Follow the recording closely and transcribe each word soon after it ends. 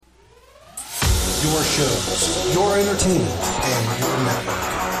your shows, your entertainment, and your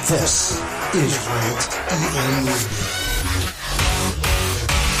network. This is Rant EN Radio.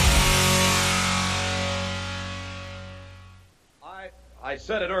 I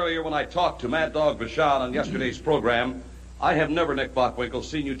said it earlier when I talked to Mad Dog Vachon on yesterday's program. I have never, Nick Bockwinkel,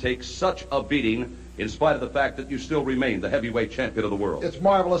 seen you take such a beating in spite of the fact that you still remain the heavyweight champion of the world. It's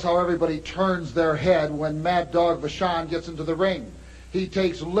marvelous how everybody turns their head when Mad Dog Vachon gets into the ring. He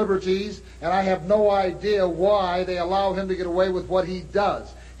takes liberties, and I have no idea why they allow him to get away with what he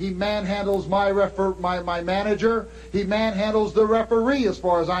does. He manhandles my manager. He manhandles the referee as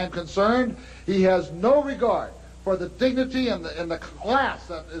far as I'm concerned. He has no regard for the dignity and the class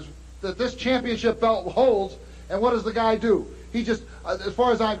that this championship belt holds. And what does the guy do? He just, as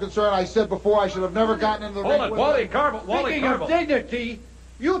far as I'm concerned, I said before, I should have never gotten into the ring. Hold it, Wally Carville. Speaking of dignity,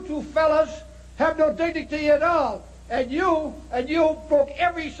 you two fellas have no dignity at all. And you broke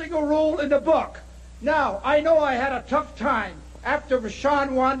every single rule in the book. Now, I know I had a tough time after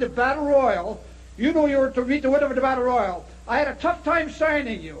Vachon won the Battle Royal. You knew you were to meet the winner of the Battle Royal. I had a tough time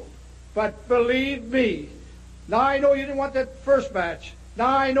signing you. But believe me, now I know you didn't want that first match.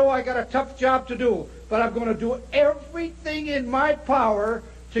 Now I know I got a tough job to do. But I'm going to do everything in my power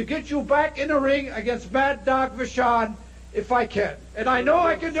to get you back in the ring against Mad Dog Vachon if I can. And I know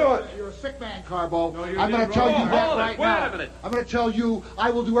I can do it. You're a sick man, Carbo. I'm going to tell you that right now. Wait a minute. I'm going to tell you I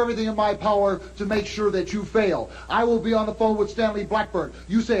will do everything in my power to make sure that you fail. I will be on the phone with Stanley Blackburn.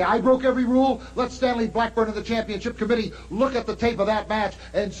 You say I broke every rule? Let Stanley Blackburn and the championship committee look at the tape of that match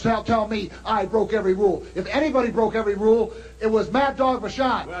and tell me I broke every rule. If anybody broke every rule, it was Mad Dog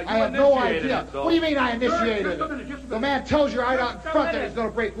Vachon. Well, I have no idea. What do you mean I initiated it? The man tells you right out in front that he's going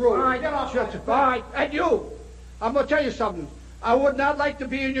to break rules. All right, get off. All right, and you. I'm going to tell you something. I would not like to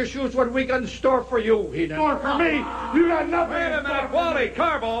be in your shoes when we got in store for you, Heenan. Store for me? You got nothing. Wait a minute, Wally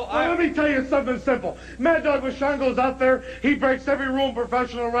Carville. Let me tell you something simple. Mad Dog Vachon goes out there, he breaks every rule in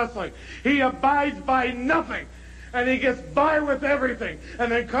professional wrestling. He abides by nothing. And he gets by with everything.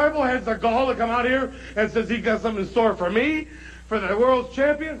 And then Carville has the gall to come out here and says he got something in store for me, for the world's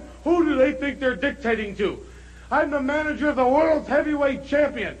champion. Who do they think they're dictating to? I'm the manager of the world's heavyweight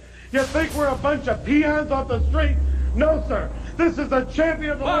champion. You think we're a bunch of peons off the street? No, sir. This is the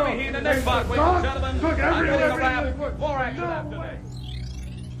champion of the world. Bobby Heenan, Nick Bockwinkel, gentlemen. Look, I'm every going to wrap. look. More action No after way. this.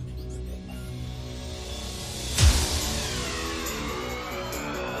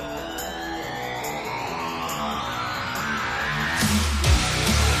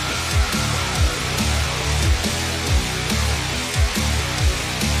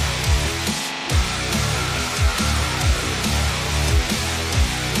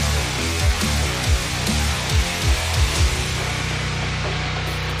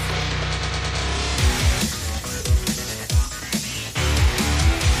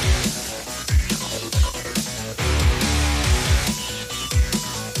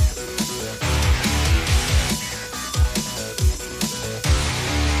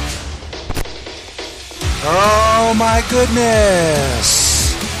 Oh my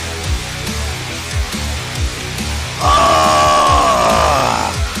goodness!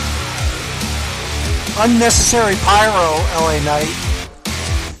 Unnecessary pyro, LA Knight.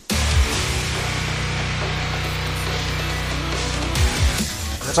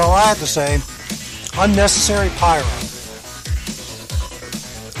 That's all I have to say. Unnecessary pyro.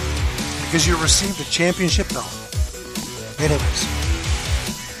 Because you received a championship belt. Anyways.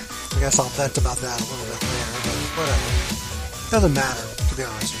 I guess I'll vent about that a little bit later, but whatever. Doesn't matter, to be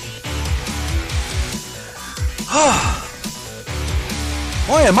honest with you.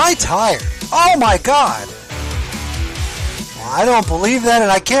 Boy, am I tired. Oh my God. Well, I don't believe that,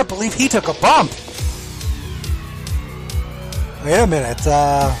 and I can't believe he took a bump. Wait a minute.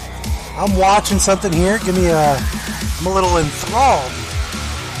 I'm watching something here. I'm a little enthralled.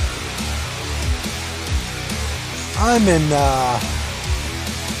 I'm in,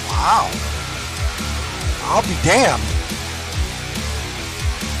 wow. I'll be damned.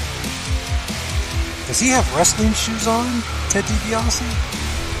 Does he have wrestling shoes on, Ted DiBiase?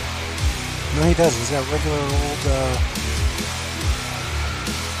 No, he doesn't. He's got regular old,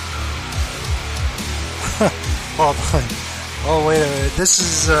 hold on. Oh, wait a minute.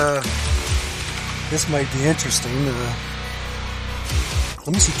 This might be interesting. Let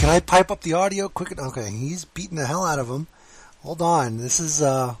me see. Can I pipe up the audio quick? Okay, he's beating the hell out of him. Hold on. This is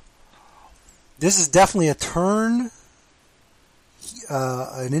definitely a turn,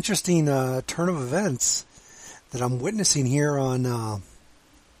 an interesting turn of events that I'm witnessing here on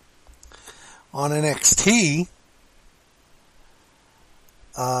NXT.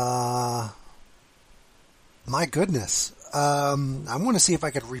 My goodness. I want to see if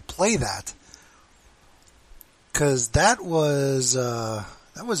I could replay that because that was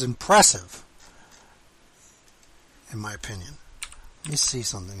impressive, in my opinion. Let me see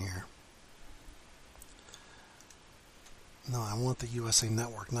something here. No, I want the USA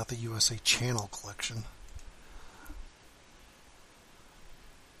Network, not the USA Channel collection.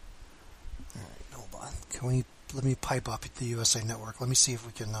 All right, hold on. Let me pipe up the USA Network. Let me see if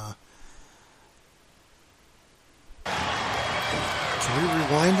we can. Can we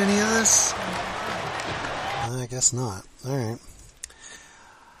rewind any of this? I guess not. All right.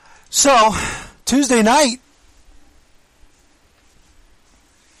 So, Tuesday night,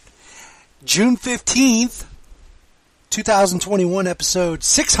 June 15th, 2021, episode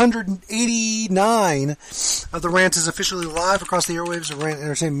 689 of The Rant is officially live across the airwaves of Rant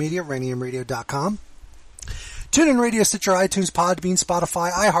Entertainment Media, rantamradio.com. TuneIn Radio, Stitcher, iTunes, Podbean,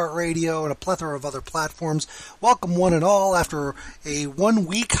 Spotify, iHeartRadio, and a plethora of other platforms. Welcome one and all after a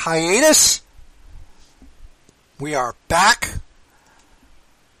 1-week hiatus. We are back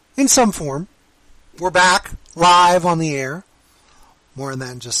in some form. We're back live on the air. More on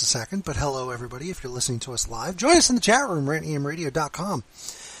that in just a second, but hello everybody if you're listening to us live. Join us in the chat room, rantamradio.com,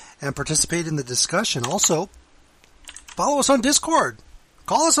 and participate in the discussion. Also, follow us on Discord.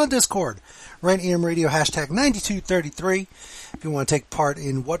 Call us on Discord. Rant Radio, hashtag 9233, if you want to take part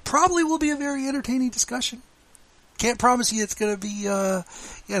in what probably will be a very entertaining discussion. Can't promise you it's going to be,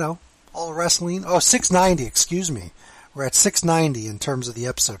 all wrestling. Oh, 690, excuse me. We're at 690 in terms of the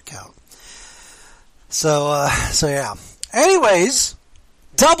episode count. So yeah. Anyways,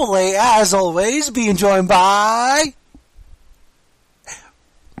 Double A, as always, being joined by...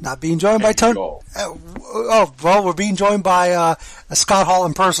 Not being joined by Tony... we're being joined by a Scott Hall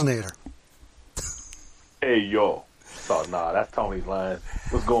impersonator. Hey, yo. So, that's Tony's line.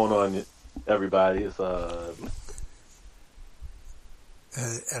 What's going on, everybody? It's,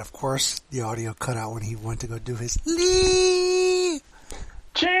 and, of course, the audio cut out when he went to go do his Lee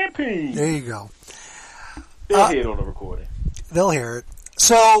champion. There you go. They'll hear it on the recording. They'll hear it.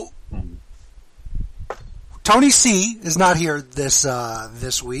 So, Tony C is not here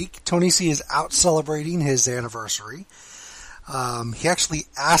this week. Tony C is out celebrating his anniversary. He actually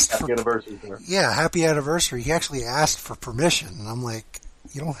asked happy anniversary, sir. Yeah, happy anniversary. He actually asked for permission, and I'm like,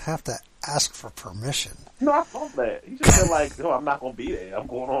 you don't have to ask for permission. No, I thought that. He just said like, no, I'm not going to be there. I'm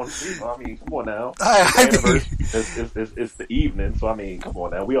going on. I mean, come on now. It's the evening, so I mean, come on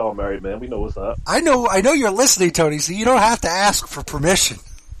now. We all married, man. We know what's up. I know you're listening, Tony, so you don't have to ask for permission.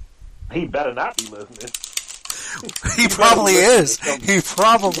 He better not be listening. He probably is. He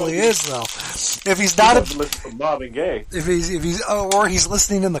probably is, though. If he's not listen to Marvin Gaye. If he's or he's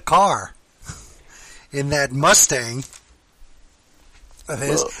listening in the car in that Mustang of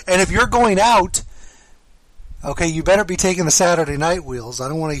his. And if you're going out, okay, you better be taking the Saturday night wheels. I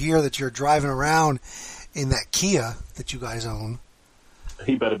don't want to hear that you're driving around in that Kia that you guys own.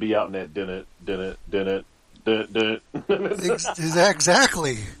 He better be out in that dinner.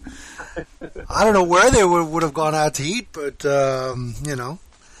 Exactly. I don't know where they would have gone out to eat, but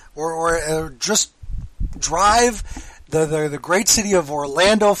or just drive the great city of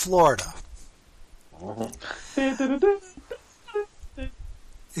Orlando, Florida.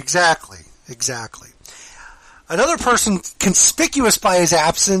 Exactly. Another person conspicuous by his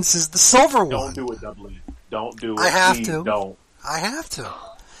absence is the Silver One. Don't do it, Dublin. Don't do it. I have Please to. Don't. I have to.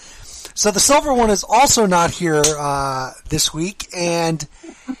 So the Silver One is also not here this week, and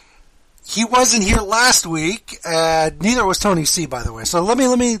he wasn't here last week. Neither was Tony C, by the way. So let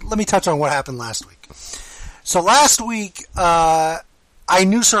me touch on what happened last week. So last week, I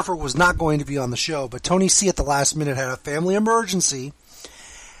knew Surfer was not going to be on the show, but Tony C at the last minute had a family emergency,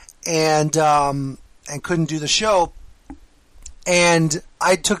 and couldn't do the show. And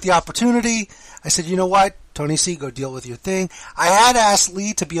I took the opportunity. I said, you know what? Tony C, go deal with your thing. I had asked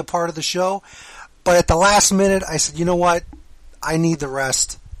Lee to be a part of the show, but at the last minute, I said, you know what? I need the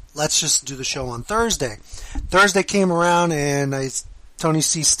rest. Let's just do the show on Thursday. Thursday came around, and Tony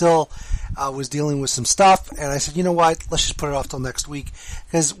C still was dealing with some stuff, and I said, you know what? Let's just put it off till next week,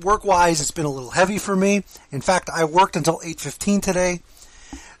 because work-wise, it's been a little heavy for me. In fact, I worked until 8:15 today,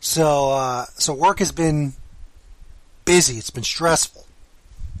 so work has been busy. It's been stressful.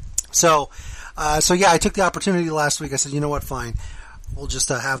 So yeah, I took the opportunity last week. I said, you know what, fine. We'll just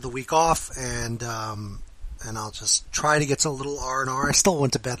have the week off, and I'll just try to get to a little R&R. I still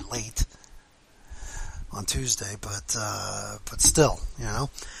went to bed late on Tuesday, but still,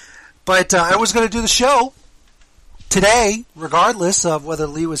 But I was going to do the show today, regardless of whether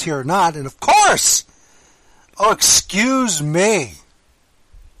Lee was here or not. And of course, excuse me.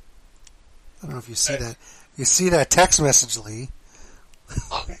 I don't know if you see that. You see that text message, Lee?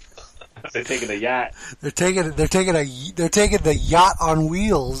 They're taking a yacht. They're taking the yacht on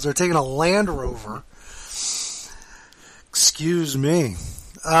wheels. They're taking a Land Rover. Excuse me.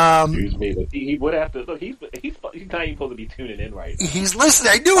 Excuse me. But he would have to look. He's not even supposed to be tuning in right now. He's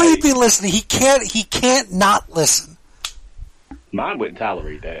listening. I knew he'd be listening. He can't not listen. Mine wouldn't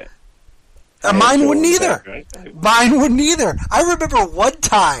tolerate that. Mine wouldn't either. Mine wouldn't either. I remember one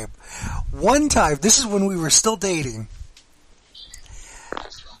time, this is when we were still dating,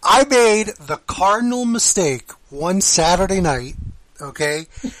 I made the cardinal mistake one Saturday night, okay,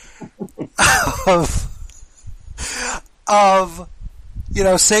 of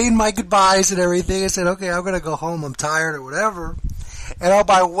saying my goodbyes and everything. I said, okay, I'm going to go home. I'm tired or whatever. And on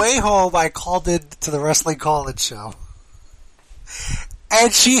my way home, I called in to the Wrestling Call-In show.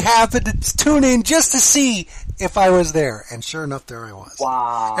 And she happened to tune in just to see if I was there. And sure enough, there I was.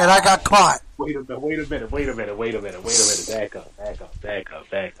 Wow. And I got caught. Wait a minute. Back up.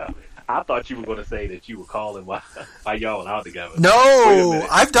 I thought you were going to say that you were calling while y'all were out together. No,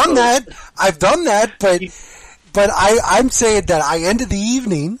 I've done that. But I'm saying that I ended the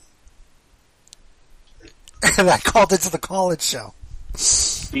evening and I called into the Call-In show.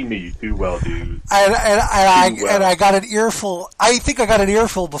 He knew you too well, dude. And I got an earful. I think I got an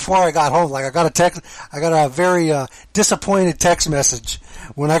earful before I got home. Like I got a very disappointed text message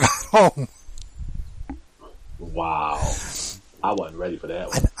when I got home. Wow, I wasn't ready for that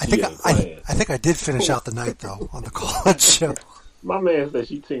one. I think I did finish out the night though on the Call-In show. My man said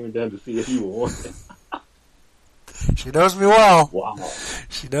she tuned in to see if you were on it. She knows me well. Wow,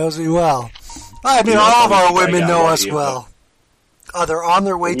 she knows me well. I mean, all of our women know us well. Oh, they're on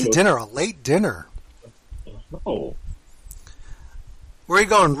their way to dinner, a late dinner. Oh. Where are you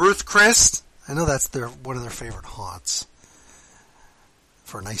going, Ruth Chris? I know that's one of their favorite haunts.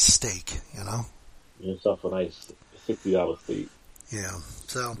 For a nice steak, It's off a nice $60 steak. Yeah.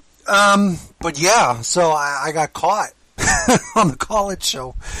 So, but yeah, so I got caught on the Call-In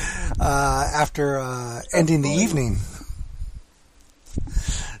show after ending the evening.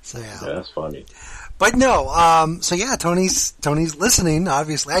 So yeah, that's funny. But no, so yeah, Tony's listening,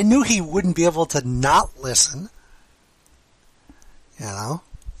 obviously. I knew he wouldn't be able to not listen.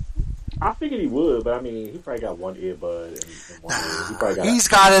 I figured he would, but I mean, he probably got one earbud and one ear. He's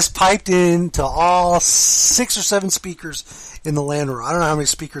got us piped in to all 6 or 7 speakers in the Land Rover. I don't know how many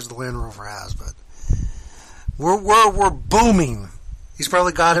speakers the Land Rover has, but we're booming. He's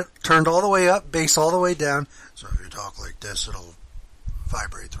probably got it turned all the way up, bass all the way down. So if you talk like this, it'll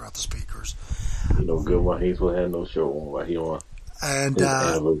vibrate throughout the speakers. Good one. He's will have no show on while he on.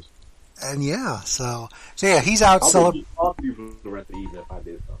 And yeah, so yeah, he's out celebrating. I wouldn't get talked to for the rest of the evening if I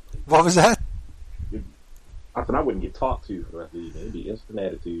did something. What was that? I said I wouldn't get talked to for the rest of the evening. It'd be instant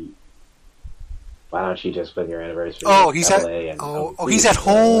attitude. Why don't you just spend your anniversary? Oh, he's at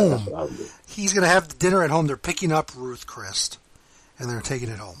home. He's gonna have dinner at home. They're picking up Ruth Chris, and they're taking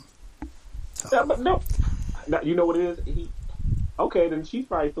it home. So. Yeah, but no, you know what it is? Okay, then she's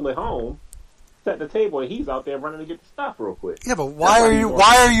probably still at home, setting the table, and he's out there running to get the stuff real quick. Yeah, but why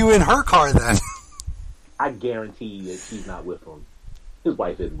are you in her car then? I guarantee that she's not with him. His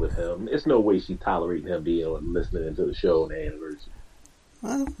wife isn't with him. It's no way she's tolerating him being listening to the show on the anniversary.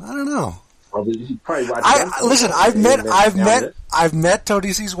 Well, I don't know. Listen, I've met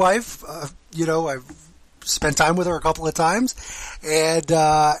Tony C's wife. I've spent time with her a couple of times, and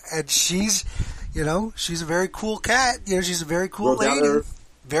she's a very cool cat. She's a very cool lady,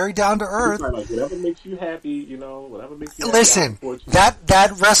 very down to earth. Like, whatever makes you happy, whatever makes you Listen, happy. that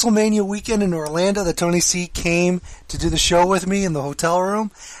WrestleMania weekend in Orlando, that Tony C came to do the show with me in the hotel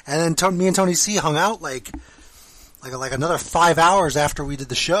room, and then me and Tony C hung out like another 5 hours after we did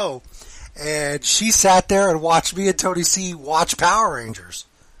the show. And she sat there and watched me and Tony C watch Power Rangers.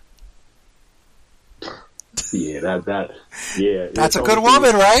 Yeah, that's a good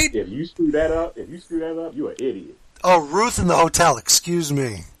woman, right? If you screw that up, you're an idiot. Oh, Ruth in the hotel. Excuse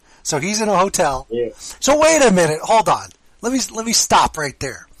me. So he's in a hotel. Yeah. So wait a minute. Hold on. Let me stop right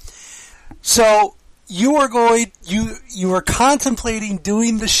there. So you were contemplating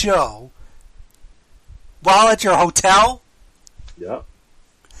doing the show while at your hotel? Yep.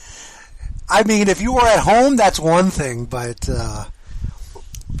 I mean, if you were at home, that's one thing, but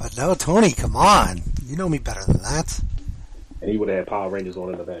no, Tony, come on. You know me better than that. And he would have had Power Rangers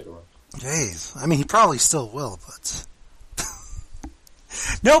on in the background. Jeez. I mean, he probably still will, but...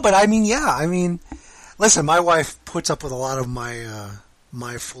 No, but I mean, yeah. I mean, listen, my wife puts up with a lot of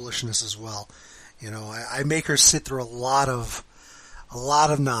my foolishness as well. I make her sit through a lot of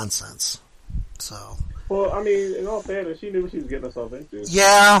nonsense. So... Well, I mean, in all fairness, she knew what she was getting herself into.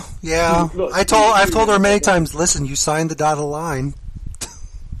 Yeah. Look, I've told her many times, listen, you signed the dotted line.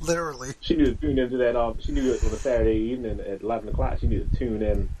 Literally. She knew to tune into that. She knew it on a Saturday evening at 11 o'clock. She knew to tune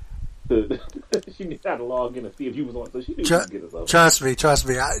in. She knew how to log in and see if you was on. So she knew to get us up. Trust me.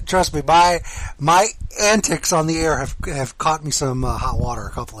 My antics on the air have caught me some hot water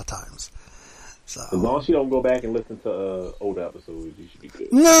a couple of times. So as long as she don't go back and listen to old episodes, you should be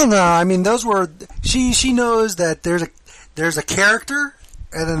good. No. I mean, those were she knows that there's a character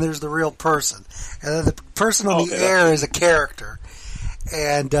and then there's the real person, and then the person on the air is a character,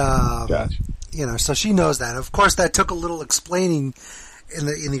 and gotcha. So she knows that. Of course, that took a little explaining in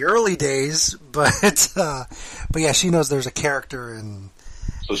the early days, but yeah, she knows there's a character, and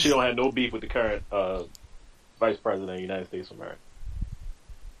so she don't have no beef with the current Vice President of the United States of America.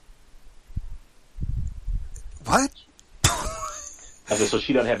 What? I said, so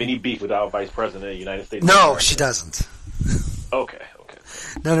she doesn't have any beef with our Vice President of the United States. No, she doesn't. Okay.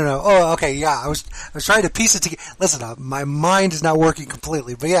 No. Oh, okay. Yeah, I was trying to piece it together. Listen, my mind is not working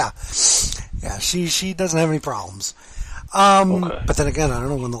completely, but yeah. She doesn't have any problems. Okay. But then again, I don't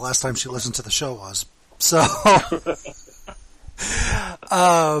know when the last time she listened to the show was. So,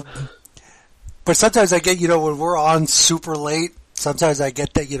 but sometimes I get, when we're on super late, sometimes I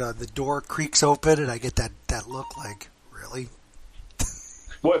get that, the door creaks open and I get that look like, really?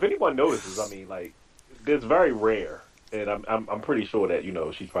 Well, if anyone notices, I mean, like, it's very rare. And I'm pretty sure that,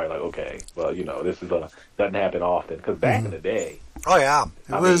 she's probably like, okay, well, this doesn't happen often. Because back in the day. Oh, yeah.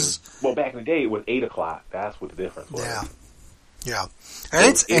 Back in the day, it was 8 o'clock. That's what the difference was. Yeah. And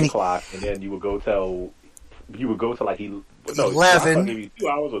it's 8 o'clock, and then you would go till like 11. Give you 2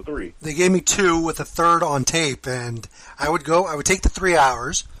 hours or 3. They gave me 2 with a third on tape, and I would take the 3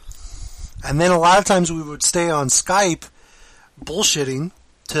 hours, and then a lot of times we would stay on Skype bullshitting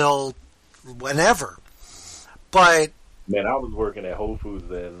till whenever. But man, I was working at Whole Foods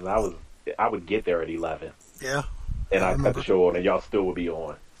then, and I would get there at 11. Yeah. And I'd cut the show on, and y'all still would be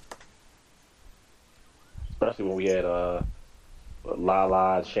on. Especially when we had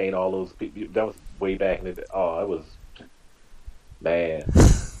Lala, Shane, all those people. That was way back in the day. Oh, it was, man,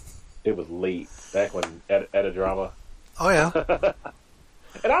 it was late back when at a drama. Oh yeah.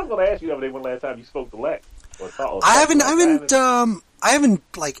 And I was going to ask you the other day when last time you spoke to Lex or talked. I haven't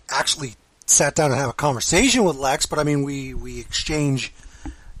like actually sat down and have a conversation with Lex, but I mean we exchange,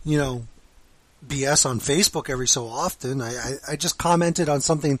 BS on Facebook every so often. I just commented on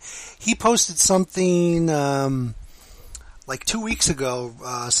something. He posted something like 2 weeks ago,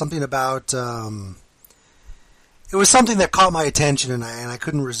 something about it was something that caught my attention, and I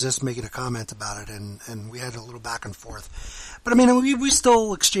couldn't resist making a comment about it, and we had a little back and forth. But I mean, we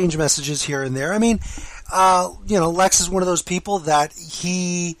still exchange messages here and there. I mean, Lex is one of those people that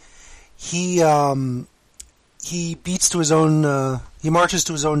he beats to his own, he marches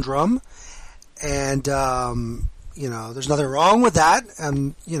to his own drum, and there's nothing wrong with that.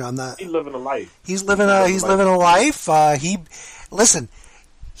 I'm not. He's living a life. He's living a life.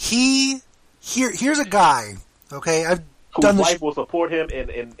 Here's a guy. Okay, I've done this. Whose wife will support him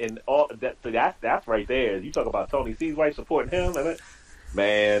in all that. So that's right there. You talk about Tony C's wife supporting him, and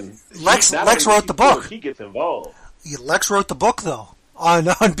man, Lex wrote the book. He gets involved. Lex wrote the book though on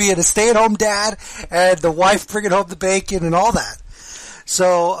being a stay-at-home dad and the wife bringing home the bacon and all that.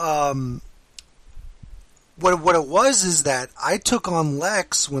 So what it was is that I took on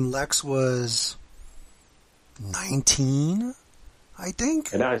Lex when Lex was 19. I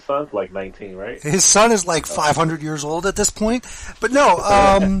think. And now his son's like 19, right? His son is like 500 years old at this point. But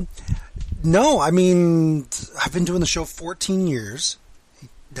no, no, I mean, I've been doing the show 14 years.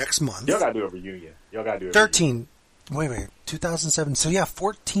 Next month. Y'all gotta do a reunion. 13. Wait, 2007. So yeah,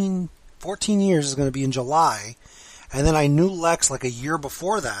 14 years is going to be in July. And then I knew Lex like a year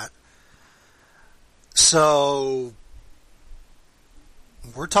before that. So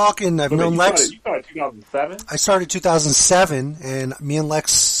we're talking, I've known Lex. You started 2007? I started 2007, and me and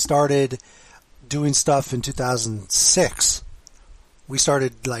Lex started doing stuff in 2006. We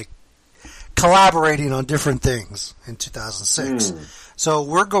started, like, collaborating on different things in 2006. So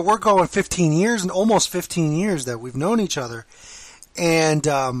we're going 15 years, and almost 15 years that we've known each other. And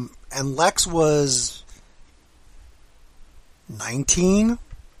Lex was 19.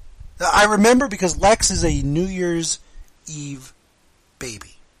 I remember because Lex is a New Year's Eve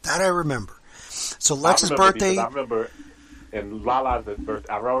baby. That I remember. So Lex's birthday. I remember, and Lala's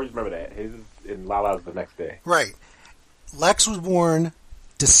birthday. I always remember that. His and Lala's the next day. Right. Lex was born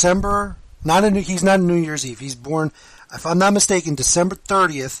December. He's not a New Year's Eve. He's born, if I'm not mistaken, December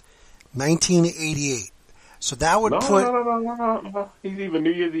 30th, 1988. So that would put. No. He's either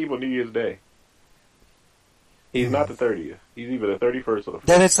New Year's Eve or New Year's Day. He's not the 30th. He's either the 31st or the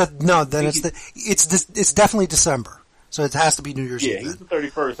 1st. Then it's definitely December. So it has to be New Year's Yeah, Eve. he's the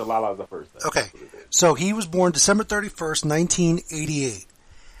 31st, and Lala's the first. Then. Okay. So he was born December 31st, 1988.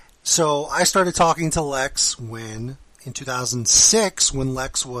 So I started talking to Lex in 2006, when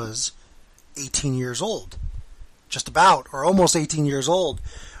Lex was 18 years old. Just about, or almost 18 years old,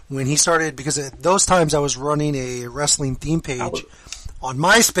 when he started, because at those times I was running a wrestling theme page on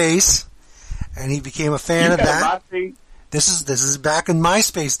MySpace, and he became a fan of that. This is back in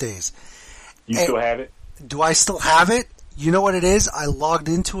MySpace days. You still have it? Do I still have it? You know what it is? I logged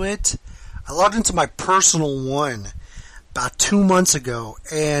into it. I logged into my personal one about 2 months ago,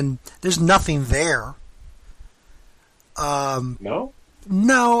 and there's nothing there. No?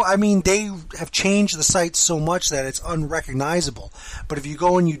 No, I mean, they have changed the site so much that it's unrecognizable. But if you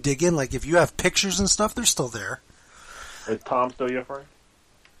go and you dig in, like if you have pictures and stuff, they're still there. Is Tom still your friend?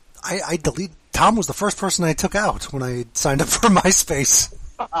 I delete. Tom was the first person I took out when I signed up for MySpace.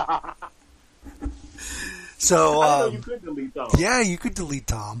 So, I didn't know you could delete Tom. Yeah, you could delete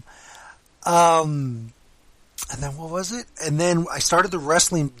Tom. And then what was it? And then I started the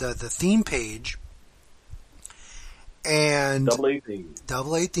wrestling, the theme page. And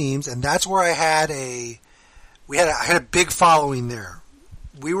Double A Themes, and that's where I had I had a big following there.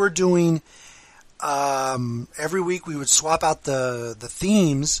 We were doing every week we would swap out the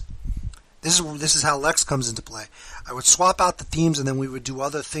themes. This is how Lex comes into play. I would swap out the themes, and then we would do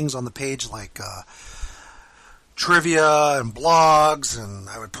other things on the page like trivia and blogs, and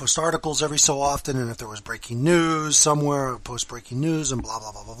I would post articles every so often, and if there was breaking news somewhere, I would post breaking news and blah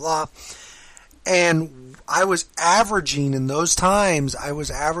blah blah blah blah. And I was averaging, in those times,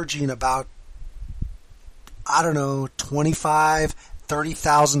 about, I don't know, 25,000,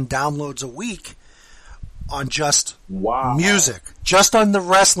 30,000 downloads a week on just music, just on the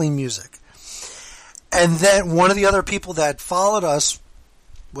wrestling music. And then one of the other people that followed us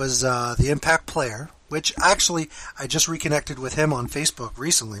was the Impact Player, which actually I just reconnected with him on Facebook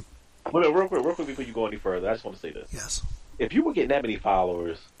recently. Real quick before you go any further, I just want to say this. Yes. If you were getting that many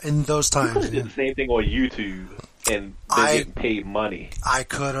followers in those times, you could have did the same thing on YouTube and getting paid money. I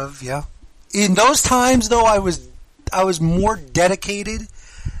could have, yeah. In those times, though, I was more dedicated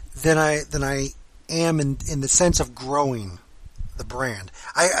than I am in the sense of growing the brand.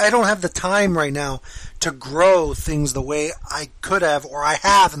 I don't have the time right now to grow things the way I could have or I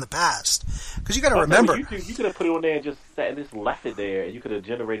have in the past. Because you got to remember, you could have put it on there and just sat and just left it there, and you could have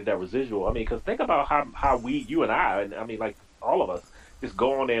generated that residual. I mean, because think about how you and I mean, like all of us, just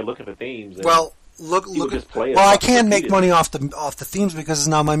go on there looking for themes. And look. Well, I can't make money off the themes because it's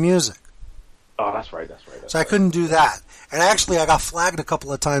not my music. Oh, that's right. So I couldn't do that. And actually, I got flagged a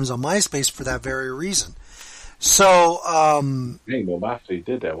couple of times on MySpace for that very reason. So, I didn't know MySpace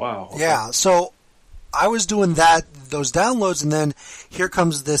did that. Wow. Okay. Yeah. So I was doing those downloads, and then here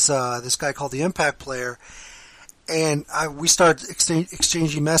comes this guy called the Impact Player, and we start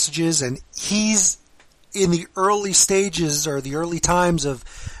exchanging messages, and he's in the early stages or the early times of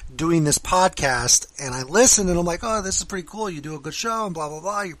doing this podcast, and I listen, and I'm like, oh, this is pretty cool. You do a good show, and blah blah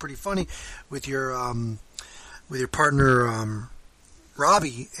blah. You're pretty funny with your partner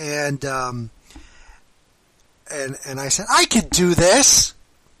Robbie, and I said I could do this.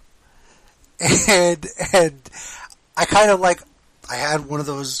 And I kind of I had one of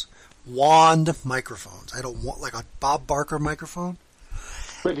those wand microphones. I don't want like a Bob Barker microphone.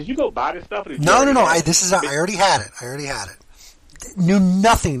 Wait, did you go buy this stuff? No. I already had it. Knew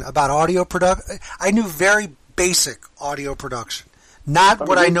nothing about audio production. I knew very basic audio production, not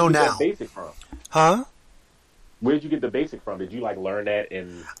what I know now. Where did you get the basic from? Huh? Where did you get the basic from? Did you learn that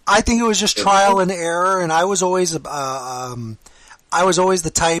in? I think it was just trial and error, and I was always the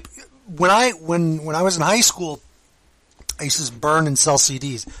type. When I was in high school, I used to burn and sell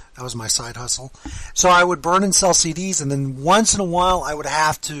CDs. That was my side hustle. So I would burn and sell CDs, and then once in a while I would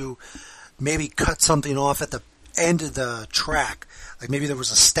have to maybe cut something off at the end of the track. Like maybe there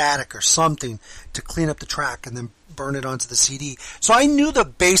was a static or something to clean up the track and then burn it onto the CD. So I knew the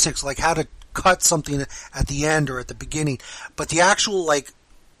basics, like how to cut something at the end or at the beginning. But the actual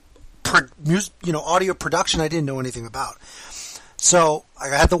audio production I didn't know anything about. So I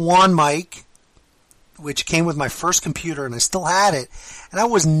had the wand mic, which came with my first computer, and I still had it. And I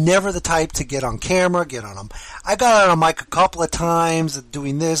was never the type to get on camera, get on them. I got on a mic a couple of times,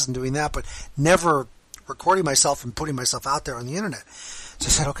 doing this and doing that, but never recording myself and putting myself out there on the internet. So I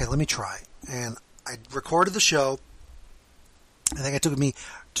said, okay, let me try. And I recorded the show. I think it took me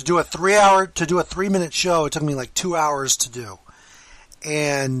to do a 3-minute show. It took me like 2 hours to do.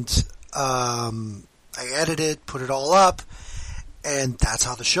 And I edited, put it all up. And that's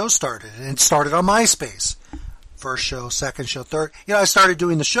how the show started. And it started on MySpace. First show, second show, third. I started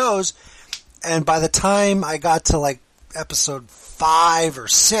doing the shows. And by the time I got to episode 5 or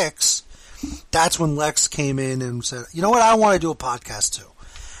 6, that's when Lex came in and said, you know what, I want to do a podcast too.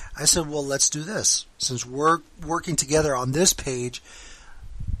 I said, well, let's do this. Since we're working together on this page,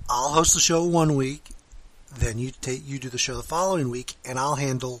 I'll host the show one week, then you do the show the following week, and I'll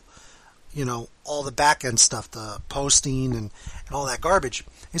handle, all the back end stuff, the posting and all that garbage.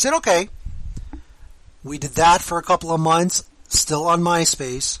 He said, okay. We did that for a couple of months, still on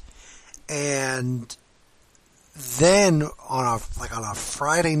MySpace, and then on a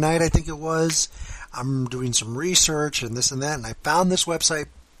Friday night, I think it was, I'm doing some research and this and that, and I found this website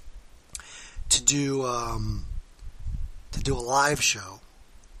to do a live show,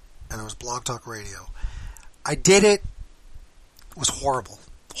 and it was Blog Talk Radio. I did it. It was horrible.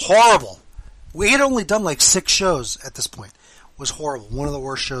 Horrible. We had only done like 6 shows at this point. It was horrible. One of the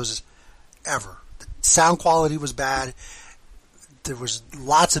worst shows ever. The sound quality was bad. There was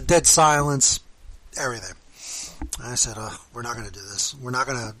lots of dead silence. Everything. And I said, we're not going to do this. We're not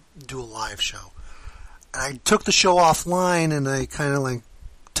going to do a live show. And I took the show offline and I kind of like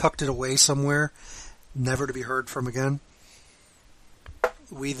tucked it away somewhere, never to be heard from again.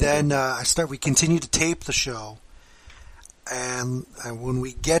 We then, we continued to tape the show. And when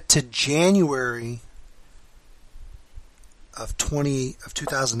we get to January of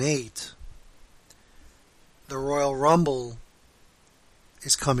 2008, the Royal Rumble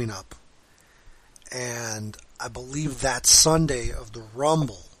is coming up. And I believe that Sunday of the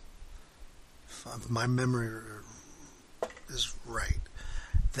Rumble, if my memory is right,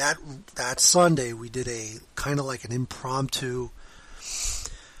 that Sunday we did a kind of like an impromptu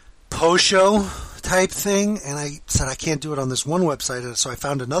post-show type thing, and I said I can't do it on this one website, so I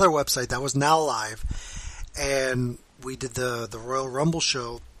found another website that was now live, and we did the Royal Rumble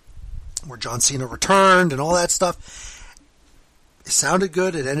show where John Cena returned and all that stuff. It sounded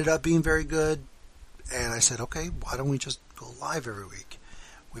good. It ended up being very good. And I said, okay, why don't we just go live every week?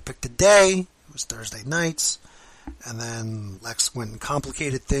 We picked a day. It was Thursday nights. And then Lex went and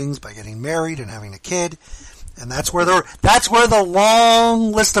complicated things by getting married and having a kid. And that's where the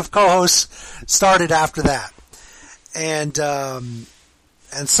long list of co-hosts started after that. And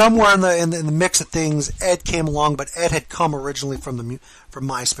somewhere in the mix of things, Ed came along, but Ed had come originally from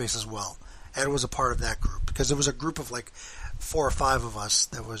MySpace as well. Ed was a part of that group because it was a group of like 4 or 5 of us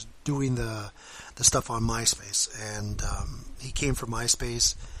that was doing the stuff on MySpace, and he came from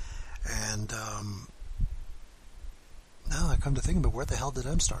MySpace, and now I come to think of it, where the hell did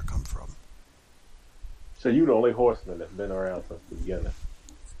M-Star come from? So you the only horseman that's been around since the beginning.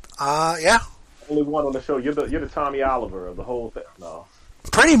 Yeah. Only one on the show. You're the Tommy Oliver of the whole thing. No.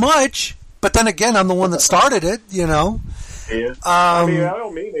 Pretty much. But then again, I'm the one that started it, Yeah. I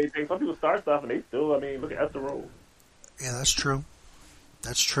don't mean anything. Some people start stuff and they still, look at the road. Yeah, that's true.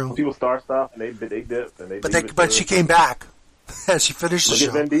 That's true. Some people start stuff and they dip and they. But she came back. She finished the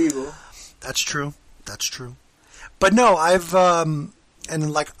show. Vin Diesel. That's true. That's true. But no, I've and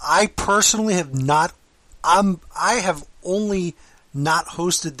like I personally have not. I have only not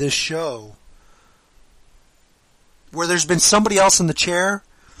hosted this show where there's been somebody else in the chair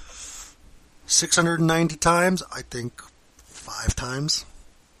 690 times. I think 5 times,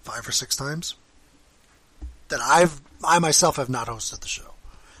 5 or 6 times that I myself have not hosted the show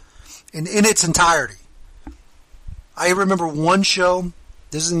in its entirety. I remember one show.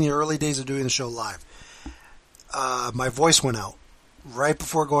 This is in the early days of doing the show live. My voice went out right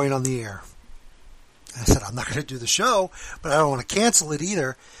before going on the air. I said, I'm not going to do the show, but I don't want to cancel it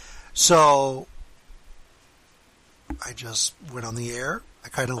either. So I just went on the air. I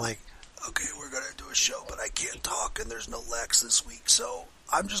kind of like, okay, we're going to do a show, but I can't talk, and there's no Lex this week, so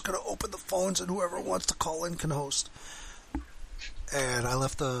I'm just going to open the phones, and whoever wants to call in can host. And I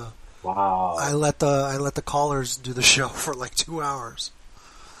left the I let the callers do the show for like 2 hours.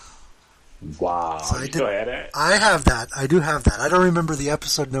 Wow. So you still had that? I have that. I do have that. I don't remember the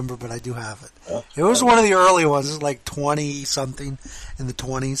episode number, but I do have it. It was one of the early ones. It was like 20-something in the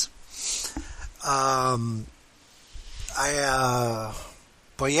 20s.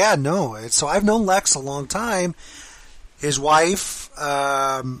 But yeah, no. So I've known Lex a long time. His wife,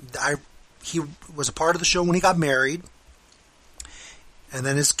 he was a part of the show when he got married. And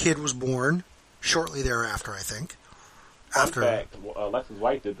then his kid was born shortly thereafter, I think. In fact, Lex's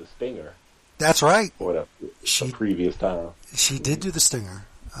wife did the stinger. That's right. For the previous time. She did do the stinger.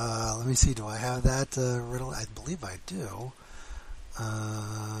 Let me see. Do I have that riddle? I believe I do.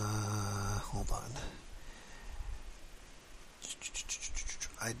 Hold on.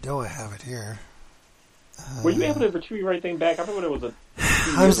 I know I have it here. Were you able to retrieve everything back? I remember there was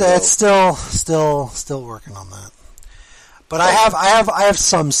it's still working on that. But I have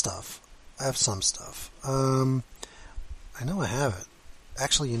some stuff. I know I have it.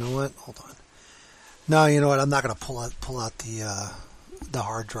 Actually, you know what? Hold on. No, you know what? I'm not going to pull out the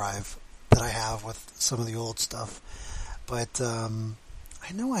hard drive that I have with some of the old stuff. But I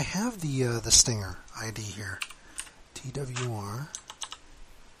know I have the Stinger ID here. TWR.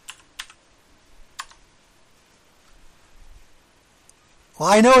 Well,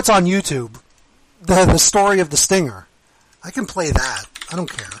 I know it's on YouTube. The story of the Stinger. I can play that. I don't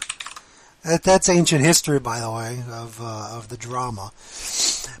care. That's ancient history, by the way, of the drama.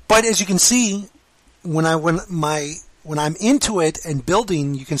 But as you can see, when I'm into it and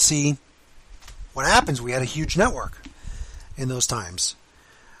building, you can see what happens. We had a huge network in those times.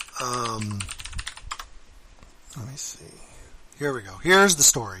 Let me see. Here we go. Here's the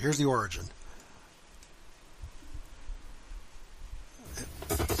story. Here's the origin.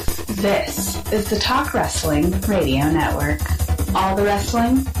 This is the Talk Wrestling Radio Network. All the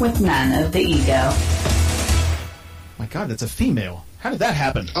wrestling with none of the ego. My God, that's a female. How did that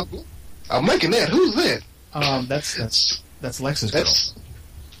happen? I'm making that. Who's that? That's Lex's girl.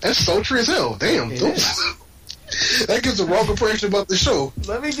 That's sultry as hell. Damn. That gives a wrong impression about the show.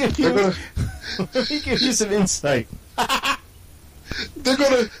 Let me give you some insight. They're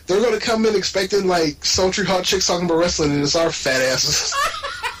gonna come in expecting like sultry hot chicks talking about wrestling, and it's our fat asses.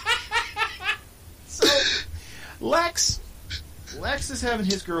 So, Lex is having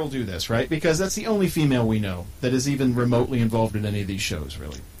his girl do this, right? Because that's the only female we know that is even remotely involved in any of these shows,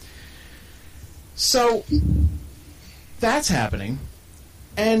 really. So, that's happening,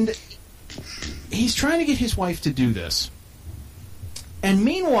 and he's trying to get his wife to do this. And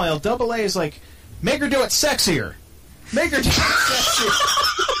meanwhile, Double A is like, make her do it sexier. Make her do it sexier.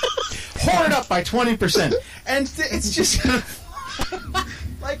 Whore it up by 20%. And it's just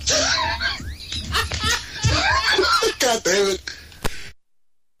like... God damn it.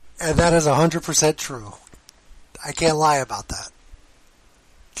 And that is 100% true. I can't lie about that.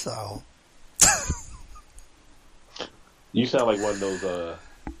 So... You sound like one of those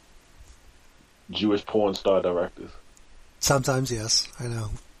Jewish porn star directors. Sometimes, yes, I know.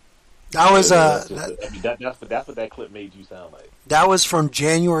 That was that's what that clip made you sound like. That was from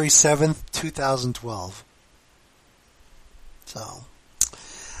January 7th, 2012. So,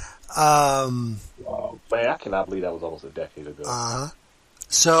 wow, man, I cannot believe that was almost a decade ago.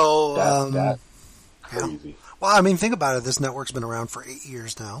 So, that's crazy. Yeah. Well, I mean, think about it. This network's been around for 8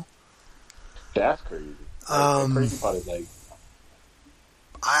 years now. That's crazy. The crazy part is like,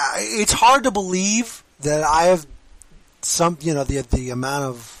 it's hard to believe that I have some, the amount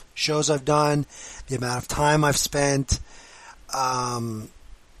of shows I've done, the amount of time I've spent. I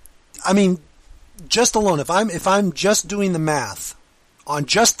mean, just alone, if I'm just doing the math on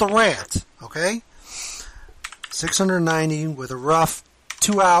just the rant, okay, 690 with a rough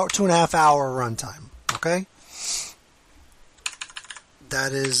 2.5 hour runtime, okay,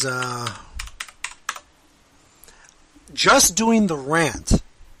 that is just doing the rant.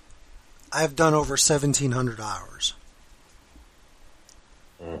 I've done over 1,700 hours.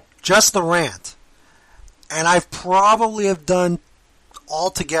 Just the rant. And I've probably have done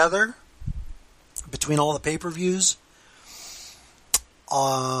altogether, between all the pay-per-views,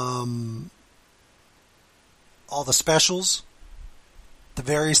 all the specials, the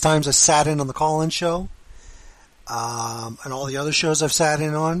various times I sat in on the call-in show, and all the other shows I've sat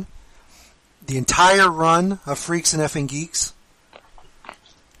in on, the entire run of Freaks and Effing Geeks.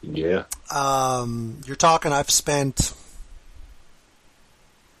 Yeah. You're talking I've spent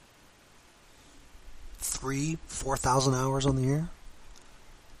 3,000-4,000 hours on the air.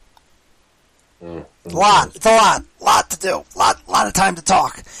 It's a lot to do, lot of time to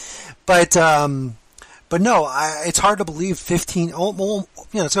talk. But no, it's hard to believe 15. Well,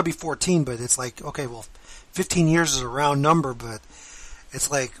 it's gonna be 14, but it's like, okay, well, 15 years is a round number, but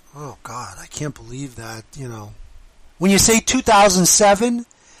it's like, oh God, I can't believe that. When you say 2007.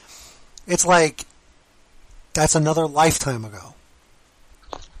 It's like, that's another lifetime ago.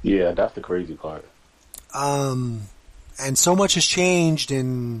 Yeah, that's the crazy part. And so much has changed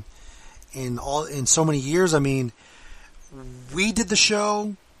in so many years. I mean, we did the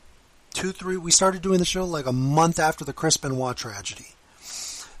show we started doing the show like a month after the Chris Benoit tragedy.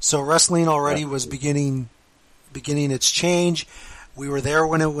 So wrestling already was beginning its change. We were there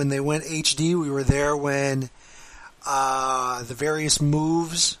when they went HD. We were there when the various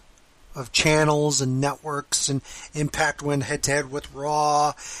moves of channels and networks and Impact went head-to-head with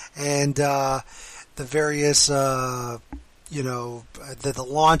Raw, and the various, the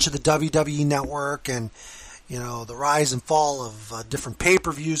launch of the WWE Network, and, the rise and fall of different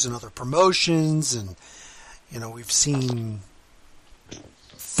pay-per-views and other promotions, and, we've seen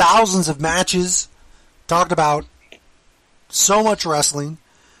thousands of matches talked about so much wrestling.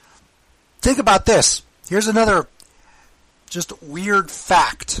 Think about this. Here's another just weird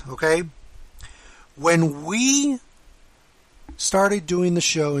fact, okay? When we started doing the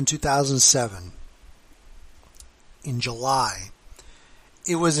show in 2007, in July,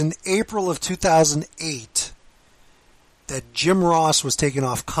 it was in April of 2008 that Jim Ross was taking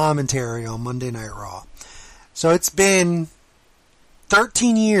off commentary on Monday Night Raw. So it's been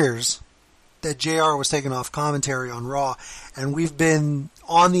 13 years that JR was taking off commentary on Raw, and we've been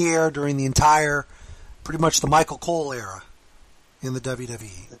on the air during the entire, pretty much the Michael Cole era in the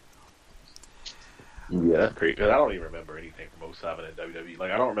WWE. Yeah, that's crazy. 'Cause I don't even remember anything from 2007 in WWE.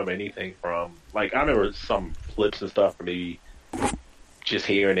 Like, I don't remember anything from, like, I remember some clips and stuff, or maybe just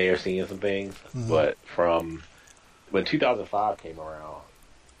here and there seeing some things. Mhm. But from when 2005 came around,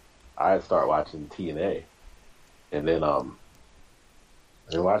 I had started watching TNA. And then, I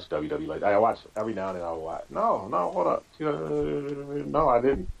didn't watch WWE. Like, I watch every now and then. I would watch. No, hold up. No, I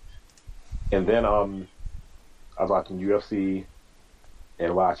didn't. And then, I was watching UFC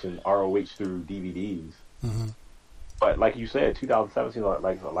and watching ROH through DVDs. Mm-hmm. But like you said, 2017,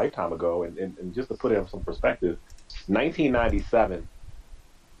 like a lifetime ago, and just to put it in some perspective, 1997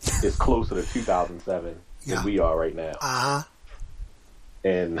 is closer to 2007 than we are right now. Uh-huh.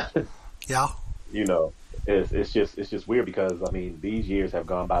 And yeah, you know, it's just weird because, I mean, these years have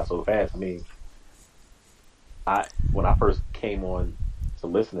gone by so fast. I mean, when I first came on to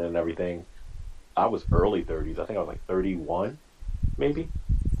listening and everything, I was early 30s. I think I was like 31, maybe.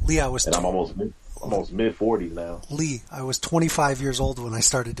 Lee, I was... And I'm almost mid-40s now. Lee, I was 25 years old when I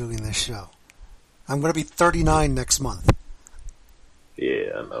started doing this show. I'm going to be 39 next month.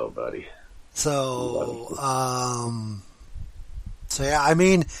 Yeah, I know, buddy. So yeah, I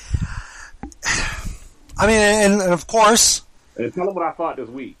mean, and of course... And tell them what I thought this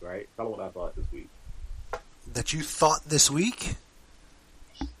week, right? Tell them what I thought this week. That you thought this week?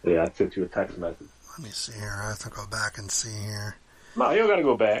 Yeah, I sent you a text message. Let me see here. I have to go back and see here. No, you don't got to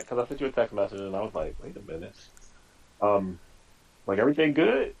go back, because I sent you a text message, and I was like, wait a minute. Like, everything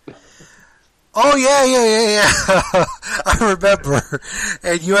good? Oh, yeah. I remember.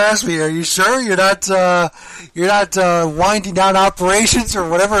 And you asked me, are you sure you're not winding down operations or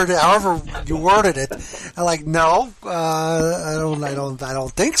whatever, however you worded it? I'm like, no, I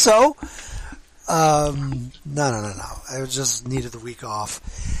don't think so. No. I just needed the week off.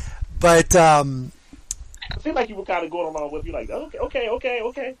 But, I feel like you were kind of going along with you, like,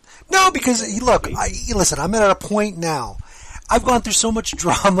 okay. No, because, look, listen, I'm at a point now. I've gone through so much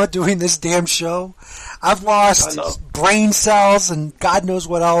drama doing this damn show. I've lost brain cells and God knows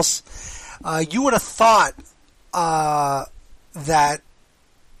what else. You would have thought that,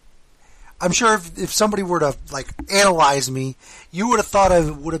 I'm sure if somebody were to, like, analyze me, you would have thought I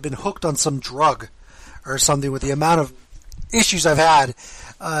would have been hooked on some drug or something with the amount of issues I've had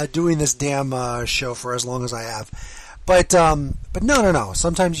doing this damn show for as long as I have. But no.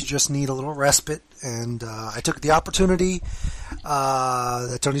 Sometimes you just need a little respite, and I took the opportunity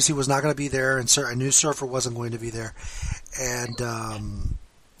that Tony C was not going to be there, and I knew Surfer wasn't going to be there, and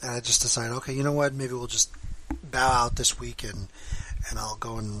I just decided, okay, you know what? Maybe we'll just bow out this week, and I'll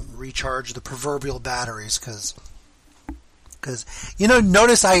go and recharge the proverbial batteries, because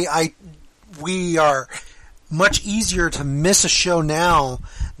notice we are much easier to miss a show now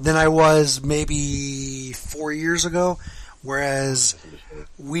than I was maybe 4 years ago, whereas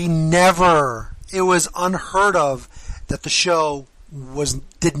it was unheard of that the show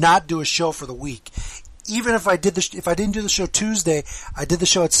did not do a show for the week. Even if I didn't do the show Tuesday, I did the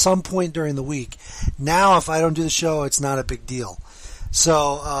show at some point during the week. Now, if I don't do the show, it's not a big deal.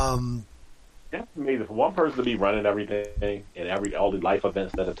 So, that's amazing for one person to be running everything and all the life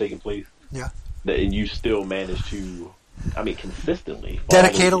events that have taken place. Yeah. And you still manage to, consistently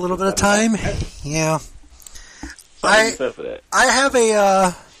dedicate a little bit of time. Yeah. I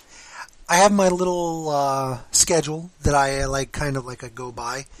have my little schedule that I like, kind of like I go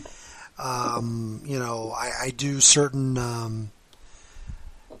by. I do certain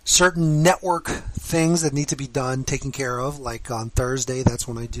network things that need to be done, taken care of. Like on Thursday, that's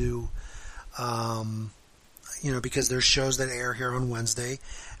when I do, because there's shows that air here on Wednesday,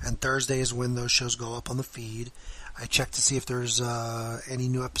 and Thursday is when those shows go up on the feed. I check to see if there's any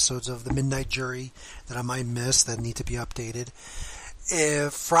new episodes of The Midnight Jury that I might miss that need to be updated.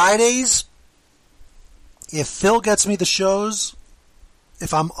 Fridays, if Phil gets me the shows,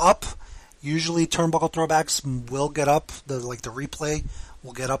 if I'm up, usually Turnbuckle Throwbacks will get up. The replay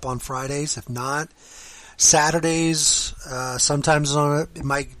will get up on Fridays. If not, Saturdays, sometimes it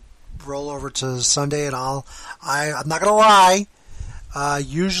might roll over to Sunday, and I'm not gonna lie.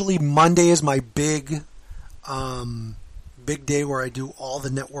 Usually Monday is my big big day where I do all the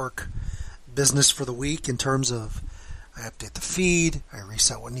network business for the week in terms of I update the feed, I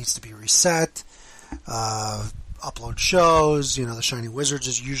reset what needs to be reset, upload shows. The Shining Wizards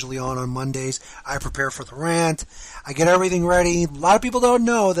is usually on Mondays. I prepare for the rant. I get everything ready. A lot of people don't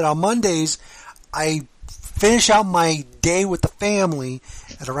know that on Mondays I finish out my day with the family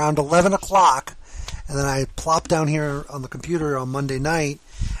at around 11 o'clock, and then I plop down here on the computer on Monday night,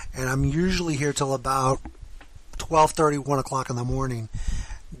 and I'm usually here till about 12:30, 1 o'clock in the morning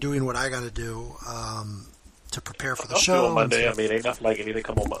doing what I got to do to prepare for the show. On Monday, ain't nothing like anything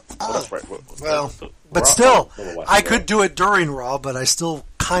come on Well, but still, I could do it during Raw, but I still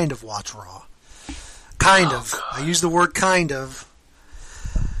kind of watch Raw. Kind of. I use the word kind of.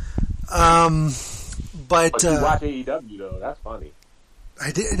 But you watch AEW though. That's funny.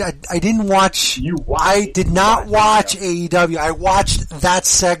 I didn't watch. I did not watch AEW. I watched that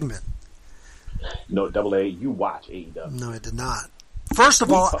segment. No, Double A. You watch AEW. No, I did not. First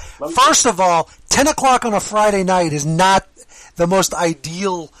of all, 10 o'clock on a Friday night is not the most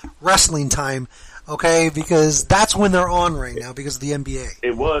ideal wrestling time. Okay, because that's when they're on right now because of the NBA.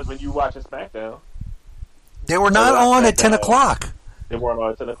 It was when you watching SmackDown. They were not on at 10 o'clock. They weren't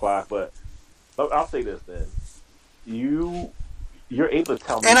on at 10 o'clock, but I'll say this then. You're able to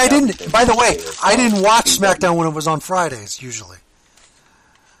tell me. And I didn't, by the way, I didn't watch SmackDown when it was on Fridays, usually.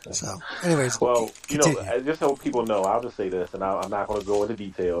 So, anyways. Well, just so people know, I'll just say this, and I'm not going to go into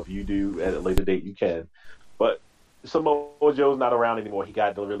detail. If you do at a later date, you can. But Samoa Joe's not around anymore. He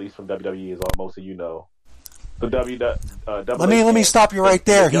got the release from WWE, as most of you know. The let me stop you right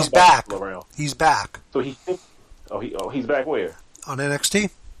there. He's back. He's back. So he's back where? On NXT.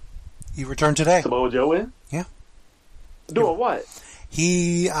 He returned today. Samoa Joe in? Yeah. Doing what?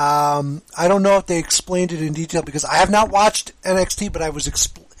 He, I don't know if they explained it in detail because I have not watched NXT, but I was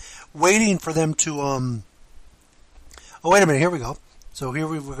waiting for them to, oh, wait a minute, here we go. So here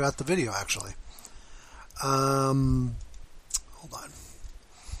we've got the video, actually. Hold on.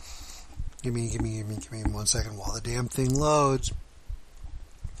 Give me 1 second while the damn thing loads.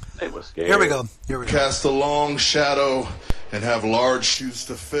 They were scared. Here we go. Cast a long shadow and have large shoes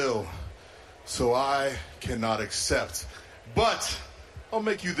to fill. So I cannot accept. But I'll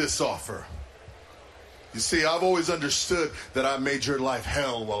make you this offer. You see, I've always understood that I made your life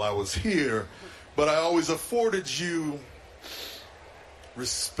hell while I was here, but I always afforded you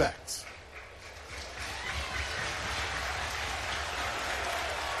respect.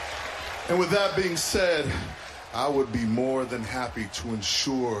 And with that being said, I would be more than happy to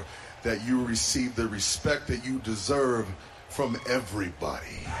ensure that you receive the respect that you deserve from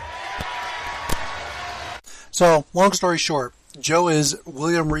everybody. So, long story short, Joe is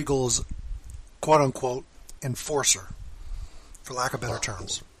William Regal's quote-unquote enforcer, for lack of better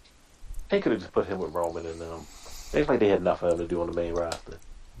terms. They could have just put him with Roman and it's like they had enough for him to do on the main roster.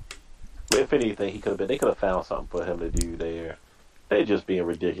 But if anything, they could have found something for him to do there. They're just being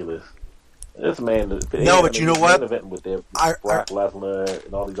ridiculous. This man, but you know what? With Brock Lesnar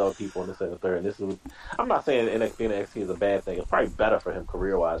and all these other people in this and the third. And this is, I'm not saying NXT is a bad thing. It's probably better for him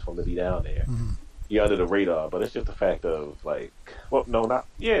career-wise for him to be down there. Mm-hmm. You're under the radar, but it's just the fact of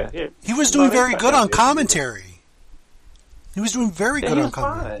yeah. He was doing very good on commentary. He was doing very good on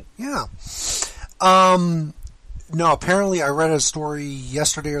commentary. Yeah. No, apparently I read a story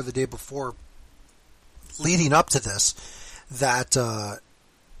yesterday or the day before, leading up to this, that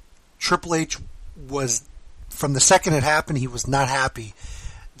Triple H was, from the second it happened, he was not happy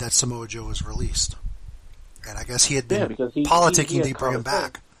that Samoa Joe was released, and I guess he had been politicking to bring him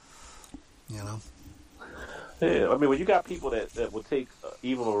back. Yeah, I mean, when you got people that would take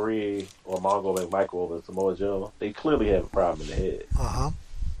Eva Marie or Mongo McMichael over Samoa Joe, they clearly have a problem in the head.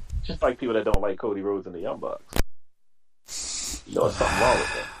 Just like people that don't like Cody Rhodes and the Young Bucks. There's something wrong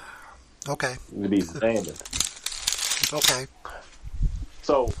with them. Okay. To be examined. Okay.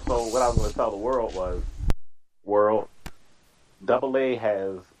 So what I was going to tell the world, Double A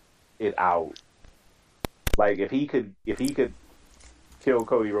has it out. Like if he could kill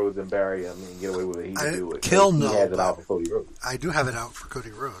Cody Rhodes and bury him and get away with it, he could do it. He has it out for Cody Rhodes. I do have it out for Cody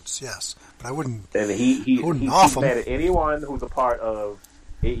Rhodes, yes, but I wouldn't. And he's mad at anyone who's a part of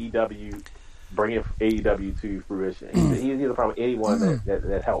AEW, bringing AEW to fruition. He has a problem with anyone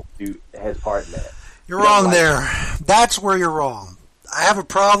that helped has part in that. You're wrong there. That's where you're wrong. I have a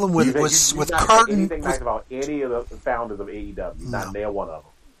problem with Curtin. Anything nice about any of the founders of AEW? Not nail one of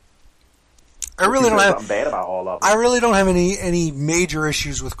them. I really don't have something bad about all of them. I really don't have any major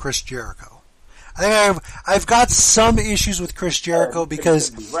issues with Chris Jericho. I think I've got some issues with Chris Jericho because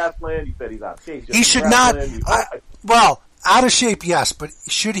he's wrestling. You said he's out of shape. He should not. Well, out of shape, yes, but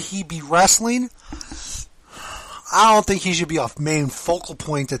should he be wrestling? I don't think he should be a main focal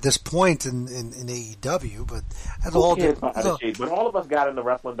point at this point in AEW, but that's a whole different. When all of us got into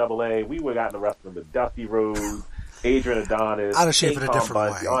wrestling AA, we would got into wrestling with Dusty Rhodes, Adrian Adonis, out of shape in a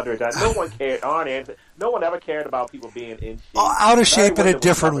different way. Andre Giant. No one cared. No one ever cared about people being in shape. Out of shape in a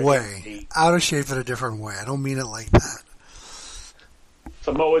different way. Out of shape in a different way. I don't mean it like that.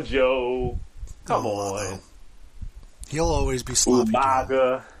 Samoa Joe, come on. He'll always be sloppy.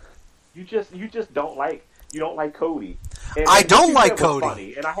 Umaga. You just don't like Cody. And I don't like Cody.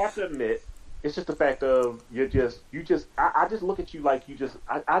 Funny, and I have to admit, it's just the fact of I just look at you like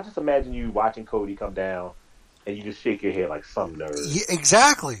I just imagine you watching Cody come down, and you just shake your head like some nerd. Yeah,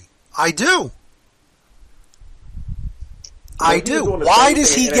 exactly. I do. I do. Why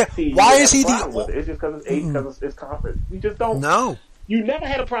does he get? Why is he the? It's just because it's conference. You just don't. No. You never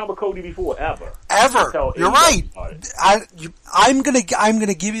had a problem with Cody before, ever. Ever. You're right. I'm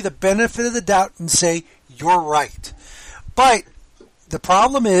gonna give you the benefit of the doubt and say you're right. But the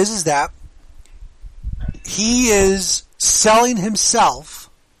problem is that he is selling himself.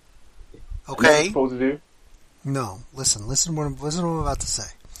 Okay. What are you supposed to do? No. Listen to what I'm about to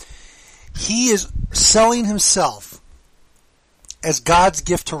say. He is selling himself as God's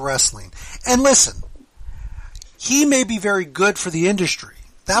gift to wrestling. And listen, he may be very good for the industry.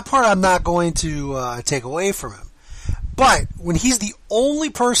 That part I'm not going to take away from him. But when he's the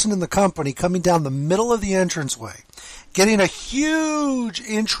only person in the company coming down the middle of the entranceway, getting a huge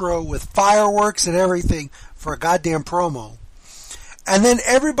intro with fireworks and everything for a goddamn promo, and then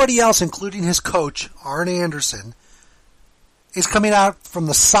everybody else, including his coach, Arn Anderson, is coming out from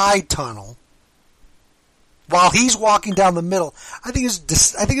the side tunnel while he's walking down the middle, I think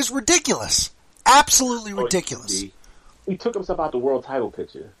it's ridiculous. Absolutely ridiculous. He took himself out the world title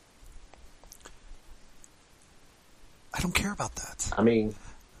picture. I don't care about that. I mean,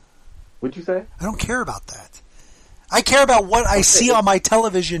 what'd you say? I don't care about that. I care about what I see on my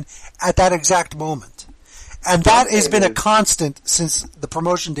television at that exact moment. And that has been a constant since the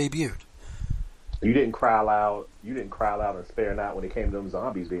promotion debuted. You didn't cry loud. You didn't cry loud and spare not when it came to them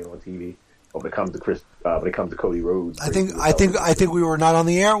zombies being on TV. Or when it comes to Cody Rhodes. I think we were not on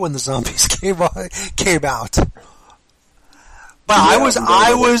the air when the zombies came out. But yeah, I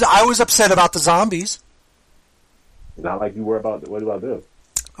was upset about the zombies. Not like you were about. What about this?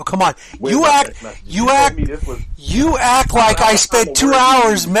 Oh, come on! You act like I spent 2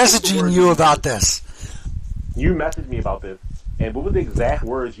 hours messaging you about this. You messaged me about this, and what were the exact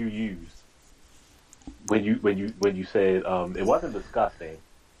words you used when you said it wasn't disgusting?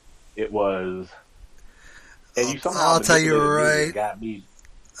 It was, and you somehow. I'll tell you right. Got me.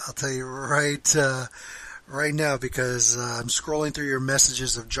 I'll tell you right now because I'm scrolling through your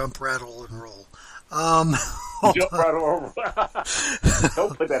messages of jump, rattle, and roll. Jump, rattle, and roll.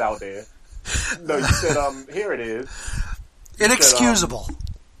 Don't put that out there. No, you said here it is. Inexcusable.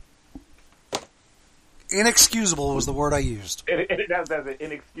 Inexcusable was the word I used. That's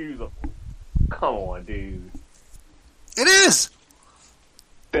inexcusable. Come on, dude. It is.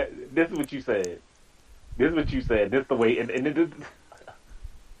 This is what you said. This is the way. Let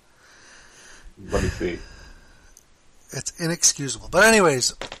me see. It's inexcusable. But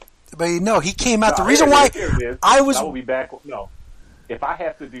anyways, he came out. The reason why I will be back. No, if I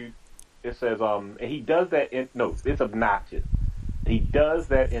have to do, it says and he does that. It's obnoxious. He does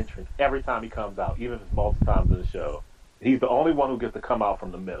that entrance every time he comes out, even if it's multiple times in the show. He's the only one who gets to come out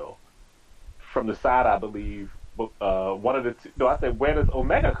from the middle, from the side, I believe. One of the two. No, I said, where does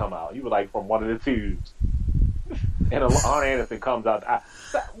Omega come out? You were like, from one of the tubes. And Arn Anderson comes out.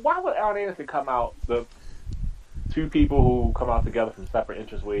 Why would Arn Anderson come out? The two people who come out together from separate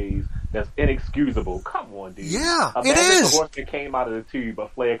entranceways. That's inexcusable. Come on, dude. Yeah, Imagine it is. The Horseman came out of the tube,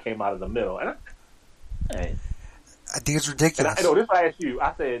 but Flair came out of the middle. And I think it's ridiculous. And this I asked you.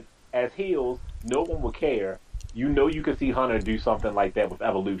 I said, as heels, no one would care. You know, you could see Hunter do something like that with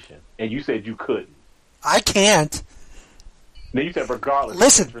Evolution, and you said you couldn't. I can't. Then you said regardless.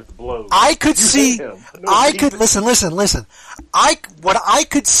 Listen, I could see. I could listen. What I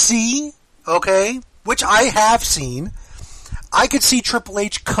could see, okay, which I have seen, I could see Triple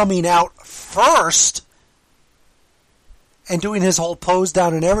H coming out first and doing his whole pose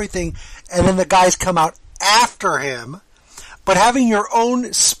down and everything, and then the guys come out after him. But having your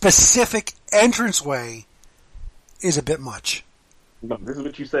own specific entranceway is a bit much. No, this is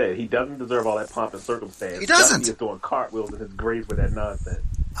what you said. He doesn't deserve all that pomp and circumstance. He doesn't. He's doing cartwheels in his grave with that nonsense.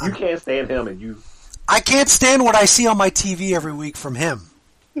 You can't stand him, and you. I can't stand what I see on my TV every week from him.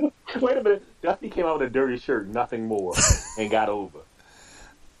 Wait a minute. Dusty came out with a dirty shirt, nothing more, and got over.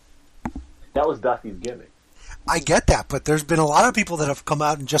 That was Dusty's gimmick. I get that, but there's been a lot of people that have come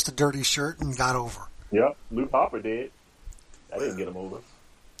out in just a dirty shirt and got over. Yep, Luke Harper did. I didn't get him over.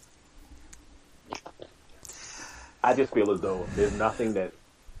 I just feel as though there's nothing that...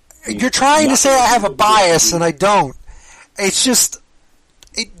 You're trying to say I have a bias, and I don't. It's just...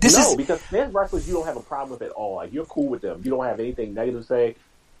 because there's wrestlers you don't have a problem with at all. Like, you're cool with them. You don't have anything negative to say.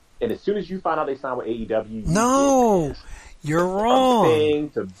 And as soon as you find out they signed with AEW... No! You're wrong. From Sting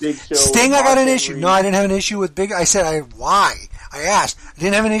to Big Show. Sting, I got an issue. No, I didn't have an issue with Big... I said, why? I asked. I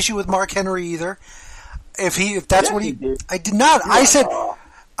didn't have an issue with Mark Henry either. If that's what he... Did. I did not. I said...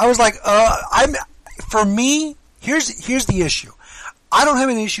 I was like, for me, here's the issue. I don't have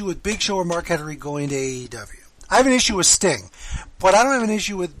an issue with Big Show or Mark Henry going to AEW. I have an issue with Sting. But I don't have an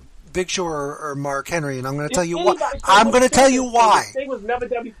issue with Big Show or Mark Henry, and I'm going to tell you why. I'm going to tell you why. Sting was never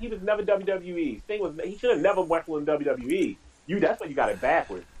WWE. He should have never wrestled in WWE. That's why you got it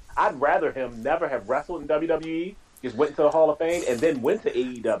backwards. I'd rather him never have wrestled in WWE, just went to the Hall of Fame, and then went to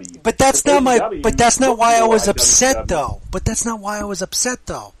AEW. But that's not But that's not why I was upset, though. But that's not why I was upset,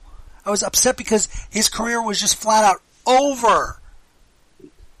 though. I was upset because his career was just flat out over.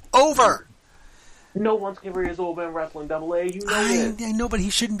 No one's career is over in wrestling AA. You know that. I know, but he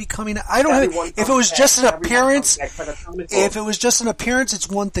shouldn't be coming. I don't have. If it was just an appearance, it's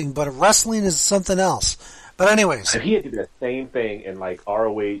one thing. But wrestling is something else. But anyways, if he had did the same thing in like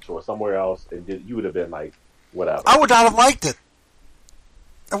ROH or somewhere else, you would have been like, whatever. I would not have liked it.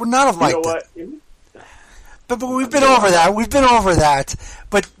 I would not have liked it. But we've been over that. We've been over that.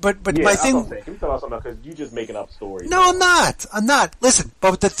 But yeah, my thing. Can you tell us something? Because you're just making up stories. No, I'm not. Listen,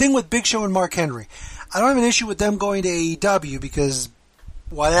 but the thing with Big Show and Mark Henry, I don't have an issue with them going to AEW because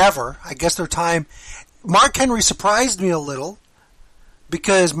whatever. I guess their time. Mark Henry surprised me a little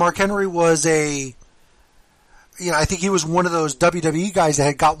because Mark Henry was I think he was one of those WWE guys that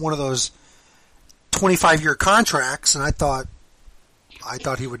had got one of those 25-year contracts, and I thought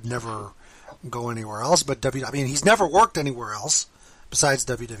he would never go anywhere else but WWE. I mean, he's never worked anywhere else besides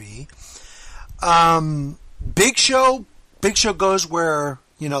WWE. Big Show goes where,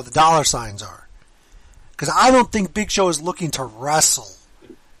 the dollar signs are. Because I don't think Big Show is looking to wrestle,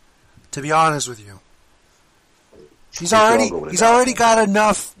 to be honest with you. He's already got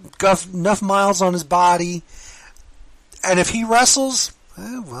enough miles on his body. And if he wrestles,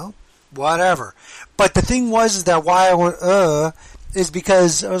 well, whatever. But the thing is that why I went, is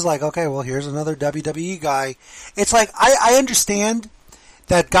because I was like, okay, well, here's another WWE guy. It's like, I understand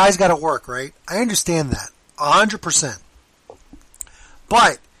that guys got to work, right? I understand that 100%.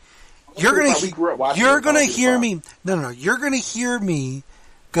 But you're gonna hear me. No. You're gonna hear me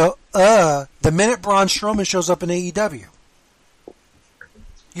go. The minute Braun Strowman shows up in AEW,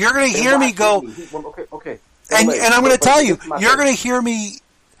 you're gonna hear me go. Okay. And I'm gonna tell you, you're gonna hear me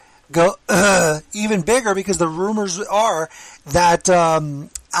go even bigger because the rumors are that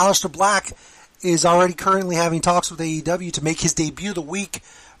Aleister Black is already currently having talks with AEW to make his debut the week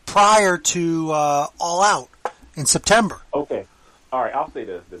prior to All Out in September. Okay. All right, I'll say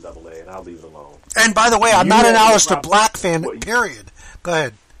the AA, and I'll leave it alone. And by the way, I'm not an Aleister Black fan, period. Go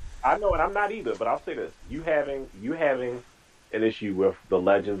ahead. I know, and I'm not either, but I'll say this. You having an issue with the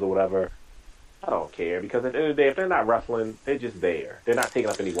legends or whatever, I don't care, because at the end of the day, if they're not wrestling, they're just there. They're not taking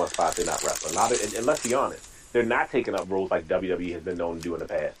up any one spot. They're not wrestling. And let's be honest, they're not taking up roles like WWE has been known to do in the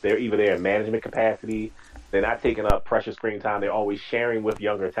past. They're either there in management capacity, they're not taking up precious screen time, they're always sharing with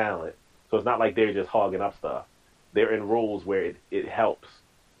younger talent. So it's not like they're just hogging up stuff. They're in roles where it helps,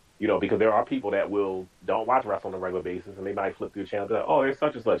 because there are people that don't watch wrestling on a regular basis, and they might flip through the channel and be like, oh, there's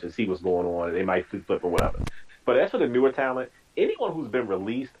such and such, and see what's going on, and they might flip or whatever. But as for the newer talent, anyone who's been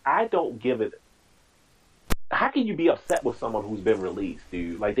released, I don't give it. How can you be upset with someone who's been released,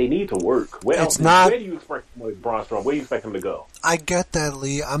 dude? Like, they need to work. Where do you expect Braun Strowman? Where do you expect him to go? I get that,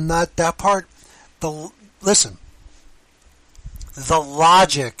 Lee. I'm not that part. Listen, the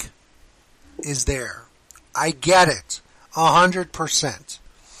logic is there. I get it, 100%.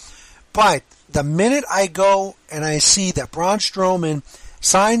 But the minute I go and I see that Braun Strowman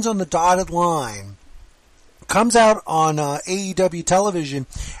signs on the dotted line, comes out on AEW television,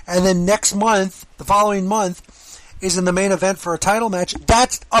 and then next month, the following month, is in the main event for a title match,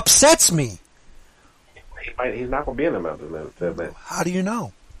 that upsets me. He's not going to be in the main event. How do you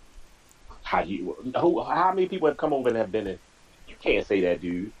know? How many people have come over and have been in? You can't say that,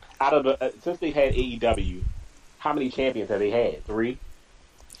 dude. Out of since they had AEW, how many champions have they had? 3?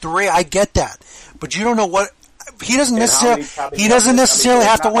 3. I get that, but you don't know what he doesn't necessarily. He doesn't necessarily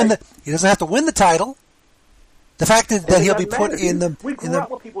have to win He doesn't have to win the title. The fact that he'll be put in the. We grew up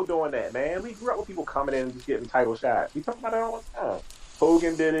with people doing that, man. We grew up with people coming in and just getting title shots. We talk about it all the time.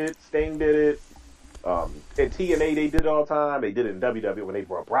 Hogan did it. Sting did it. At TNA they did it all the time. They did it in WWE when they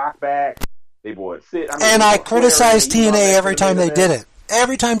brought Brock back. They brought Sid. And I criticized TNA every time they did it.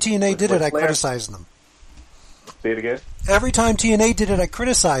 Every time TNA did it, I criticized them. Say it again? Every time TNA did it, I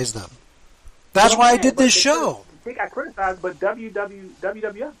criticized them. That's why I did this show. They got criticized, but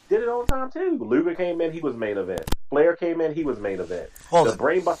WWF did it all the time too. Luger came in, he was main event. Flair came in, he was main event. The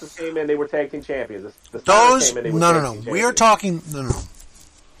Brainbusters came in, they were tag team champions. No. We are talking. No.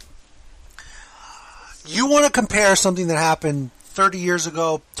 You want to compare something that happened 30 years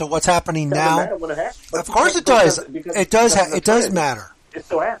ago to what's happening now? Of course it does. It does matter. It's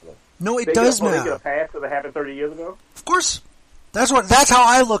still happening. No, it does matter. They get a pass because it happened 30 years ago? Of course. That's how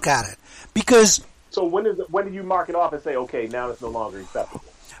I look at it. Because... So when do you mark it off and say, okay, now it's no longer acceptable?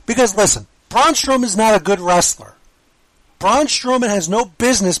 Because, listen, Braun Strowman is not a good wrestler. Braun Strowman has no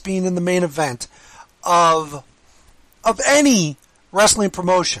business being in the main event of any wrestling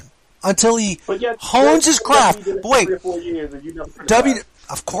promotion until he hones his craft. But wait, of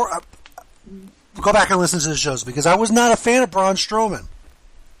course, go back and listen to the shows because I was not a fan of Braun Strowman.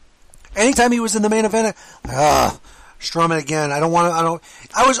 Anytime he was in the main event, Strowman again. I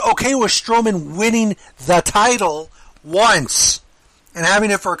was okay with Strowman winning the title once and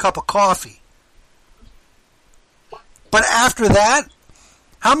having it for a cup of coffee. But after that,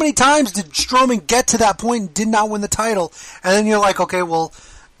 how many times did Strowman get to that point and did not win the title? And then you're like, okay, well,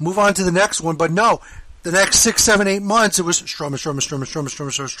 move on to the next one. But no, the next 6, 7, 8 months, it was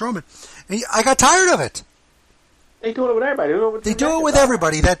Strowman. And I got tired of it. They do it with everybody. They do it with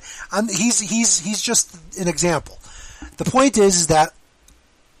everybody. He's just an example. The point is that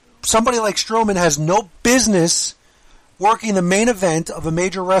somebody like Strowman has no business working the main event of a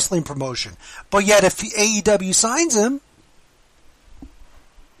major wrestling promotion. But yet, if AEW signs him...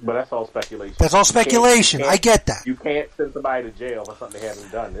 But that's all speculation. That's all speculation. I get that. You can't send somebody to jail for something they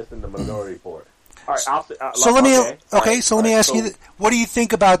haven't done. This in the minority report. All right, let me ask you, what do you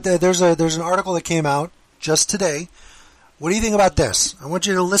think about there's an article that came out just today. What do you think about this? I want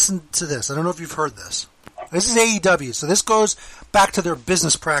you to listen to this. I don't know if you've heard this. This is AEW, so this goes back to their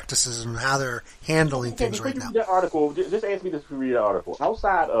business practices and how they're handling things right now. That article, just ask me to read the article.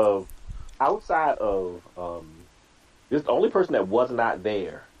 Outside of, this the only person that was not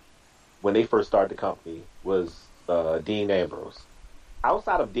there when they first started the company was Dean Ambrose.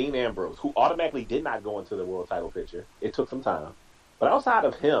 Outside of Dean Ambrose, who automatically did not go into the world title picture, it took some time. But outside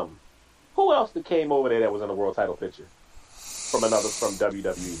of him, who else that came over there that was in the world title picture from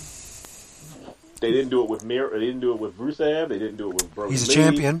WWE? They didn't do it with Mir. They didn't do it with Rusev. They didn't do it with Brody. He's a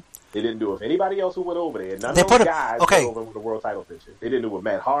champion. They didn't do it with anybody else who went over there. None of those guys went over with the world title picture. They didn't do it with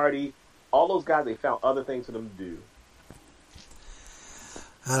Matt Hardy. All those guys, they found other things for them to do.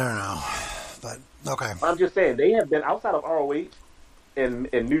 I don't know, but okay. I'm just saying they have been outside of ROH and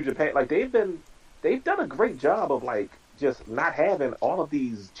New Japan. Like they've done a great job of like just not having all of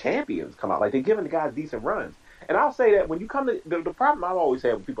these champions come out. Like they're giving the guys decent runs. And I'll say that when you come to the problem I've always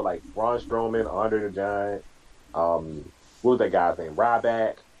had with people like Braun Strowman, Andre the Giant, what was that guy's name,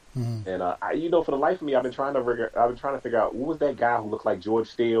 Ryback, and for the life of me, I've been trying to figure out what was that guy who looked like George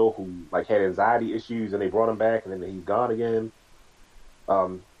Steele who like had anxiety issues and they brought him back and then he's gone again.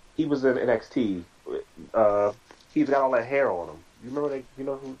 He was in NXT. He's got all that hair on him. You remember that? You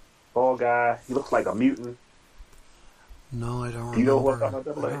know who? Bald guy. He looks like a mutant. No, I don't remember. You know what I'm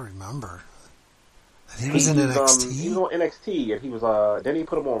talking about? I don't remember. He was in NXT. He was on NXT, and he was. Then he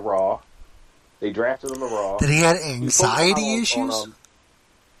put him on Raw. They drafted him to Raw. Did he have anxiety issues?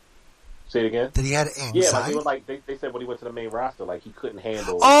 Say it again. Did he have anxiety? Yeah, like, it was like they said when he went to the main roster, like he couldn't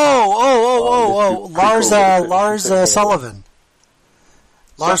handle. Lars Sullivan.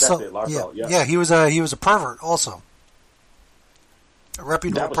 Yeah, he was a pervert also. A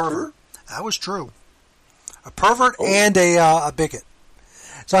reputable pervert. That was true. A pervert and a bigot.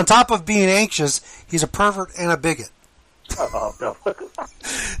 So on top of being anxious, he's a pervert and a bigot. No.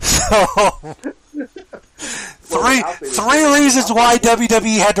 So three reasons why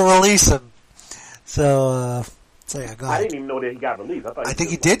WWE had to release him. So yeah, go ahead. I didn't even know that he got released. I think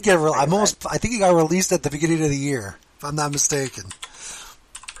he did get released. I think he got released at the beginning of the year, if I'm not mistaken.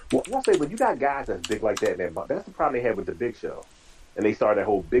 Well, I'll say when you got guys that's big like that, that's the problem they had with the Big Show. And they started that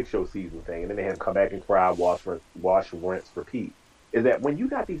whole Big Show season thing, and then they had to come back and cry, wash, rinse, repeat. Is that when you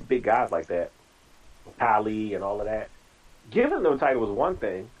got these big guys like that, Khali and all of that, giving them the title was one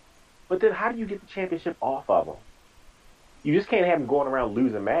thing, but then how do you get the championship off of them? You just can't have them going around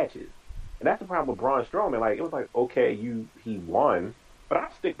losing matches. And that's the problem with Braun Strowman. Like, it was like, okay, he won, but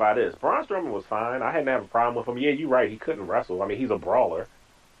I'll stick by this. Braun Strowman was fine. I didn't have a problem with him. Yeah, you're right. He couldn't wrestle. I mean, he's a brawler.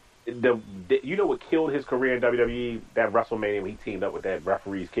 You know what killed his career in WWE? That WrestleMania when he teamed up with that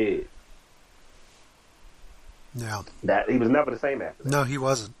referee's kid. Yeah. That he was never the same after that. No, he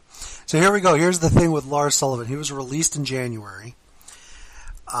wasn't. So here we go. Here's the thing with Lars Sullivan. He was released in January.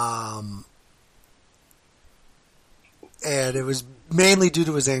 And it was mainly due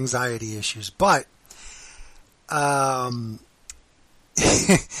to his anxiety issues. But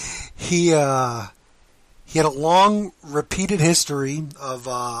he had a long, repeated history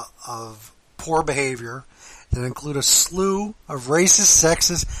of poor behavior that include a slew of racist,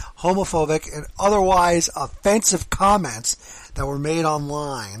 sexist, homophobic, and otherwise offensive comments that were made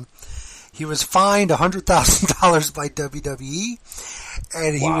online. He was fined $100,000 by WWE,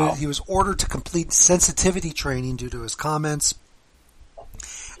 and he was ordered to complete sensitivity training due to his comments.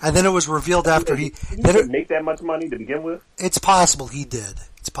 And then it was revealed after he didn't make that much money to begin with. It's possible he did.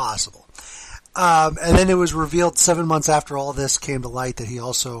 It's possible. And then it was revealed 7 months after all this came to light that he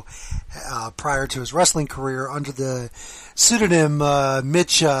also, prior to his wrestling career, under the pseudonym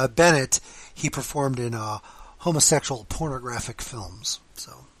Mitch Bennett, he performed in homosexual pornographic films.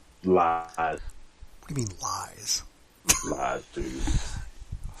 So lies. What do you mean lies? Lies, dude.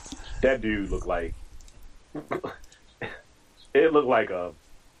 That dude looked like. It looked like a.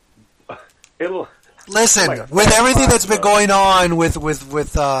 Listen, like with everything that's been going on with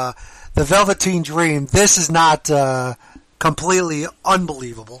the Velveteen Dream, this is not completely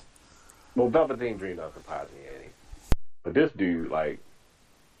unbelievable. Well, Velveteen Dream doesn't surprise me any. But this dude, like...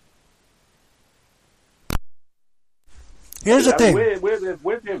 Here's the thing.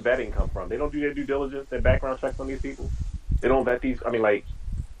 Where's their vetting come from? They don't do their due diligence, their background checks on these people? They don't vet these... I mean, like...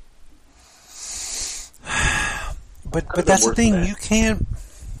 But that's the thing. You can't...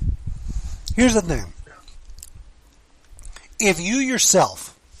 Here's the thing. If you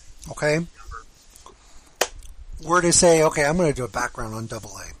yourself, okay, were to say, okay, I'm going to do a background on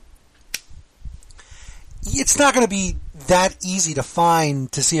AA, it's not going to be that easy to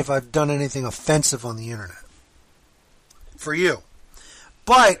find to see if I've done anything offensive on the internet. For you.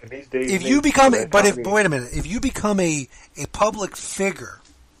 But if you become, wait a minute, if you become a public figure,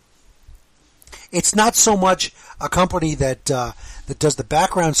 it's not so much a company that does the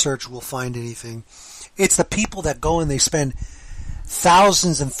background search will find anything. It's the people that go and they spend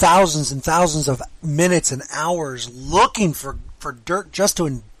thousands and thousands and thousands of minutes and hours looking for dirt just to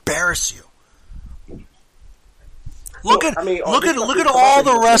embarrass you. Look at all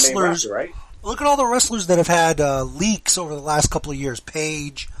the wrestlers. Right? Look at all the wrestlers that have had leaks over the last couple of years.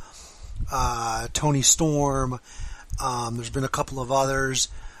 Paige, Tony Storm. There's been a couple of others.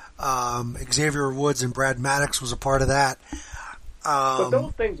 Xavier Woods and Brad Maddox was a part of that. But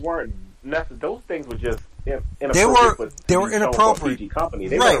those things weren't necessary. Those things were just inappropriate. They were inappropriate. PG company.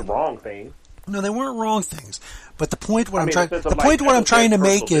 They right. weren't wrong things. No, they weren't wrong things. But the point I'm trying to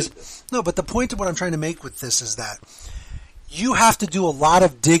make is no. But the point of what I'm trying to make with this is that you have to do a lot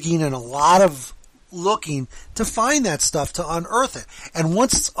of digging and a lot of looking to find that stuff, to unearth it. And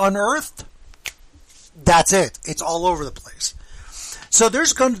once it's unearthed, that's it. It's all over the place. So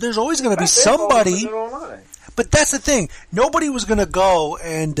there's always going to be somebody. But that's the thing. Nobody was going to go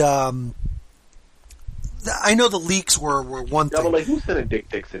and. I know the leaks were one thing. But like, who's sending dick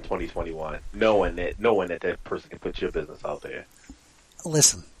pics in 2021, knowing that person can put your business out there?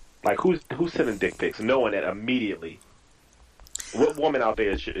 Listen. Like, who's sending dick pics, knowing that immediately? What woman out there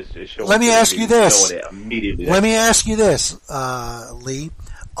is showing? Let me ask you this. Knowing that immediately. Let me ask you this, Lee.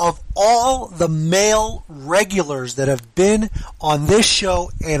 Of all the male regulars that have been on this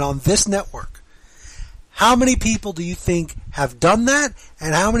show and on this network, how many people do you think have done that,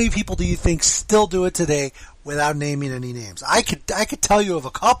 and how many people do you think still do it today without naming any names? I could tell you of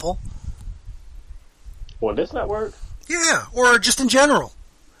a couple. On this network? Yeah, or just in general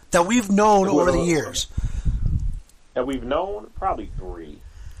that we've known over the years. That we've known? Probably 3.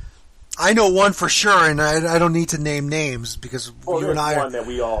 I know one for sure, and I don't need to name names because you and I. One that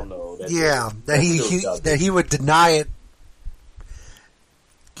we all know. That he would deny it.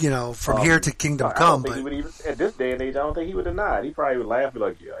 You know, from here to Kingdom Come. But at this day and age, I don't think he would deny it. He probably would laugh and be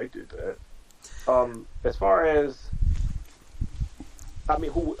like, "Yeah, I did that." As far as, I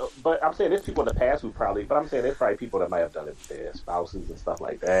mean, but I'm saying there's people in the past who probably. But I'm saying there's probably people that might have done it with their spouses and stuff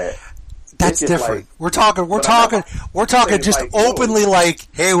like that. That's different. Like, we're talking just like, openly, like,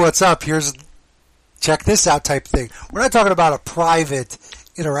 hey, what's up? Check this out type thing. We're not talking about a private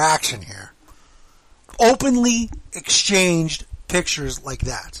interaction here. Openly exchanged pictures like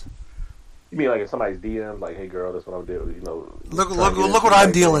that. You mean like if somebody's DM, like, hey girl, that's what I'm doing, you know. Look what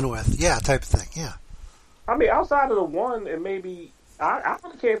I'm dealing with. Yeah, type of thing, yeah. I mean, outside of the one, and maybe, I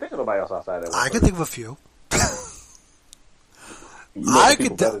can't think of nobody else outside of that one. I can think of a few. I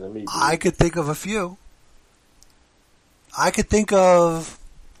could think of a few. I could think of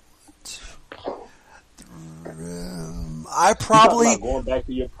I probably going back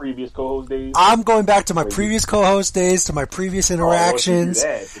to your previous co-host days. I'm going back to my previous co-host days, to my previous interactions.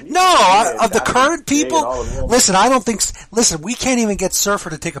 Of the current people. Listen, I don't think. Listen, we can't even get Surfer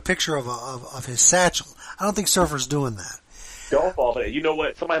to take a picture of his satchel. I don't think Surfer's doing that. Don't fall for that. You know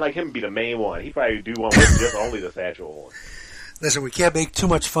what? Somebody like him would be the main one. He probably do one with just only the satchel on. Listen, we can't make too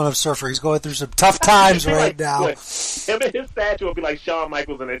much fun of Surfer. He's going through some tough times right now. Him and his statue would be like Shawn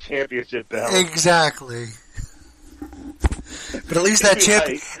Michaels in a championship belt. Exactly. But at least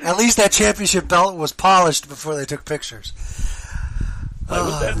that championship belt was polished before they took pictures. Like,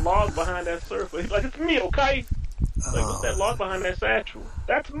 what's that log behind that Surfer? He's like, it's me, okay? Like, what's that log behind that satchel?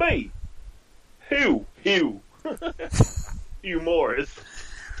 That's me. Hugh. Hugh Morris.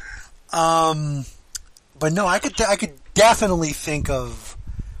 But no, I could definitely think of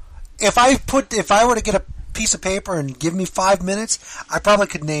if I were to get a piece of paper and give me 5 minutes, I probably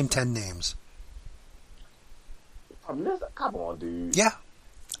could name 10 names. Come on, dude. Yeah,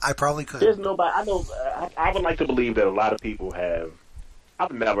 I probably could. There's nobody. I know. I would like to believe that a lot of people have.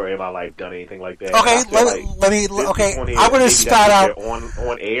 I've never in my life done anything like that. Okay, let me. Okay, I'm going to spat out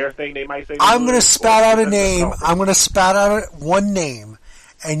on air thing. They might say. I'm going to spat out a name. I'm going to spat out one name,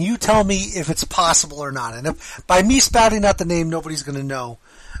 and you tell me if it's possible or not. And if, by me spouting out the name, nobody's going to know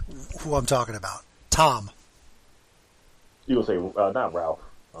who I'm talking about. Tom. You gonna say not Ralph?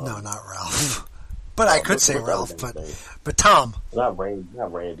 No, not Ralph. But I could say Ralph, but Tom. Not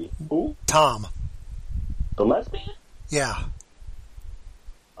Randy. Who? Tom. The lesbian? Yeah.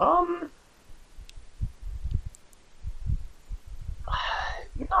 No.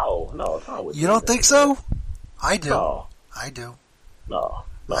 Tom would. You don't think so? I do. No. I do. No.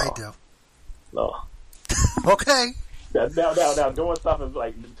 I do. No. Okay. Now, doing stuff is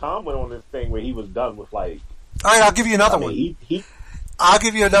like Tom went on this thing where he was done with like. All right, I'll give you another one. I'll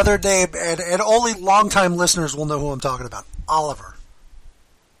give you another name, and only longtime listeners will know who I'm talking about. Oliver.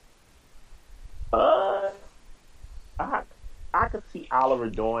 I could see Oliver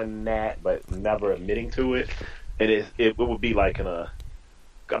doing that, but never admitting to it. And it would be like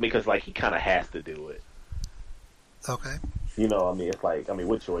because like he kind of has to do it. Okay. You know, I mean, it's like, I mean,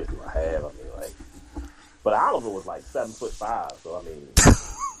 what choice do I have? I mean, like, but Oliver was like 7'5", so I mean,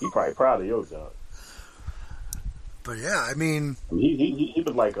 he probably proud of your junk. But yeah, I mean, he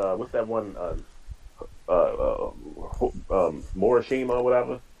was like, what's that one, Morishima or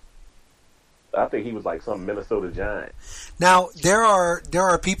whatever? I think he was like some Minnesota Giant. Now there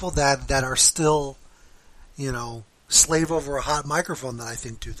are people that are still, slave over a hot microphone that I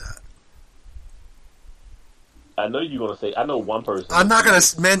think do that. I know you're gonna say. I know one person. I'm not gonna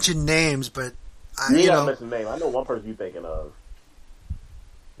mention names, but you don't mention names. I know one person you're thinking of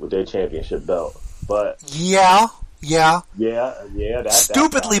with their championship belt, but yeah.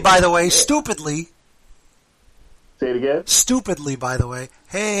 Stupidly, by the way. Stupidly. Say it again. Stupidly, by the way.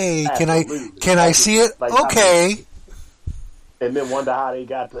 Hey, absolutely. Can I see it? Like, okay. And then wonder how they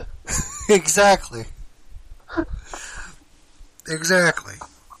got to. Exactly. Exactly.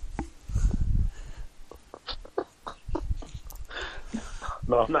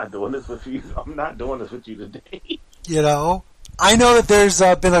 No, I'm not doing this with you. I'm not doing this with you today. I know that there's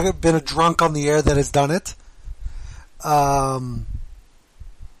been a drunk on the air that has done it. Well,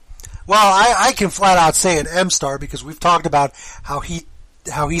 I can flat out say it, M-Star, because we've talked about how he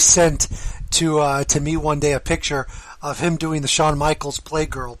sent to me one day a picture of him doing the Shawn Michaels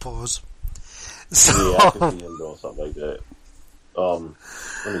Playgirl pose. So, yeah, I can see him doing something like that. Let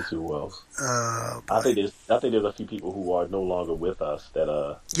me see who else. I think there's a few people who are no longer with us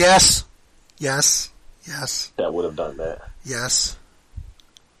that Yes. That would have done that. Yes.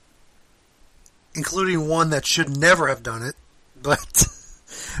 Including one that should never have done it,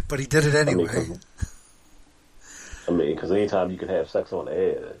 but he did it anyway. I mean, because anytime you can have sex on the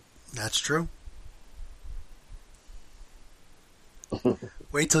air. That's true.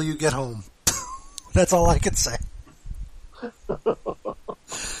 Wait till you get home. That's all I can say.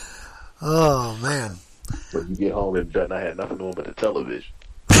 Oh, man. When you get home, it better not have nothing on but the television.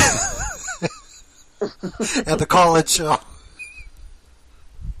 At the college show.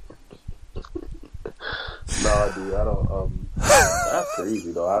 No, dude, I don't. That's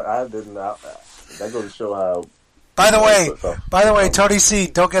crazy, though. I didn't. That goes to show how. By the way, Tony C,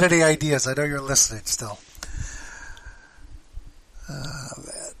 don't get any ideas. I know you're listening still. Man.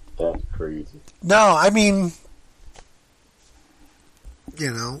 That's crazy. No, I mean,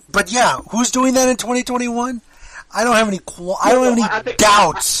 but yeah, who's doing that in 2021? I don't have any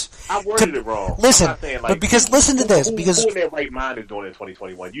doubts. I worded it wrong. Listen, saying, but because listen to this, because who in their right mind is doing it in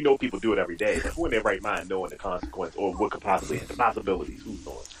 2021? You know, people do it every day. But who in their right mind knowing the consequence or what could possibly the possibilities? Who's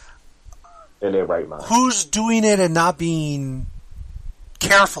doing it? in their right mind. Who's doing it and not being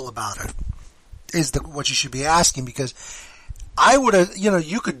careful about it is what you should be asking, because I would have,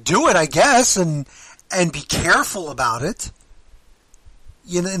 you could do it, I guess, and be careful about it.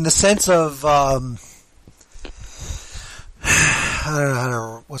 In the sense of, I don't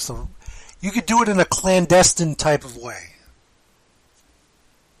know you could do it in a clandestine type of way.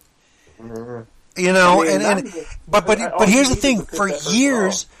 Mm-hmm. But here's the thing,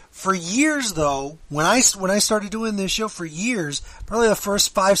 for years though, when I started doing this show, for years, probably the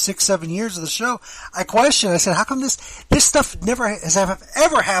first 5, 6, 7 years of the show, I said, how come this stuff never has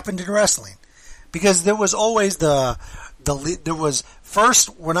ever happened in wrestling? Because there was always there was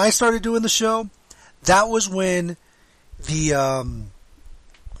first, when I started doing the show, that was when the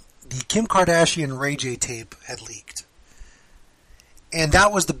Kim Kardashian Ray J tape had leaked. And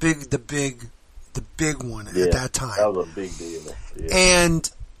that was the big one at that time. That was a big deal. Yeah. And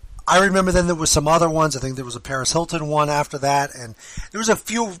I remember then there was some other ones. I think there was a Paris Hilton one after that, and there was a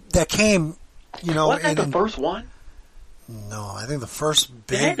few that came, Wasn't that the first one? No, I think the first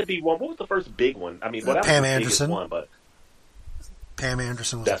big... There had to be one. What was the first big one? I mean, that Pam was the Anderson. biggest one, but... Pam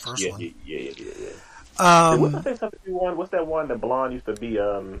Anderson was the first one. Yeah. What's that one? The blonde used to be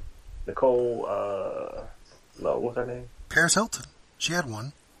Nicole... no, what's her name? Paris Hilton. She had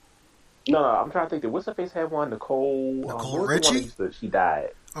one. No, I'm trying to think. What's her face had one? Nicole Richie? She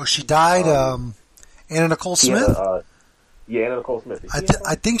died. Oh, she died? Anna Nicole Smith? Anna Nicole Smith.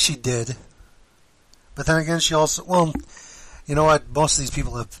 I think she did. But then again, she also... Well, you know what? Most of these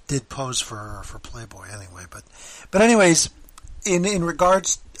people did pose for Playboy anyway. But anyways, in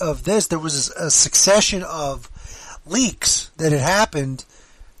regards of this, there was a succession of leaks that had happened,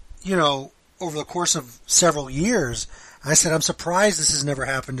 over the course of several years. I said, I'm surprised this has never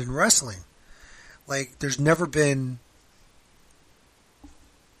happened in wrestling. Like, there's never been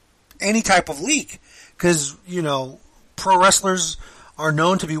any type of leak. Because, pro wrestlers are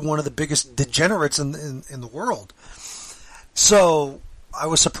known to be one of the biggest degenerates in the world. So, I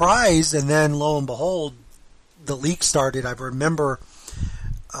was surprised, and then, lo and behold, the leak started. I remember,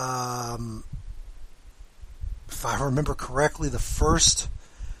 if I remember correctly, the first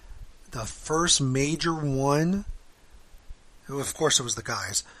major one... Of course, it was the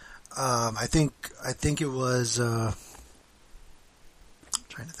guys. I think it was. I'm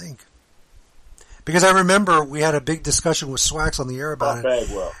trying to think, because I remember we had a big discussion with Swax on the air about it.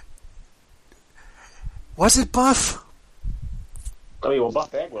 Bagwell. Was it Buff? I mean,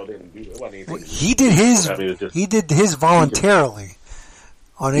 Buff Bagwell didn't do it. Wasn't anything. Well, he did his. He did his voluntarily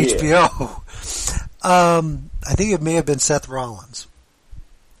on HBO. I think it may have been Seth Rollins.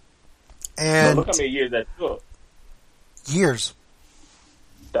 And look how many years that took. Years.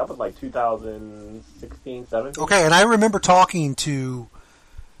 That was like 2016, 17. Okay, and I remember talking to,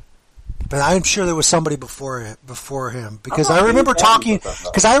 but I'm sure there was somebody before him, because I remember talking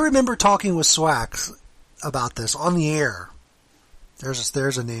with Swax about this on the air.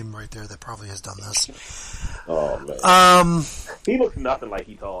 There's a name right there that probably has done this. Oh man. He looks nothing like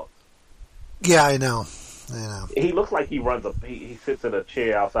he talks. Yeah, I know. He looks like he he sits in a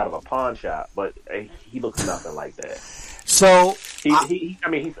chair outside of a pawn shop, but he looks nothing like that. So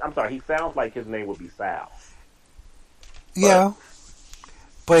I'm sorry. He sounds like his name would be Sal. Yeah,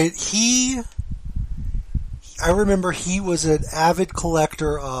 but I remember he was an avid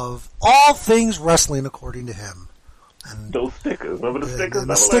collector of all things wrestling, according to him. And those stickers, remember the stickers? And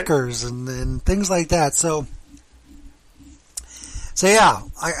the stickers and things like that. So yeah,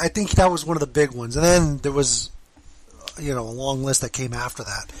 I think that was one of the big ones. And then there was, a long list that came after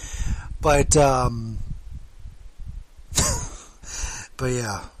that. But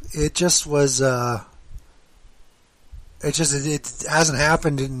yeah, it just was, it hasn't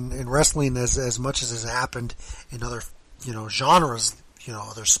happened in wrestling as much as has happened in other, genres,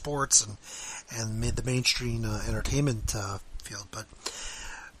 other sports and the mainstream entertainment field.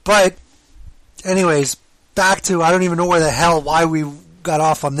 But anyways, back to, I don't even know why we got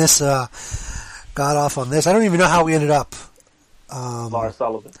off on this. I don't even know how we ended up. Lars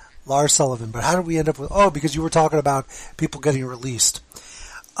Sullivan. But how did we end up with? Oh, because you were talking about people getting released.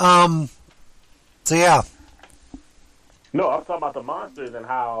 So yeah. No, I'm talking about the Monsters and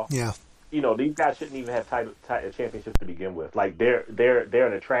how. Yeah. These guys shouldn't even have title championships to begin with. Like they're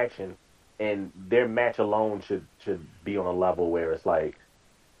an attraction, and their match alone should be on a level where it's like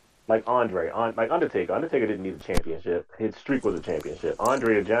Undertaker. Undertaker didn't need a championship. His streak was a championship.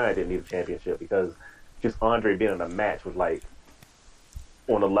 Andre the Giant didn't need a championship because just Andre being in a match was like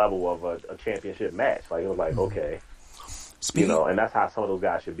on the level of a championship match. Like it was like, okay. And that's how some of those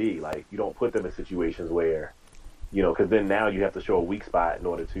guys should be. Like you don't put them in situations where because then now you have to show a weak spot in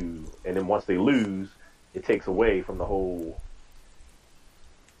order to, and then once they lose, it takes away from the whole.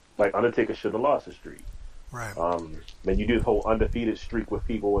 Like Undertaker should have lost the streak. Right. Then you do this whole undefeated streak with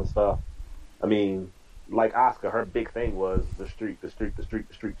people and stuff. I mean, like Asuka, her big thing was the streak,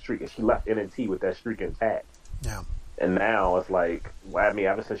 and she left NXT with that streak intact. Yeah. And now it's like, I mean,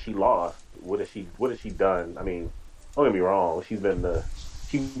 ever since she lost, what has she done? I mean, don't get me wrong, she's been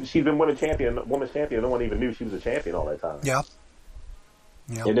women's champion. No one even knew she was a champion all that time. Yeah.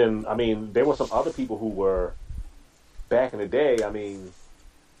 Yeah. And then, I mean, there were some other people who were back in the day. I mean,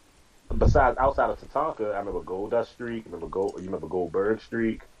 besides outside of Tatanka, I remember Goldust streak. You remember Goldberg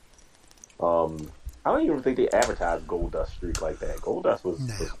streak. I don't even think they advertised Goldust streak like that. Goldust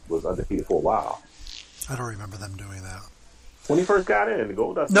was undefeated for a while. I don't remember them doing that. When he first got in, the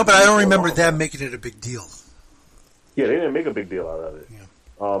Goldust. No, but I don't remember them making it a big deal. Yeah, they didn't make a big deal out of it. Yeah.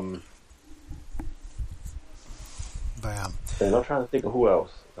 Bam. And I'm trying to think of who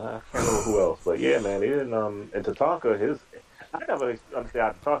else. I can't remember who else, but yeah, man, they didn't. And Tatanka, I never understood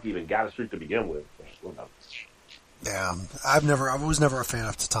how Tatanka even got a streak to begin with. Yeah, I was never a fan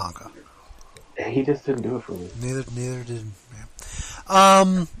of Tatanka. He just didn't do it for me. Neither did.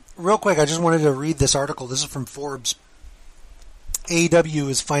 Yeah. Real quick, I just wanted to read this article. This is from Forbes. AEW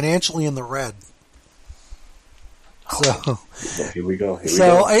is financially in the red. So here we go.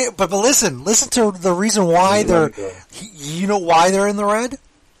 But listen to the reason why they're. You know why they're in the red?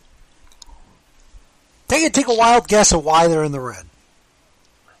 Take a wild guess at why they're in the red.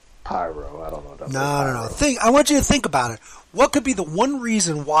 Pyro, I don't know. No. I want you to think about it. What could be the one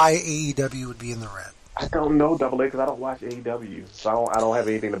reason why AEW would be in the red? I don't know, Double A, because I don't watch AEW, so I don't have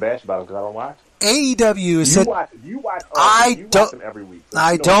anything to bash about them because I don't watch. AEW is you watch them every week. So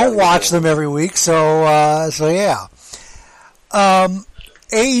I don't watch them every week, so yeah.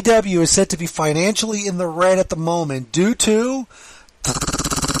 AEW is said to be financially in the red at the moment due to,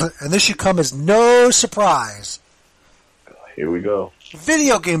 and this should come as no surprise. Here we go.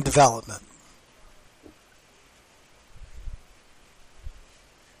 Video game development.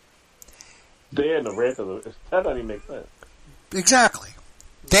 They're in the red because that doesn't even make sense. Exactly.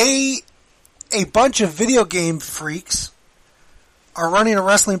 A bunch of video game freaks are running a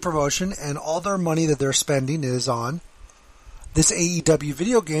wrestling promotion, and all their money that they're spending is on this AEW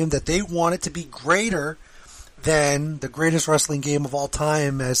video game that they want it to be greater than the greatest wrestling game of all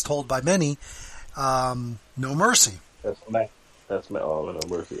time, as told by many, No Mercy. That's No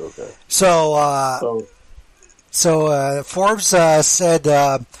Mercy. Okay. So Forbes said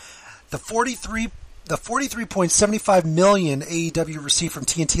the $43.75 million AEW received from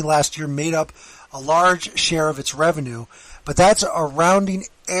TNT last year made up a large share of its revenue, but that's a rounding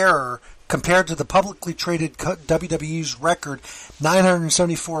error compared to the publicly traded WWE's record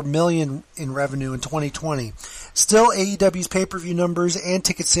 $974 million in revenue in 2020. Still, AEW's pay-per-view numbers and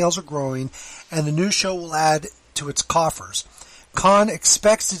ticket sales are growing, and the new show will add to its coffers. Khan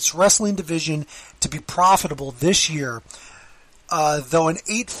expects its wrestling division to be profitable this year, though an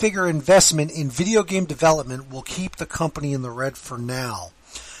 8-figure investment in video game development will keep the company in the red for now.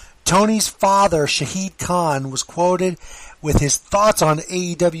 Tony's father, Shahid Khan, was quoted with his thoughts on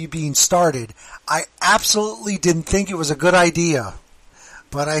AEW being started. I absolutely didn't think it was a good idea.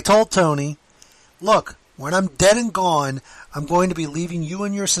 But I told Tony, look, when I'm dead and gone, I'm going to be leaving you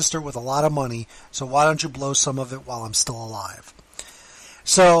and your sister with a lot of money, so why don't you blow some of it while I'm still alive?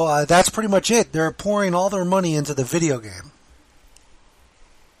 So that's pretty much it. They're pouring all their money into the video game.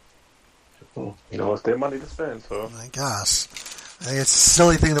 You know, it's their money to spend, so. I guess. I think it's a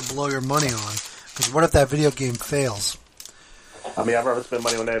silly thing to blow your money on. Because what if that video game fails? I mean, I'd rather spend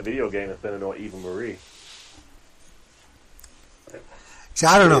money on that video game than spend it on Eva Marie. See,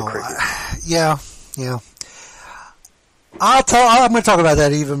 I don't know. Yeah. I'm going to talk about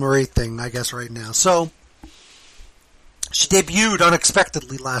that Eva Marie thing, I guess, right now. So, she debuted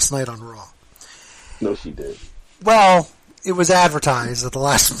unexpectedly last night on Raw. No, she did. Well, it was advertised at the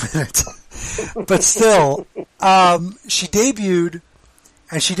last minute. But still, she debuted,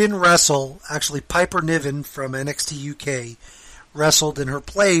 and she didn't wrestle. Actually, Piper Niven from NXT UK wrestled in her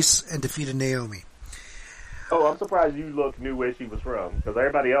place and defeated Naomi. Oh, I'm surprised you knew where she was from, because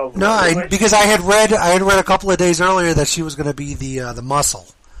everybody else. Because I had read a couple of days earlier that she was going to be the muscle.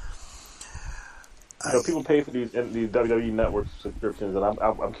 People pay for these WWE network subscriptions, and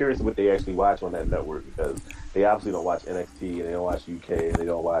I'm curious what they actually watch on that network, because they obviously don't watch NXT, and they don't watch UK, and they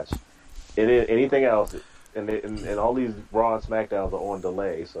don't watch anything else. And all these Raw and SmackDowns are on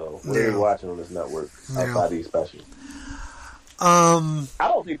delay, so what are they watching on this network outside these specials? I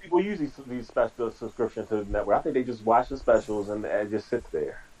don't think people use these special subscriptions to the network. I think they just watch the specials and it just sits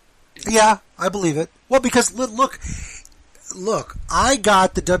there. Yeah, I believe it. Well, because look, I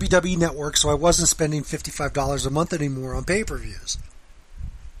got the WWE Network, so I wasn't spending $55 a month anymore on pay-per-views.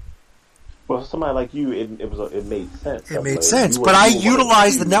 Well, for somebody like you, it made sense. It made sense, but I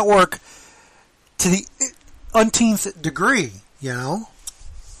utilized the network to the umpteenth degree, you know?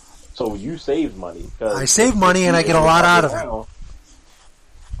 So you saved money. I saved money, and I get a lot out of it.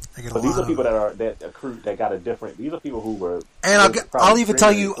 But these are people that accrued, that got a different. These are people who were. And I'll even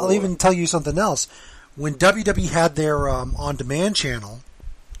tell you something else. When WWE had their on-demand channel,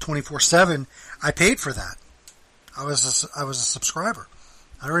 24/7, I paid for that. I was a subscriber.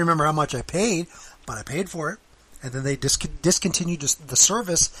 I don't remember how much I paid, but I paid for it. And then they discontinued the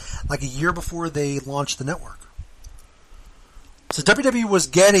service like a year before they launched the network. So WWE was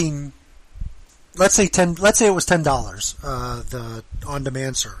getting, let's say it was $10, the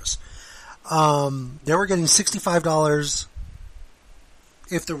on-demand service. They were getting $65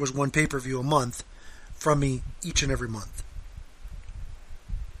 if there was one pay-per-view a month from me each and every month.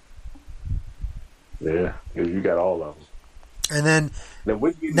 Yeah, because you got all of them. And then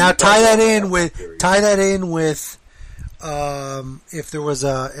now tie that in with if there was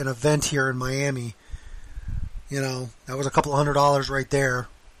an event here in Miami, you know, that was a couple $100 right there.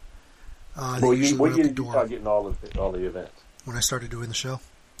 When did you start getting all the events? When I started doing the show.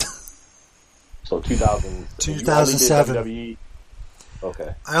 So 2007. WWE?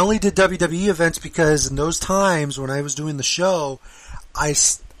 Okay. I only did WWE events because in those times when I was doing the show, I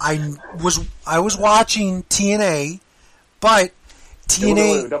was watching TNA, but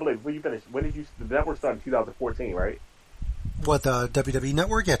TNA. When you finish, when did the network start in 2014, right? What, the WWE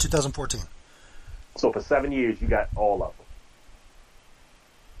Network? Yeah, 2014. So for 7 years, you got all of them.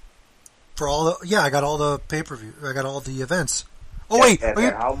 I got all the pay-per-view. I got all the events. Oh wait,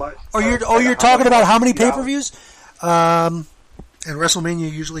 how much? You're talking about how many pay-per-views? And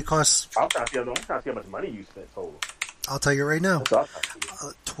WrestleMania usually costs. I'm trying to see how much money you spent total. I'll tell you right now.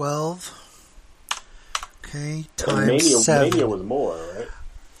 12. Okay, times 7. Mania was more, right?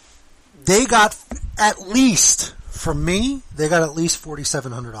 They got at least, from me, they got at least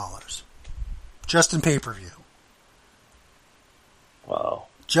 $4,700 just in pay-per-view. Wow.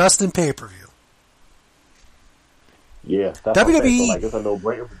 Just in pay-per-view. Yeah, that's WWE. So it's a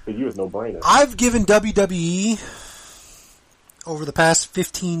no-brainer for you. It's no-brainer. I've given WWE over the past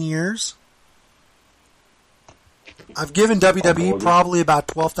 15 years. I've given WWE probably about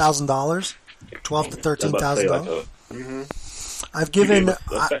 $12,000, $12,000 to $13,000. I've given a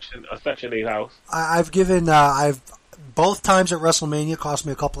Section 8 house. I've given. I've both times at WrestleMania cost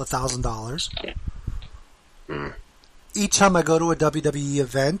me a couple of $1,000s. Each time I go to a WWE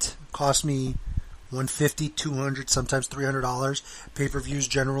event, it cost me $150, $200, sometimes $300. Pay-per-views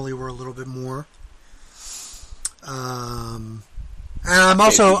generally were a little bit more. And I'm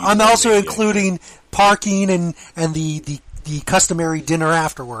also including parking and the customary dinner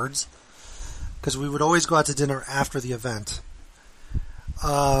afterwards, because we would always go out to dinner after the event.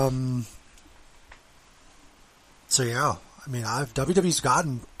 So yeah, I mean, WWE's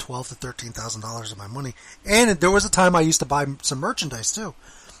gotten $12,000 to $13,000 of my money, and there was a time I used to buy some merchandise too.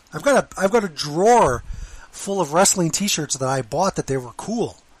 I've got a drawer full of wrestling T-shirts that I bought that they were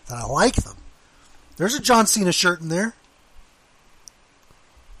cool, that I like them. There's a John Cena shirt in there.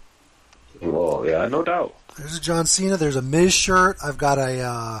 Oh yeah, no doubt. There's a John Cena. There's a Miz shirt. I've got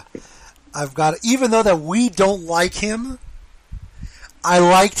even though that we don't like him, I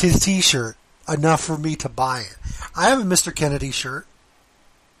liked his T-shirt enough for me to buy it. I have a Mr. Kennedy shirt.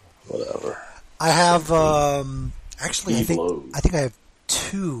 Whatever. I have actually I think I have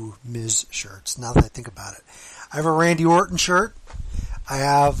 2 Miz shirts now that I think about it. I have a Randy Orton shirt. I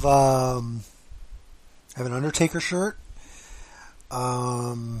have an Undertaker shirt.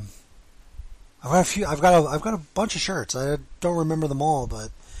 I've got a few. I've got a bunch of shirts. I don't remember them all, but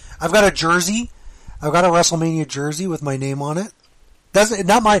I've got a jersey. I've got a WrestleMania jersey with my name on it.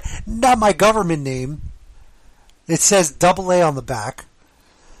 Not my government name. It says AA on the back.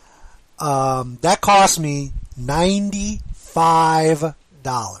 That cost me $95.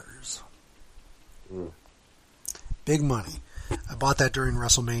 Big money. I bought that during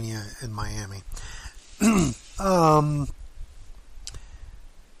WrestleMania in Miami.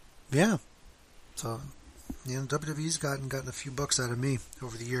 Yeah. So, WWE's gotten a few bucks out of me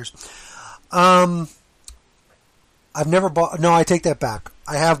over the years. I've never bought. No, I take that back.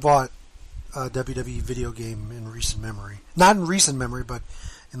 I have bought a WWE video game in recent memory. Not in recent memory, but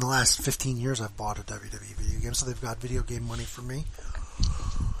in the last 15 years, I've bought a WWE video game. So they've got video game money for me.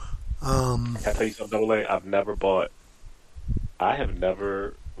 Can I tell you something, AA? I have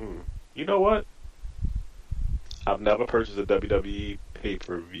never. You know what? I've never purchased a WWE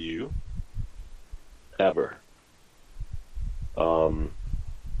pay-per-view ever.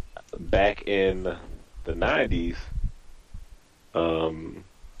 Back in the 90s,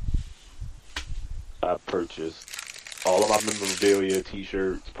 I purchased all of my memorabilia,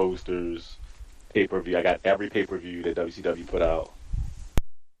 T-shirts, posters, pay-per-view. I got every pay-per-view that WCW put out.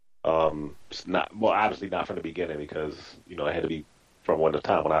 It's not, well, obviously not from the beginning because it had to be from one at a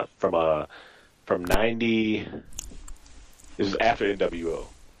time. From 90, this was after NWO.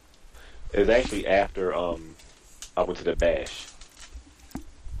 It was actually after I went to the Bash.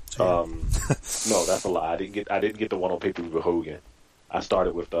 No, that's a lie. I didn't get the one on pay-per-view with Hogan. I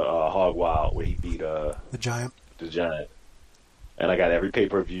started with the Hog Wild where he beat the Giant. And I got every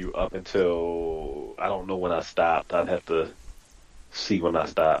pay-per-view up until I don't know when I stopped. I'd have to see when I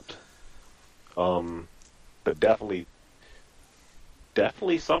stopped. But definitely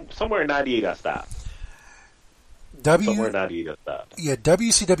somewhere in '98 I stopped. Somewhere in '98 I stopped. Yeah,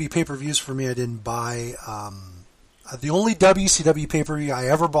 WCW pay-per-views for me I didn't buy. The only WCW pay-per-view I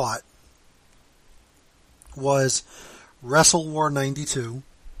ever bought was Wrestle War 92.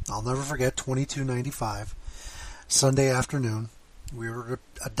 I'll never forget, 22.95, Sunday afternoon. We were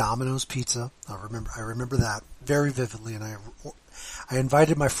at Domino's Pizza. I remember that very vividly, and I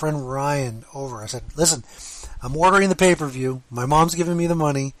invited my friend Ryan over. I said, "Listen, I'm ordering the pay-per-view. My mom's giving me the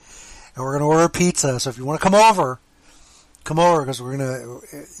money, and we're going to order a pizza. So if you want to come over because we're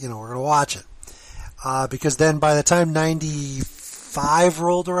gonna watch it." Because then by the time 95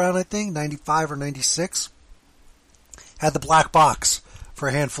 rolled around, I think 95 or 96, had the black box for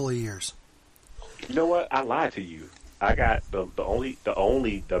a handful of years. You know what? I lied to you. I got the only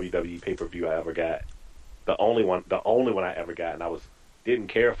WWE pay-per-view I ever got. The only one I ever got, and I didn't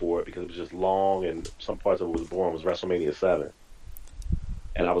care for it because it was just long and some parts of it was boring. Was WrestleMania 7,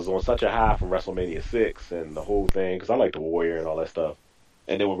 and I was on such a high from WrestleMania 6 and the whole thing because I like the Warrior and all that stuff.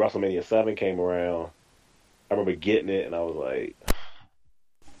 And then when WrestleMania 7 came around, I remember getting it, and I was like,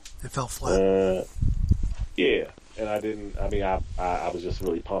 it fell flat. Yeah. And I didn't. I mean, I was just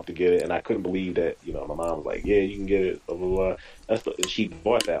really pumped to get it, and I couldn't believe that. My mom was like, "Yeah, you can get it." Blah, blah, blah. She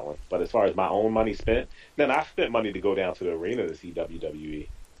bought that one. But as far as my own money spent, then I spent money to go down to the arena to see WWE.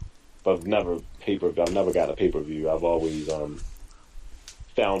 But I've never got a pay-per-view. I've always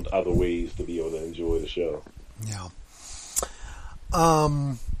found other ways to be able to enjoy the show. Yeah.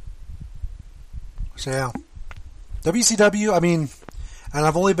 So yeah, WCW. I mean, and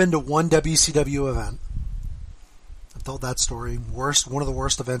I've only been to one WCW event. I've told that story. One of the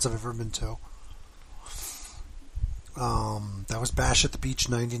worst events I've ever been to. That was Bash at the Beach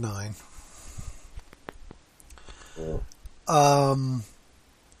 '99. Yeah.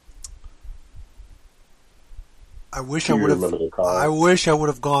 I wish I would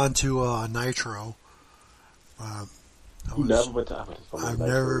have gone to Nitro. I've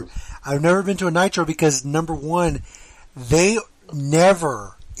never been to a Nitro because, number one, they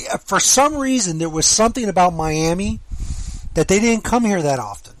never, for some reason, there was something about Miami that they didn't come here that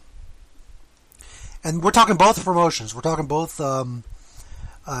often. And we're talking both promotions. We're talking both WWE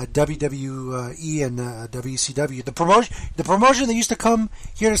and WCW. The promotion that used to come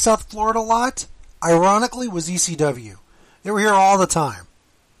here to South Florida a lot, ironically, was ECW. They were here all the time.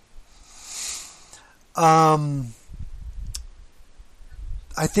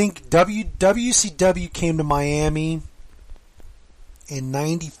 I think WCW came to Miami in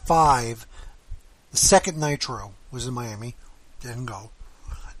 '95. The second Nitro was in Miami. Didn't go.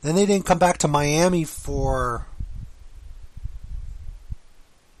 Then they didn't come back to Miami for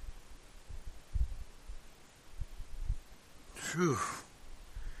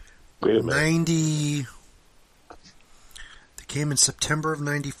Wait a minute. 90. They came in September of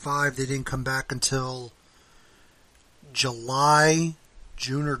 '95. They didn't come back until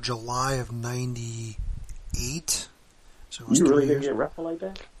June or July of '98. So it was you really didn't get wrestled like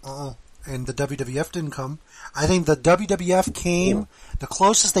that? And the WWF didn't come. I think the WWF came, the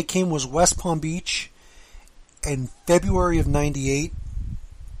closest they came was West Palm Beach in February of '98.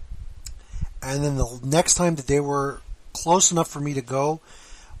 And then the next time that they were close enough for me to go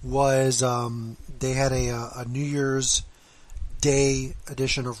was they had a New Year's Day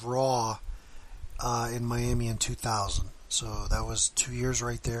edition of Raw in Miami in 2000. So that was 2 years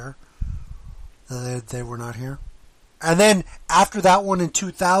right there. They were not here. And then after that one in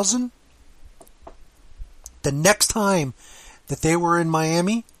 2000, the next time that they were in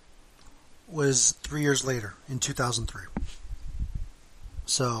Miami was 3 years later in 2003.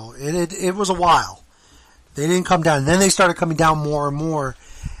 So it was a while. They didn't come down. And then they started coming down more and more.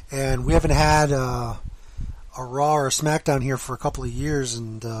 And we haven't had a Raw or a SmackDown here for a couple of years.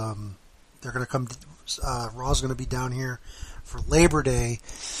 And they're going to come Raw's going to be down here for Labor Day.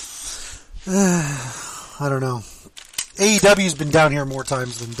 I don't know. AEW's been down here more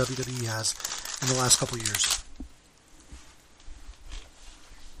times than WWE has in the last couple of years.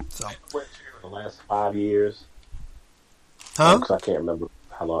 So, the last 5 years. Huh? Because I can't remember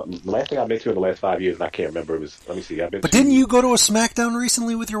how long. The last thing I've been to in the last 5 years, and I can't remember. It was, let me see. But didn't you go to a SmackDown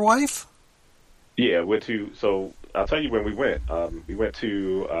recently with your wife? Yeah, went to. So I'll tell you when we went. We went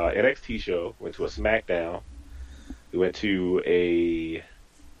to NXT show. Went to a SmackDown. We went to a.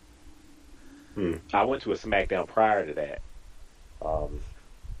 I went to a SmackDown prior to that.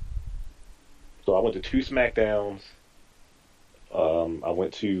 So I went to 2 SmackDowns. I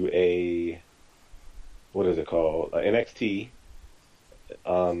went to a. What is it called? NXT. It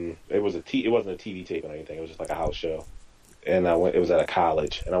wasn't a TV tape or anything. It was just like a house show. And I went. It was at a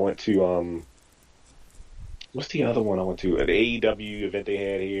college, and I went to what's the other one I went to? An AEW event they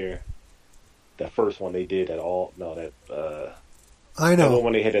had here. That first one they did at all. No, that. I know. That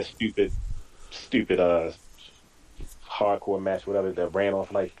one they had that stupid hardcore match, whatever, that ran on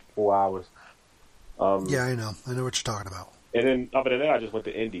for like 4 hours. Yeah, I know what you're talking about. And then other than that, I just went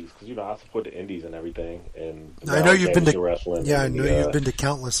to indies because I support the indies and everything. And I know you've been to wrestling. Yeah, I know you've been to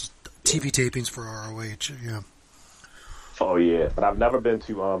countless TV tapings for ROH. Yeah. Oh yeah, but I've never been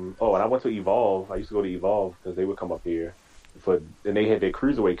to. And I went to Evolve. I used to go to Evolve because they would come up here and they had their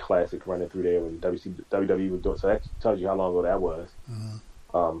Cruiserweight Classic running through there when WWE was doing. So that tells you how long ago that was.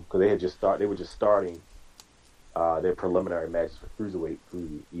 Because they were just starting their preliminary matches for Cruiserweight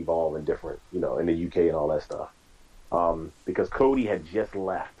through Evolve and different, in the UK and all that stuff. Because Cody had just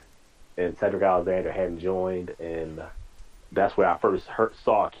left and Cedric Alexander hadn't joined, and that's where I first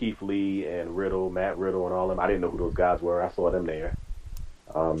saw Keith Lee and Matt Riddle and all them. I didn't know who those guys were. I saw them there.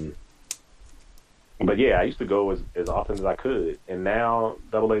 But yeah, I used to go as often as I could, and now,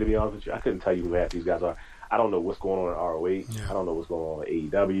 Double A, to be honest with you, I couldn't tell you who half these guys are. I don't know what's going on in ROH. Yeah. I don't know what's going on with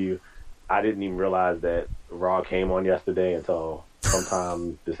AEW. I didn't even realize that Raw came on yesterday until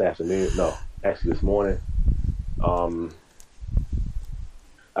sometime this afternoon. No, actually this morning.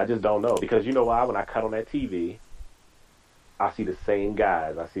 I just don't know. Because you know why? When I cut on that TV, I see the same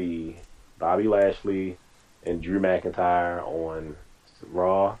guys. I see Bobby Lashley and Drew McIntyre on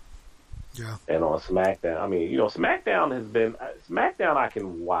Raw. Yeah. And on SmackDown. I mean, SmackDown has been... SmackDown I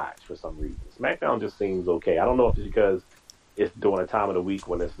can watch for some reason. SmackDown just seems okay. I don't know if it's because it's during a time of the week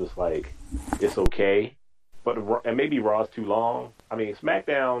when it's just like, it's okay. And maybe Raw's too long. I mean,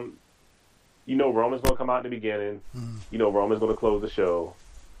 SmackDown, Roman's going to come out in the beginning. Roman's going to close the show.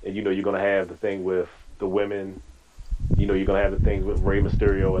 And you're going to have the thing with the women. You're going to have the things with Rey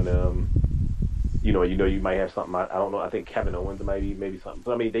Mysterio and them. You might have something, I don't know, I think Kevin Owens might be maybe something.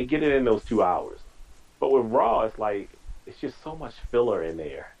 So, I mean, they get it in those 2 hours. But with Raw, it's like, it's just so much filler in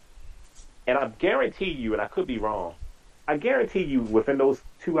there. And I guarantee you, and I could be wrong, I guarantee you within those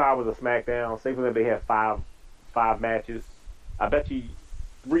 2 hours of SmackDown, say for them they have five matches, I bet you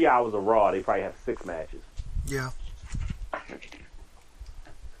 3 hours of Raw, they probably have 6 matches. Yeah.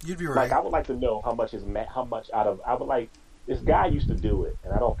 You'd be right. Like, I would like to know how much this guy used to do it,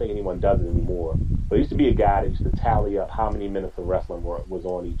 and I don't think anyone does it anymore. But there used to be a guy that used to tally up how many minutes of wrestling was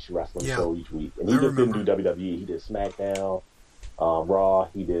on each wrestling show each week. And he just didn't do WWE. He did SmackDown, Raw,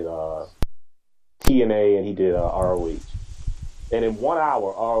 he did TNA, and he did ROH. And in 1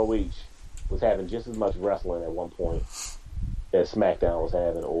 hour, ROH was having just as much wrestling at one point as SmackDown was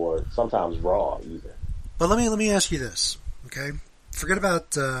having, or sometimes Raw even. But let me ask you this, okay? Forget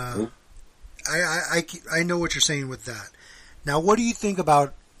about... I know what you're saying with that. Now, what do you think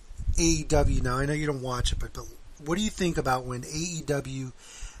about AEW? Now, I know you don't watch it, but what do you think about when AEW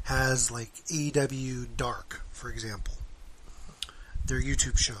has, like, AEW Dark, for example, their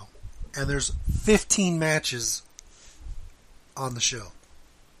YouTube show, and there's 15 matches on the show?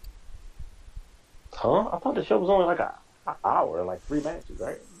 Huh? I thought the show was only like an hour and like 3 matches,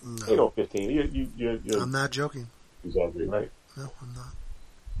 right? No. 15. You're I'm not joking. Exactly, right? No, I'm not.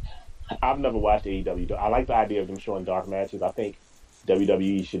 I've never watched AEW. I like the idea of them showing dark matches. I think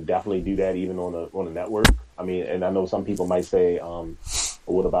WWE should definitely do that even on the network. I mean, and I know some people might say,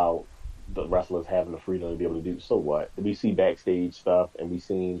 what about the wrestlers having the freedom to be able to do? So what? We see backstage stuff, and we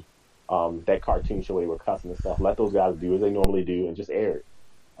seen that cartoon show where they were cussing and stuff. Let those guys do as they normally do and just air it.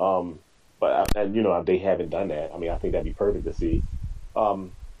 But they haven't done that. I mean, I think that'd be perfect to see.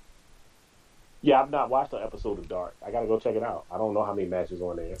 Yeah, I've not watched an episode of Dark. I gotta go check it out. I don't know how many matches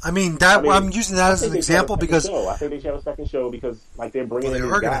on there. I'm using that as an example because I think they should have a second show because like they're bringing in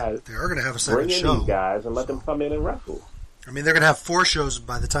these guys. They are gonna have a second show. Bring in these guys and let them come in and wrestle. I mean, they're gonna have 4 shows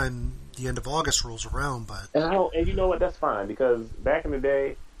by the time the end of August rolls around. But and you know what? That's fine because back in the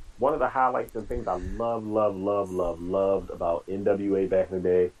day, one of the highlights and things I loved about NWA back in the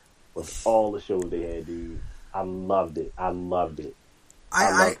day was all the shows they had, dude. I loved it. I loved it too.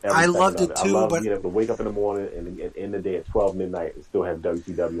 I loved being able to wake up in the morning and end the day at 12 midnight and still have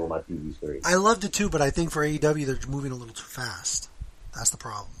WCW on my TV screen. I loved it too, but I think for AEW they're moving a little too fast. That's the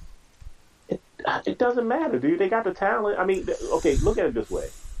problem. It doesn't matter, dude. They got the talent. I mean, okay, look at it this way.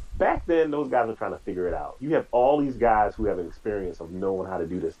 Back then, those guys were trying to figure it out. You have all these guys who have an experience of knowing how to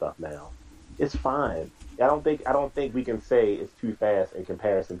do this stuff now. It's fine. I don't think we can say it's too fast in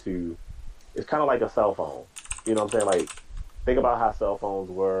comparison to. It's kind of like a cell phone. You know what I'm saying? Like, think about how cell phones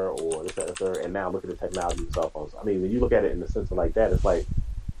were, or this, that, and third, and now look at the technology of cell phones. I mean, when you look at it in the sense of like that, it's like,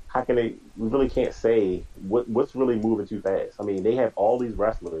 how can they? We really can't say what's really moving too fast. I mean, they have all these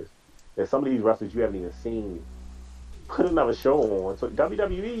wrestlers. There's some of these wrestlers you haven't even seen put another show on. So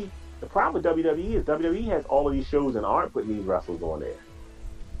WWE, the problem with WWE is WWE has all of these shows and aren't putting these wrestlers on there.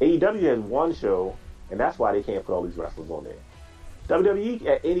 AEW has one show, and that's why they can't put all these wrestlers on there. WWE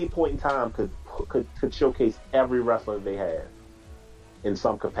at any point in time could showcase every wrestler they have in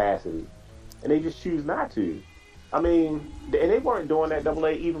some capacity, and they just choose not to. I mean, and they weren't doing that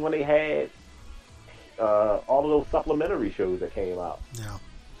AA even when they had all of those supplementary shows that came out. Yeah.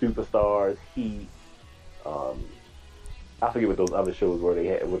 Superstars, Heat, I forget what those other shows were they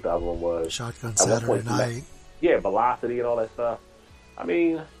had, what the other one was. Shotgun Saturday Night. Yeah, Velocity and all that stuff. I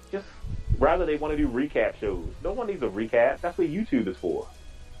mean, just rather they want to do recap shows. No one needs a recap. That's what YouTube is for.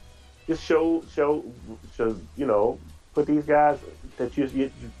 Just show, you know, put these guys that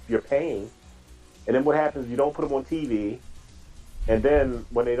you're paying, and then what happens, you don't put them on TV, and then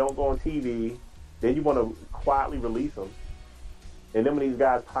when they don't go on TV, then you want to quietly release them. And then when these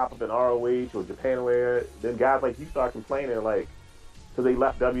guys pop up in ROH or Japanware, then guys like you start complaining, like, because they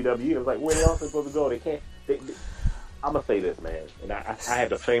left WWE. It was like, where else are they supposed to go? They can't. I'm going to say this, man. And I have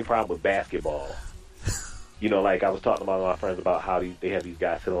the same problem with basketball. You know, like I was talking to my friends about how they have these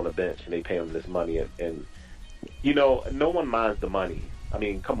guys sit on the bench and they pay them this money. And you know, no one minds the money. I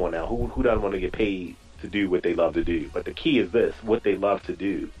mean, come on now. Who doesn't want to get paid to do what they love to do? But the key is this, what they love to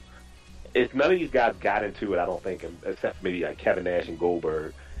do. It's none of these guys got into it, I don't think, except maybe like Kevin Nash and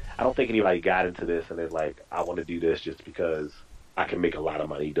Goldberg. I don't think anybody got into this and they're like, I want to do this just because I can make a lot of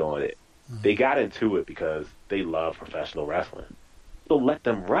money doing it. Mm-hmm. They got into it because they love professional wrestling. So let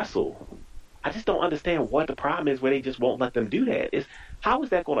them wrestle. I just don't understand what the problem is where they just won't let them do that. How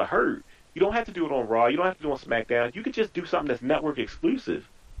is that going to hurt? You don't have to do it on Raw. You don't have to do it on SmackDown. You could just do something that's network exclusive.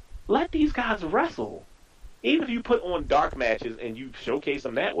 Let these guys wrestle. Even if you put on dark matches and you showcase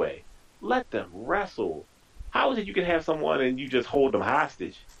them that way, let them wrestle. How is it you can have someone and you just hold them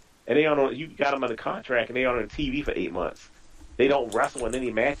hostage, and you got them under contract and they are on TV for 8 months? They don't wrestle in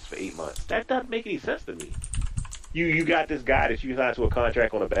any matches for 8 months. That doesn't make any sense to me. You got this guy that you signed to a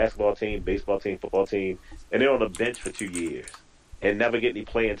contract on a basketball team, baseball team, football team, and they're on the bench for 2 years and never get any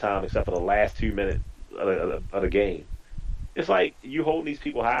playing time except for the last 2 minutes of the game. It's like you holding these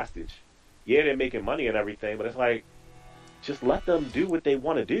people hostage. Yeah, they're making money and everything, but it's like, just let them do what they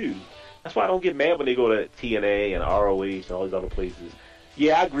want to do. That's why I don't get mad when they go to TNA and ROH and all these other places.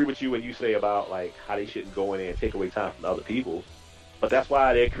 Yeah, I agree with you when you say about like how they shouldn't go in there and take away time from other people. But that's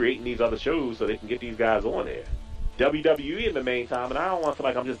why they're creating these other shows so they can get these guys on there. WWE in the meantime, and I don't want to feel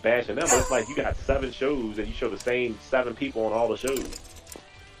like I'm just bashing them, but it's like you got 7 shows and you show the same 7 people on all the shows.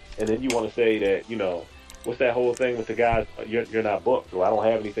 And then you want to say that, you know, what's that whole thing with the guys, you're not booked, or I don't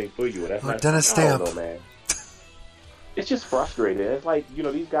have anything for you. That's not Dennis Stamp. I don't know, man. It's just frustrating. It's like, you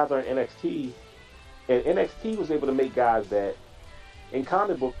know, these guys are in NXT, and NXT was able to make guys that, in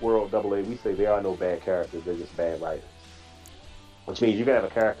comic book world, AA, we say there are no bad characters, they're just bad writers. Which means you can have a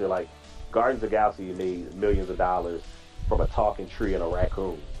character like Guardians of the Galaxy made millions of dollars from a talking tree and a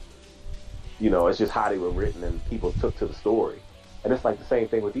raccoon. You know, it's just how they were written and people took to the story. And it's like the same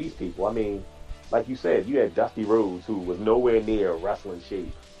thing with these people. I mean, like you said, you had Dusty Rhodes, who was nowhere near wrestling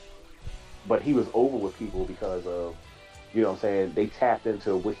shape, but he was over with people because of, you know what I'm saying, they tapped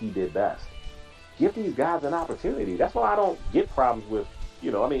into what he did best. Give these guys an opportunity. That's why I don't get problems with,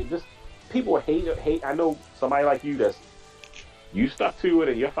 you know, I mean, just people hate. I know somebody like you you stuck to it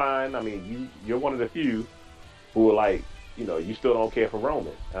and you're fine. I mean, you're one of the few who are like, you know, you still don't care for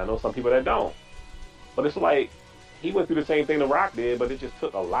Roman. And I know some people that don't. But it's like, he went through the same thing The Rock did, but it just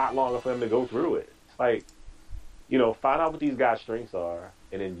took a lot longer for him to go through it. It's like, you know, find out what these guys' strengths are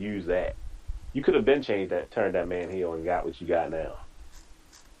and then use that. You could have been turned that man heel and got what you got now.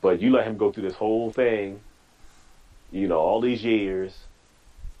 But you let him go through this whole thing, you know, all these years,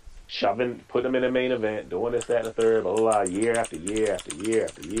 putting him in the main event, doing this, that, and the third, blah, blah, blah, year after year after year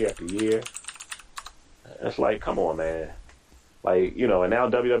after year after year. It's like, come on, man. Like, you know, and now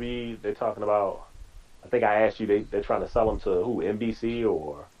WWE, they're talking about, I think I asked you, they're trying to sell them to who, NBC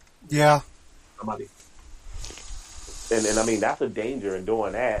or somebody. And I mean, that's a danger in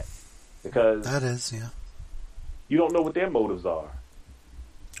doing that, because that is, you don't know what their motives are.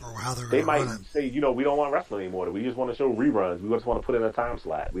 Or how they might say, you know, we don't want wrestling anymore. We just want to show reruns. We just want to put in a time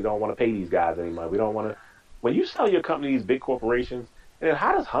slot. We don't want to pay these guys anymore. We don't want to. When you sell your company to these big corporations, and then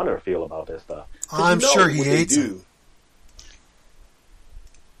how does Hunter feel about that stuff? I'm sure he hates it.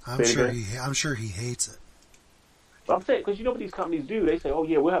 I'm sure he hates it. But I'm saying, because you know what these companies do? They say, oh,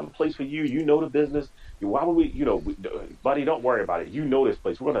 yeah, we'll have a place for you. You know the business. Why would we, you know, buddy, don't worry about it. You know this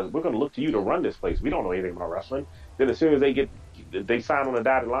place. We're gonna look to you to run this place. We don't know anything about wrestling. Then as soon as they sign on the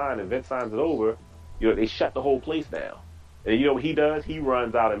dotted line and Vince signs it over, you know, they shut the whole place down. And you know what he does? He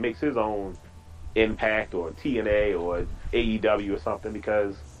runs out and makes his own Impact or TNA or AEW or something,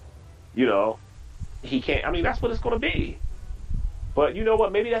 because, you know, he can't. I mean, that's what it's going to be. But you know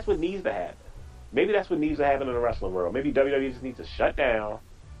what? Maybe that's what needs to happen. Maybe that's what needs to happen in the wrestling world. Maybe WWE just needs to shut down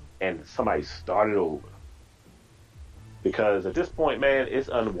and somebody start it over. Because at this point, man, it's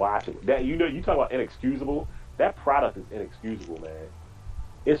unwatchable. That, you know, you talk about inexcusable. That product is inexcusable, man.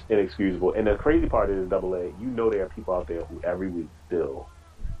 It's inexcusable. And the crazy part is, AA, you know there are people out there who every week still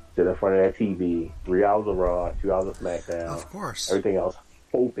sit in front of that TV, 3 hours of Raw, 2 hours of SmackDown. Of course. Everything else,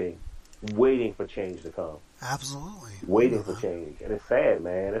 hoping, waiting for change to come. Absolutely. Waiting for change. And it's sad,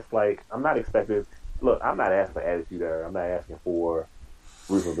 man. It's like, I'm not expecting, look, I'm not asking for attitude error. I'm not asking for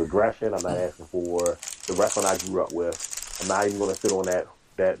ruthless aggression. I'm not asking for the wrestling I grew up with. I'm not even going to sit on that,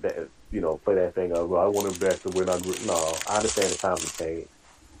 you know, play that thing of, well, I want to invest in when I grew. No, I understand the times have changed.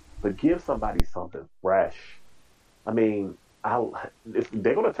 But give somebody something fresh. I mean,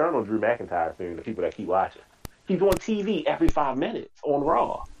 they're going to turn on Drew McIntyre soon, the people that keep watching. He's on TV every 5 minutes on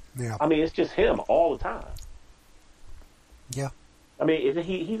Raw. Yeah. I mean, it's just him all the time. Yeah. I mean,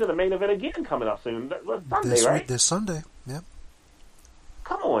 he's in the main event again coming up soon. Sunday, right? This Sunday, yeah.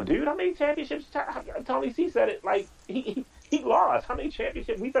 Come on, dude. How many championships? Tony C said it. Like, he lost. How many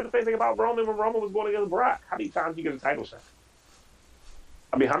championships? We said the same thing about Roman when Roman was going against Brock. How many times you get a title shot?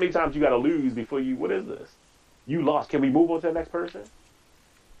 I mean, how many times you got to lose before you, what is this? You lost. Can we move on to the next person?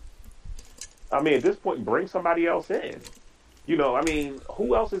 I mean, at this point, bring somebody else in. You know, I mean,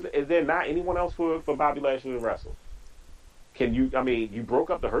 who else is there not anyone else for Bobby Lashley to wrestle? Can you, I mean, you broke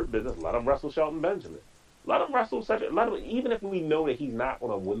up the Hurt Business. Let him wrestle Shelton Benjamin. Let him wrestle even if we know that he's not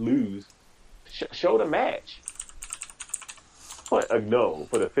going to lose, show the match. But no,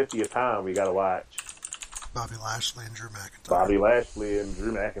 for the 50th time, we got to watch Bobby Lashley and Drew McIntyre. Bobby Lashley and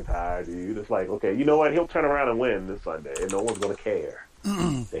Drew McIntyre, dude. It's like, okay, you know what? He'll turn around and win this Sunday, and no one's going to care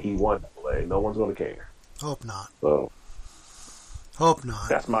that he won that way. No one's going to care. Hope not. So, hope not.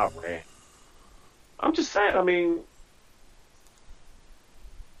 That's my rant. I'm just saying, I mean,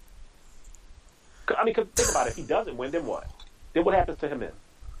 cause think about it. If he doesn't win, then what? Then what happens to him then?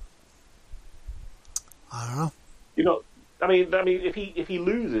 I don't know. You know, I mean, if he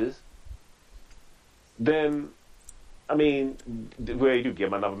loses, then, I mean, what do you do? Give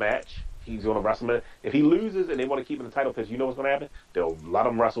him another match? He's going to wrestle him. If he loses and they want to keep him in the title picture, you know what's going to happen? They'll let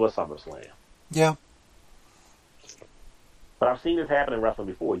him wrestle at SummerSlam. Yeah. But I've seen this happen in wrestling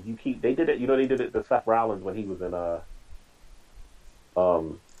before. They did it. You know, they did it to Seth Rollins when he was in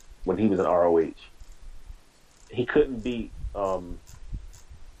ROH. He couldn't beat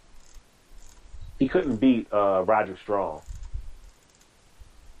Roderick Strong.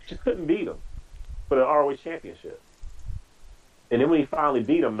 Just couldn't beat him for the ROH championship. And then when he finally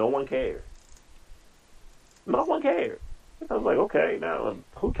beat him, no one cared. No one cared. I was like, okay, now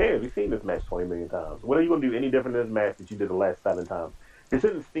who cares? We've seen this match 20 million times. What are you going to do any different in this match that you did the last 7 times? It's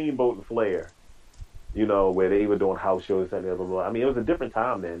in Steamboat and Flair, you know, where they were doing house shows and blah, blah, blah. I mean, it was a different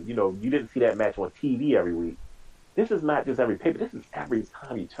time then. You know, you didn't see that match on TV every week. This is not just every paper. This is every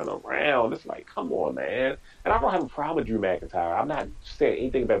time you turn around. It's like, come on, man. And I don't have a problem with Drew McIntyre. I'm not saying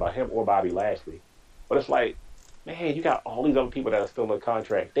anything bad about him or Bobby Lashley. But it's like, man, you got all these other people that are still in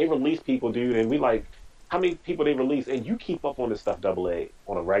contract. They release people, dude, and we like, how many people they release? And you keep up on this stuff, AA,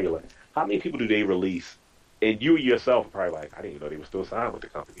 on a regular. How many people do they release? And you yourself are probably like, I didn't even know they were still signed with the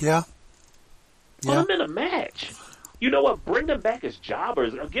company. Yeah. Put them in a match. You know what? Bring them back as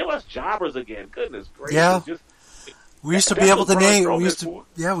jobbers. Or give us jobbers again. Goodness gracious. Yeah. Just, we used to be able to name. We used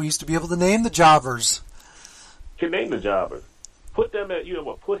to be able to name the jobbers. Can name the jobbers. Put them in. You know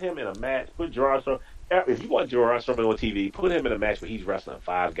what? Put him in a match. Put Gerard Strowman. If you want Gerard Strowman on TV, put him in a match where he's wrestling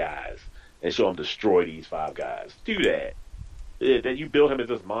 5 guys and show him destroy these 5 guys. Do that. Then you build him as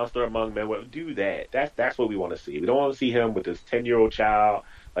this monster among men. Well, do that. That's what we want to see. We don't want to see him with this 10-year-old child,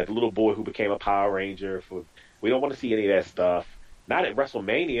 like the little boy who became a Power Ranger for We don't want to see any of that stuff. Not at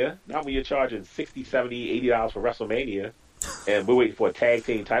WrestleMania. Not when you're charging $60, $70, $80 for WrestleMania, and we're waiting for a tag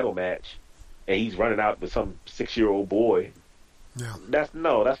team title match, and he's running out with some 6-year-old boy. Yeah. That's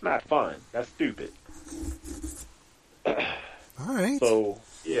not fun. That's stupid. All right. So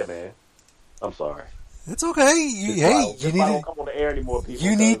yeah, man. I'm sorry. It's okay. You need to come on the air anymore, people.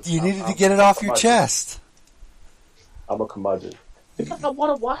 You needed to get it off your chest. I'm a curmudgeon. Because I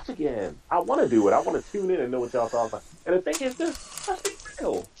want to watch again. I want to do it. I want to tune in and know what y'all talking about. And the thing is, let's be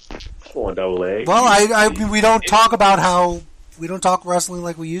real. Come on, Double A. Well, we don't talk wrestling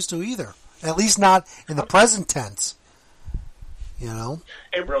like we used to either. At least not in the present tense. You know.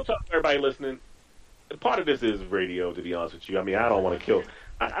 And real talk, everybody listening. Part of this is radio, to be honest with you. I mean, I don't want to kill.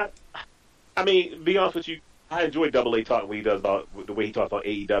 I mean, to be honest with you, I enjoy Double A talking when he does about the way he talks about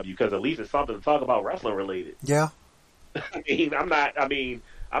AEW, because at least it's something to talk about wrestling related. Yeah. I'm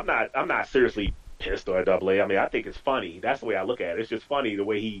not seriously pissed on Double A. I mean, I think it's funny. That's the way I look at it. It's just funny the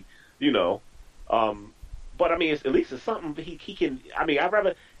way he, but I mean, at least it's something he can. I mean, I'd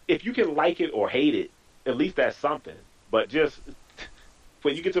rather, if you can like it or hate it, at least that's something. But just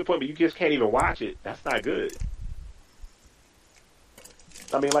when you get to the point where you just can't even watch it, that's not good.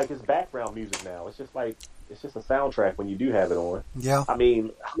 I mean, like, it's background music now. It's just a soundtrack when you do have it on. Yeah. I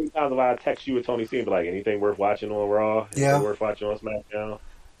mean, how many times have I text you or Tony C and be like, anything worth watching on Raw? Anything worth watching on SmackDown?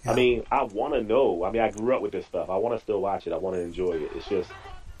 Yeah. I mean, I want to know. I mean, I grew up with this stuff. I want to still watch it. I want to enjoy it. It's just,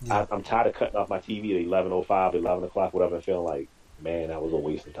 I'm tired of cutting off my TV at 11:05, 11 o'clock, whatever, and feeling like, man, that was a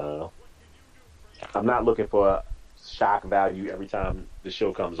waste of time. I'm not looking for shock value every time the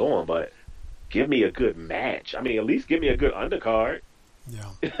show comes on, but give me a good match. I mean, at least give me a good undercard.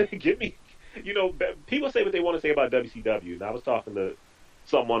 Yeah. Give me, people say what they want to say about WCW, and I was talking to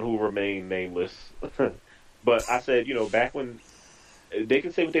someone who remained nameless, but I said, back when they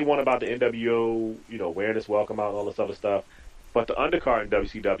can say what they want about the NWO, awareness, welcome out, and all this other stuff, but the undercard in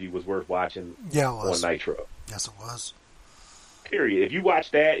WCW was worth watching on Nitro. Yes, it was. Period. If you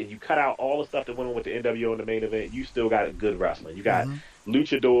watch that and you cut out all the stuff that went on with the NWO in the main event, you still got good wrestling. You got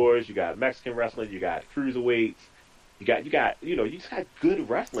luchadors, you got Mexican wrestling, you got cruiserweights, you just got good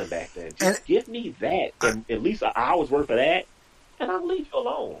wrestling back then. Just give me that, and at least an hour's worth of that, and I'll leave you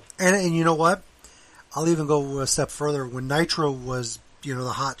alone. And you know what? I'll even go a step further. When Nitro was, the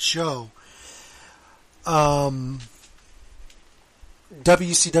hot show,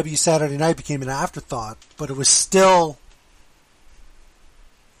 WCW Saturday Night became an afterthought, but it was still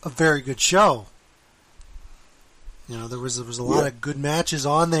a very good show. There was a lot of good matches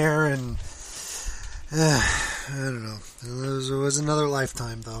on there, and I don't know. It was another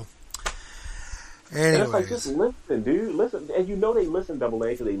lifetime, though. Anyways. And it's like, just listen, dude. Listen. And they listen, Double A,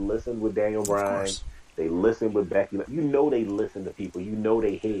 because they listened with Daniel Bryan. They listened with Becky. They listen to people.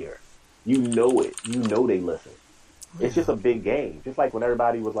 They hear. You know it. They listen. It's just a big game. Just like when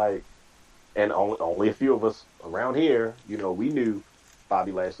everybody was like, and only a few of us around here, we knew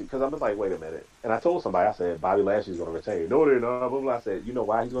Bobby Lashley. Because I was like, wait a minute. And I told somebody, I said, Bobby Lashley's going to retain. No, they're not. Blah, blah, blah. I said, you know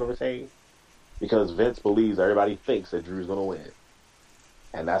why he's going to retain? Because Vince believes everybody thinks that Drew's going to win.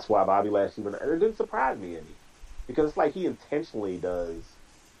 And that's why Bobby Lashley went. And it didn't surprise me any. Because it's like he intentionally does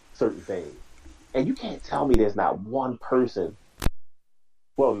certain things. And you can't tell me there's not one person.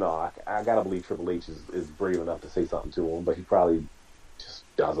 Well, no, I got to believe Triple H is brave enough to say something to him, but he probably just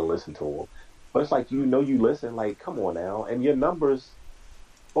doesn't listen to him. But it's like, you listen, like, come on now. And your numbers,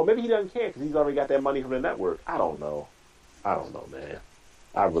 well, maybe he doesn't care because he's already got that money from the network. I don't know, man.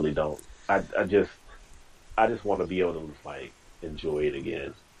 I really don't. I just want to be able to, like, enjoy it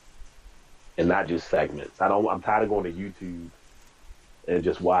again. And not just segments. I'm tired of going to YouTube and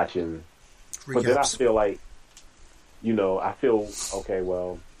just watching. Recaps. But then I feel like, okay,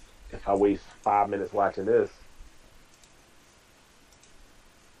 well, if I waste 5 minutes watching this,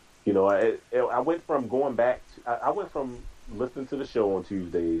 I went from going back, I went from listening to the show on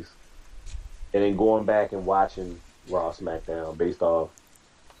Tuesdays and then going back and watching Raw, SmackDown based off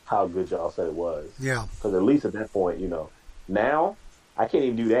how good y'all said it was. Yeah. Because at least at that point, now I can't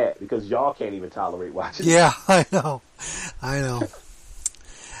even do that because y'all can't even tolerate watching. Yeah, I know.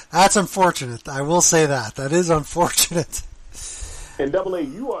 That's unfortunate. I will say that. That is unfortunate. And Double A,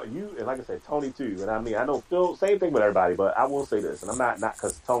 you, and like I said, Tony too. And I mean, I know Phil, same thing with everybody, but I will say this, and I'm not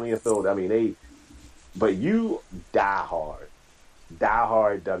because Tony and Phil, I mean, but you die hard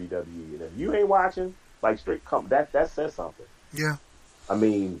WWE. And if you ain't watching, like straight, that says something. Yeah. I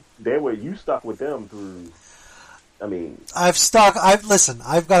mean, you stuck with them through. I mean, I've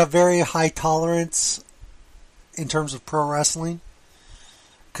got a very high tolerance in terms of pro wrestling.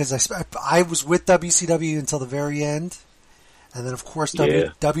 Because I was with WCW until the very end, and then of course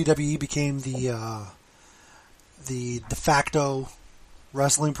WWE became the the de facto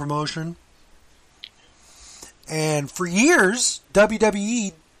wrestling promotion. And for years,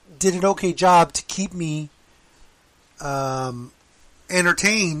 WWE did an okay job to keep me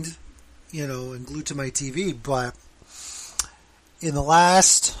entertained, and glued to my TV. But in the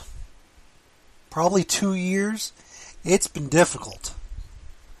last probably 2 years, it's been difficult.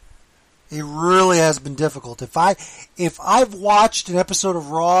 It really has been difficult. If I've watched an episode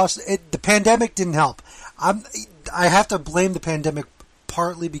of Raw, the pandemic didn't help. I have to blame the pandemic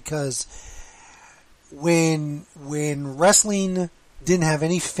partly because when wrestling didn't have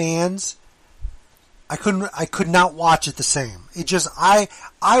any fans, I could not watch it the same. It just I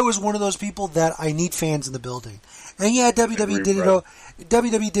was one of those people that I need fans in the building. And yeah, WWE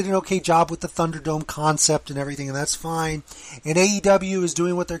did an okay job with the Thunderdome concept and everything, and that's fine. And AEW is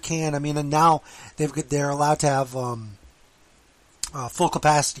doing what they can. I mean, and now they're allowed to have full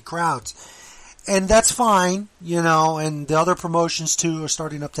capacity crowds, and that's fine, And the other promotions too are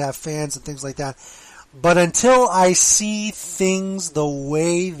starting up to have fans and things like that. But until I see things the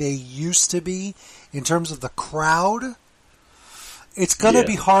way they used to be in terms of the crowd, it's going to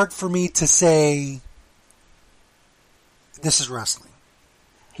be hard for me to say this is wrestling.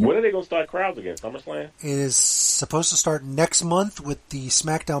 When are they going to start crowds again? SummerSlam? It is supposed to start next month with the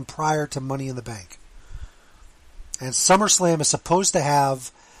SmackDown prior to Money in the Bank. And SummerSlam is supposed to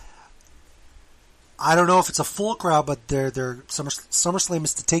have, I don't know if it's a full crowd, but SummerSlam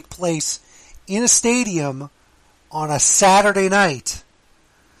is to take place in a stadium on a Saturday night.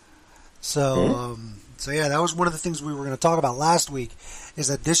 So yeah, that was one of the things we were going to talk about last week, is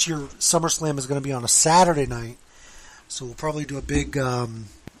that this year SummerSlam is going to be on a Saturday night. So we'll probably do a big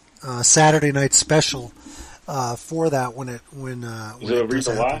Saturday night special for that when it a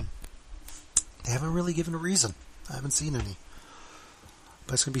reason why? They haven't really given a reason. I haven't seen any.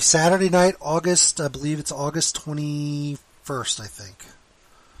 But it's going to be Saturday night, I believe it's August 21st, I think.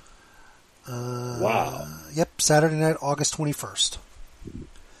 Wow. Yep, Saturday night, August 21st.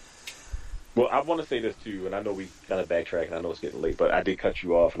 Well, I want to say this too, and I know we kind of backtrack, and I know it's getting late, but I did cut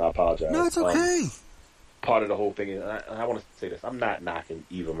you off, and I apologize. No, it's okay. Part of the whole thing is, and I want to say this, I'm not knocking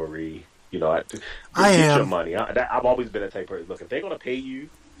Eva Marie. I get your money. I've always been a type of person. Look, if they're going to pay you,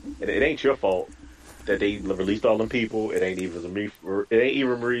 it ain't your fault that they released all them people. It ain't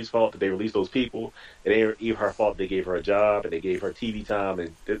even Marie's fault that they released those people. It ain't even her fault they gave her a job and they gave her TV time.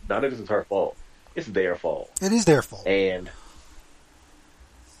 And none of this is her fault. It's their fault. It is their fault. And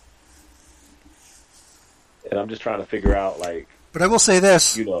I'm just trying to figure out, like. But I will say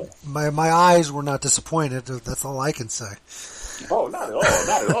this: my eyes were not disappointed. That's all I can say. Oh, not at all,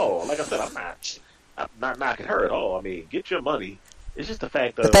 not at all. Like I said, I'm not knocking her at all. I mean, get your money. It's just the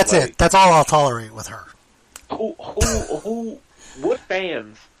fact that. But that's it. That's all I'll tolerate with her. What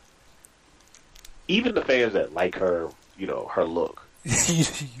fans? Even the fans that like her, her look.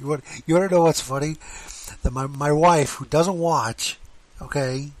 You want to know what's funny? That my wife, who doesn't watch,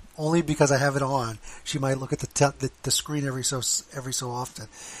 okay, only because I have it on, she might look at the screen every so often.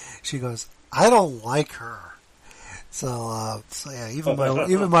 She goes, "I don't like her." So yeah,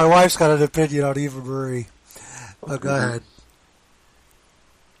 even my wife's got an opinion on Eva Marie. Oh, go ahead.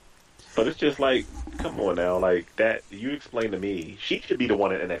 But it's just like, come on now, like that. You explain to me, she should be the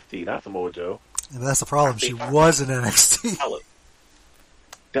one in NXT, not Samoa Joe. And that's the problem. She was in NXT.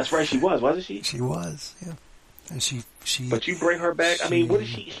 That's right, she was, wasn't she? She was, yeah. And she. But you bring her back. I mean, what is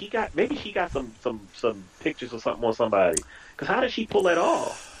she? She got maybe she got some pictures or something on somebody. Because how did she pull that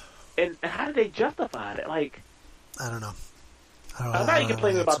off? And how did they justify it? Like, I don't know. I'm not even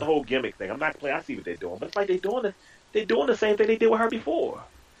complaining about the whole gimmick thing. I'm not complaining. I see what they're doing, but it's like they're doing the same thing they did with her before.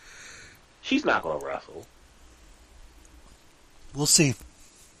 She's not going to wrestle. We'll see.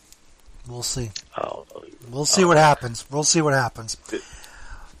 We'll see. We'll see what happens. We'll see what happens.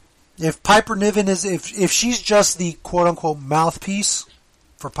 If Piper Niven is, if she's just the quote unquote mouthpiece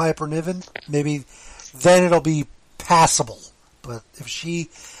for Piper Niven, maybe then it'll be passable. But if she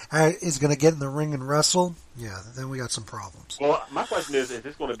is going to get in the ring and wrestle, yeah, then we got some problems. Well, my question is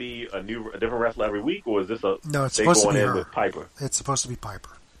this going to be a different wrestler every week, or is this no? It's supposed to be her. With Piper? It's supposed to be Piper.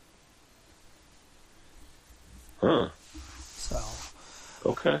 Huh. So.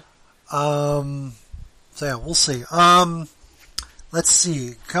 Okay. So yeah, we'll see. Let's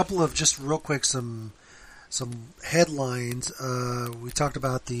see. A couple of just real quick some headlines. We talked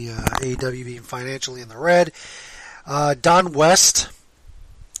about the AEW being financially in the red. Don West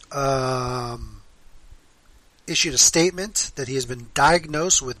issued a statement that he has been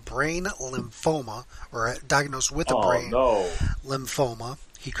diagnosed with brain lymphoma, or diagnosed with lymphoma.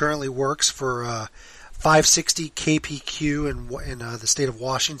 He currently works for 560 KPQ in the state of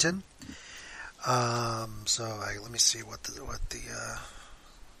Washington. Let me see what the it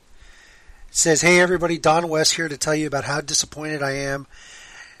says, "Hey everybody, Don West here to tell you about how disappointed I am.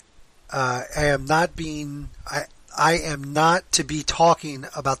 I am not to be talking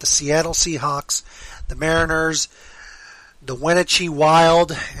about the Seattle Seahawks, the Mariners, the Wenatchee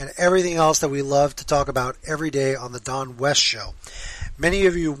Wild, and everything else that we love to talk about every day on the Don West Show. Many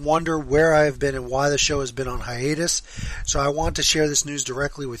of you wonder where I have been and why the show has been on hiatus, so I want to share this news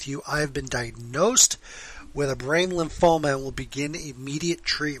directly with you. I have been diagnosed with a brain lymphoma and will begin immediate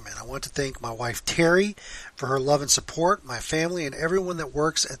treatment. I want to thank my wife Terry for her love and support, my family, and everyone that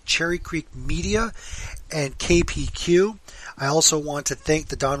works at Cherry Creek Media and KPQ. I also want to thank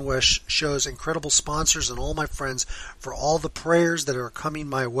the Don West Show's incredible sponsors and all my friends for all the prayers that are coming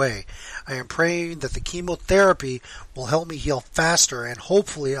my way. I am praying that the chemotherapy will help me heal faster, and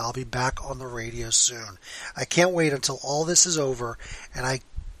hopefully I'll be back on the radio soon. I can't wait until all this is over and I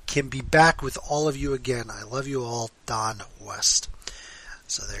can be back with all of you again. I love you all, Don West."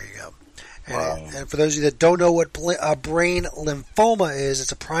 So there you go. And for those of you that don't know what a brain lymphoma is, it's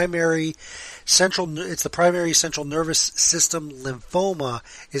the primary central nervous system lymphoma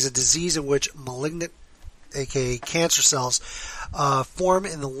is a disease in which malignant, aka cancer cells, form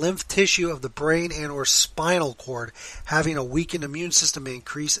in the lymph tissue of the brain and or spinal cord. Having a weakened immune system may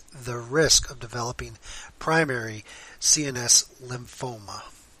increase the risk of developing primary CNS lymphoma.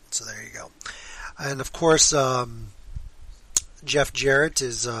 So there you go. And of course, Jeff Jarrett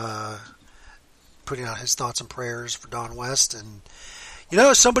is putting out his thoughts and prayers for Don West, and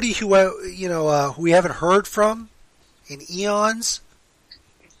somebody who who we haven't heard from in eons.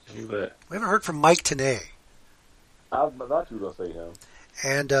 We haven't heard from Mike Tenay. I thought you were going to say him.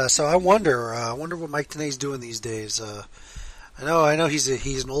 And so I wonder what Mike Tenay's doing these days. I know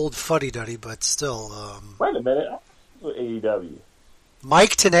he's an old fuddy-duddy, but still. Wait a minute, with AEW.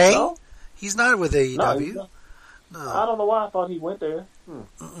 Mike Tenay? No? He's not with AEW. No. I don't know why I thought he went there. No.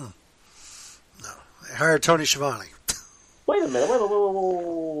 They hired Tony Schiavone. Wait a minute. Wait.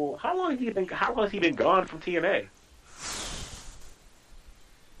 How long has he been gone from TNA?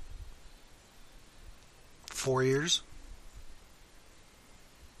 4 years.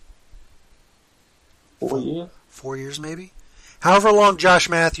 4 years? 4 years, maybe. However long Josh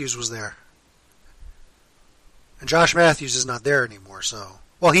Matthews was there. And Josh Matthews is not there anymore, so...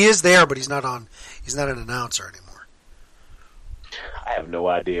 Well, he is there, but he's not an announcer anymore. I have no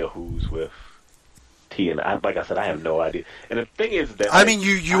idea who's with TNA. Like I said, I have no idea. And the thing is that... I mean,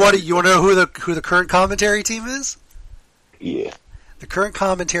 you want to know who the current commentary team is? Yeah. The current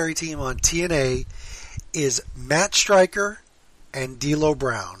commentary team on TNA is Matt Stryker and D'Lo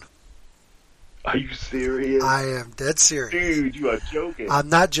Brown. Are you serious? I am dead serious. Dude, you are joking. I'm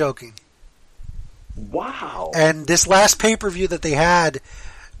not joking. Wow. And this last pay-per-view that they had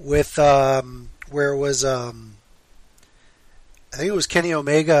with, where it was, I think it was Kenny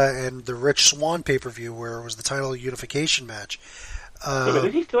Omega and the Rich Swann pay-per-view where it was the title unification match.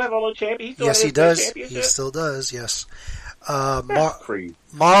 Does he still have all those champions? Yes, he does. He still does, yes. That's crazy.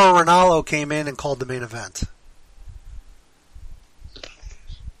 Mauro Ranallo came in and called the main event.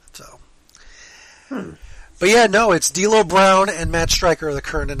 So. But yeah, no, it's D'Lo Brown and Matt Stryker are the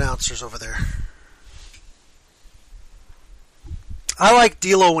current announcers over there. I liked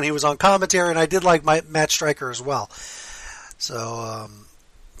D'Lo when he was on commentary, and I did like Matt Stryker as well. So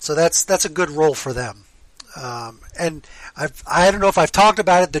that's a good role for them. And I don't know if I've talked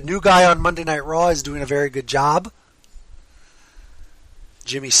about it. The new guy on Monday Night Raw is doing a very good job.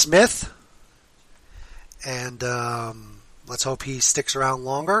 Jimmy Smith. And let's hope he sticks around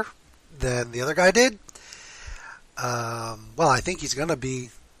longer than the other guy did. Well, I think I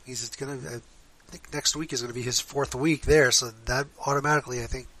think next week is going to be his 4th week there, so that automatically, I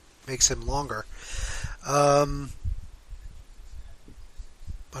think, makes him longer. What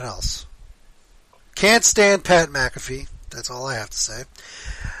else? Can't stand Pat McAfee. That's all I have to say.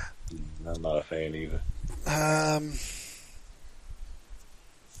 I'm not a fan either.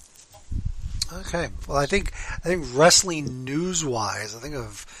 Okay. Well, I think wrestling news-wise, I think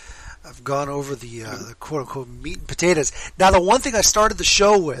I've gone over the quote-unquote meat and potatoes. Now, the one thing I started the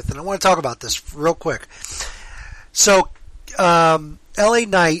show with, and I want to talk about this real quick. So, LA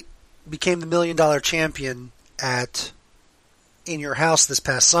Knight became the $1 Million champion at In Your House this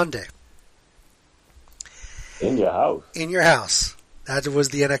past Sunday. In your house? In Your House. That was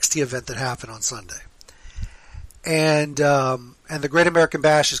the NXT event that happened on Sunday. And the Great American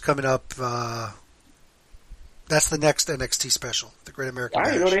Bash is coming up. That's the next NXT special, the Great American Bash.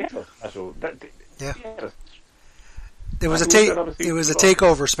 I didn't know they had a special. Yeah. It was a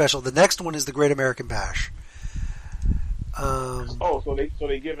takeover special. The next one is the Great American Bash. So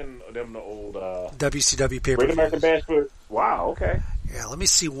they giving them the old WCW pay-per-view. Great American Bash for. Wow. Okay. Yeah, let me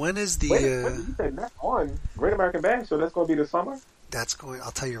see. When is the? When did you say next one? Great American Bash. So that's going to be the summer. That's going.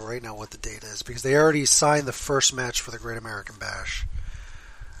 I'll tell you right now what the date is because they already signed the first match for the Great American Bash.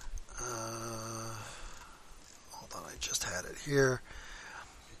 Hold on, I just had it here.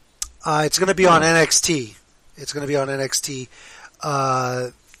 It's going to be on NXT. It's going to be on NXT.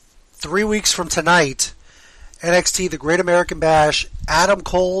 3 weeks from tonight, NXT, the Great American Bash, Adam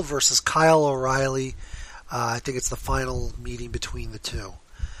Cole versus Kyle O'Reilly. I think it's the final meeting between the two.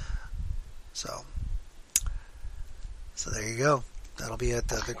 So there you go. That'll be at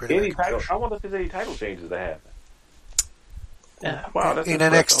the Great American Bash. I wonder if there's any title changes that happen. Yeah, wow, that's in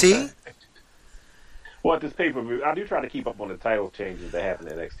NXT? Okay. Well, at this pay-per-view, I do try to keep up on the title changes that happen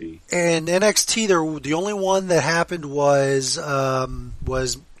in NXT. In NXT, the only one that happened was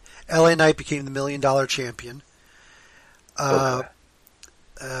LA Knight became the $1 Million champion. Okay.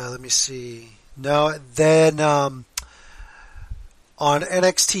 Let me see. No, then on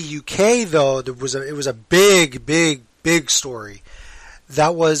NXT UK though, it was a big story.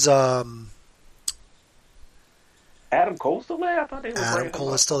 That was Adam Cole still there? I thought they were Adam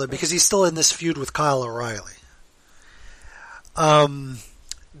Cole is still there because he's still in this feud with Kyle O'Reilly. What's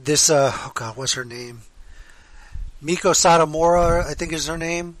her name? Miko Satomura, I think is her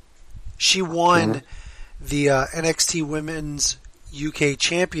name. She won the NXT Women's UK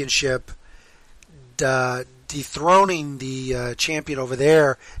Championship, dethroning the champion over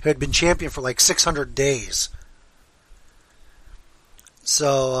there who had been champion for like 600 days.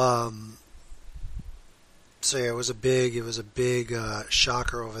 So yeah, it was a big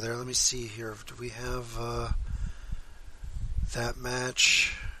shocker over there. Let me see here. Do we have that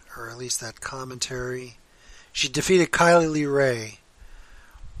match, or at least that commentary? She defeated Kylie Lee Ray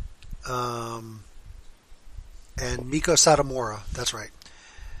and Miko Satomura. That's right.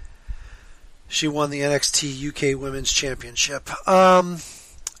 She won the NXT UK Women's Championship.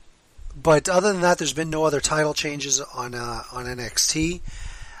 But other than that, there's been no other title changes on NXT.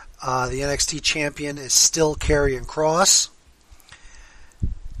 The NXT champion is still Karrion Kross.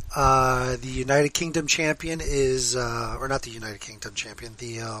 The United Kingdom champion is, or not the United Kingdom champion,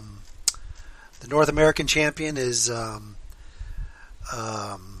 the North American champion is, oh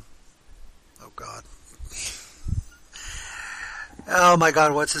God. Oh my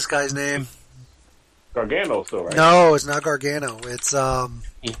God, what's this guy's name? Gargano still, right? No, it's not Gargano. It's,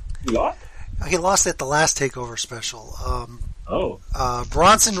 He lost? He lost at the last TakeOver special.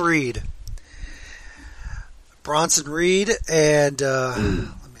 Bronson Reed. Bronson Reed and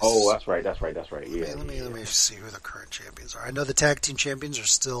that's right. Yeah. Let me see who the current champions are. I know the tag team champions are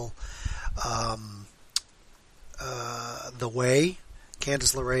still The Way,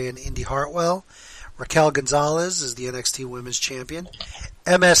 Candice LeRae and Indy Hartwell. Raquel Gonzalez is the NXT Women's Champion.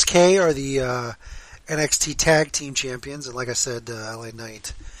 MSK are the NXT Tag Team Champions, and like I said, LA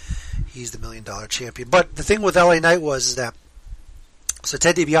Knight, he's the $1 Million Champion. But the thing with LA Knight was that so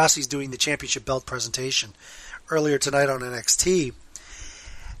Ted DiBiase is doing the championship belt presentation earlier tonight on NXT,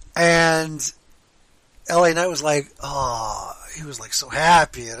 and LA Knight was like, he was like so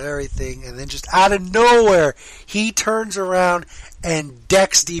happy and everything, and then just out of nowhere, he turns around and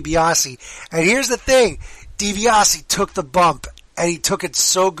decks DiBiase. And here's the thing, DiBiase took the bump, and he took it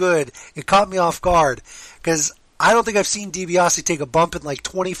so good, it caught me off guard, because I don't think I've seen DiBiase take a bump in like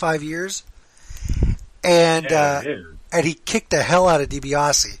 25 years, and he kicked the hell out of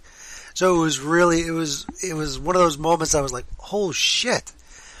DiBiase. So it was really, it was one of those moments I was like, oh shit.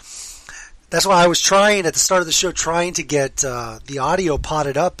 That's why I was trying at the start of the show, trying to get the audio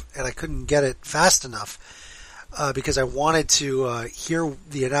potted up, and I couldn't get it fast enough because I wanted to hear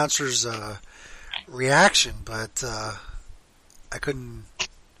the announcer's reaction, but I couldn't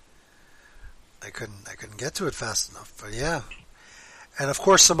get to it fast enough. But yeah, and of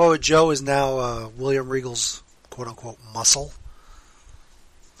course Samoa Joe is now William Regal's quote unquote muscle.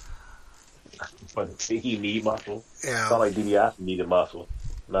 But he need muscle. Yeah, it's not like DiBiase needed muscle.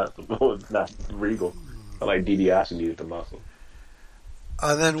 Not Regal. Not like DiBiase needed the muscle.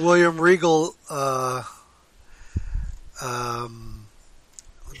 And then William Regal, let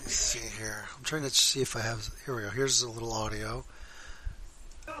me see here. I'm trying to see if I have, here we go. Here's a little audio.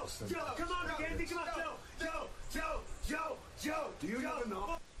 Joe, come on, Andy, come on, Joe, do you even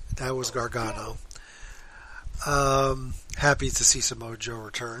know? That was Gargano. Happy to see Samoa Joe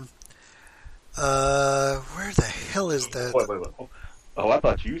return. Where the hell is that? Wait. Oh, I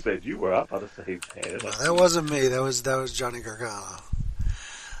thought you said you were. I thought to say, no, that wasn't me. That was Johnny Gargano.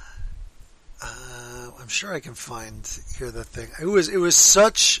 I'm sure I can find here the thing. It was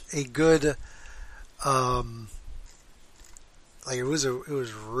such a good Like it was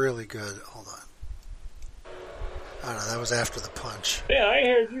really good. Hold on. I don't know. That was after the punch. Yeah, I ain't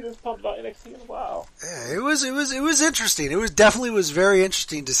heard you just pumped about NXT in a while. Yeah, it was interesting. It was definitely very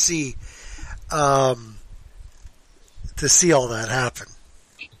interesting to see all that happen.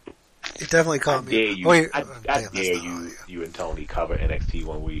 It definitely caught me. Dare you, Wait, I dare you and Tony cover NXT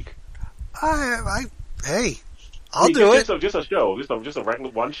one week. Hey, I'll do it. Just a show, just a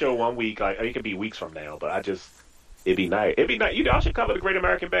regular one show 1 week. Like, it could be weeks from now, but it'd be nice. You know, I should cover the Great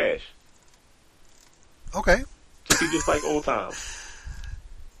American Bash. Okay. Just like old times.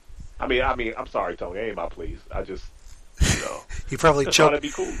 I mean, I'm sorry, Tony. It ain't my please. I just, he probably choked. Be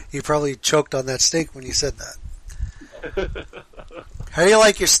cool. He probably choked on that steak when you said that. How do you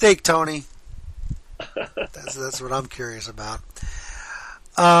like your steak, Tony? That's what I'm curious about.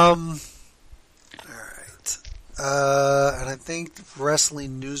 All right. And I think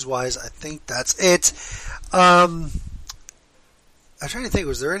wrestling news-wise, I think that's it. I'm trying to think.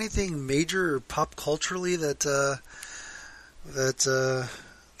 Was there anything major or pop culturally that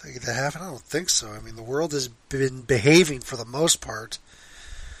happened? I don't think so. I mean, the world has been behaving for the most part.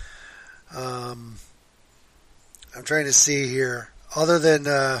 I'm trying to see here. Other than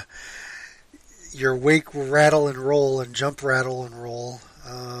your wake, rattle, and roll, and jump, rattle, and roll.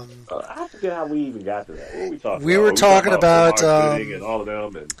 I forget how we even got to that. What were we talking about? We were talking about and all of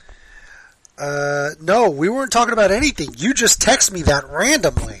them. And... no, we weren't talking about anything. You just text me that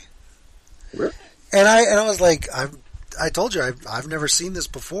randomly. Really? And I was like, I told you I've never seen this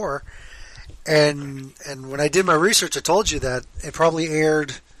before. And when I did my research, I told you that it probably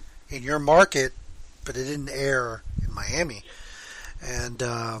aired in your market, but it didn't air in Miami. And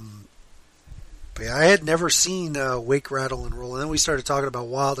but yeah, I had never seen Wake, Rattle, and Roll. And then we started talking about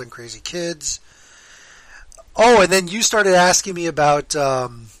Wild and Crazy Kids. Oh, and then you started asking me about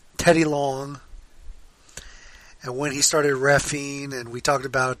Teddy Long and when he started reffing, and we talked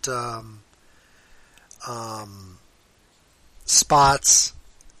about spots,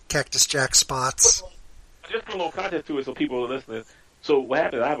 Cactus Jack spots. Just a little context to it, so people are listening. So what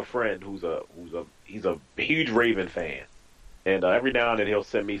happened? I have a friend who's a huge Raven fan, and every now and then he'll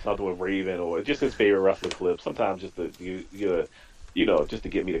send me something with Raven or just his favorite wrestling clip. Sometimes just to just to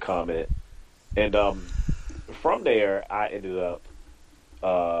get me to comment. And from there, I ended up,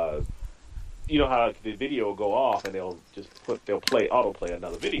 you know how the video will go off and they'll autoplay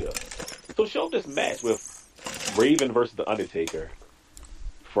another video. So show this match with Raven versus The Undertaker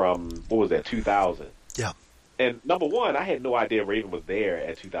from, what was that, 2000? Yeah. And number one, I had no idea Raven was there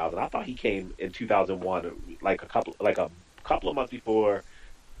at 2000. I thought he came in 2001, like a couple of months before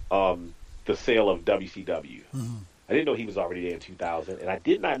the sale of WCW. Mm-hmm. I didn't know he was already there in 2000, and I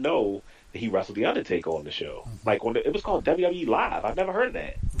did not know that he wrestled The Undertaker on the show. Mm-hmm. Like it was called WWE Live. I've never heard of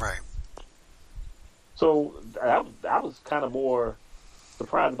that. Right. So I was kind of more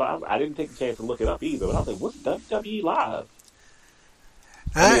surprised about. I didn't take the chance to look it up either. But I was like, "What's WWE Live?"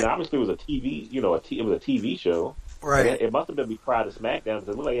 I mean, obviously it was a TV. It was a TV show. Right. It must have been prior to SmackDown because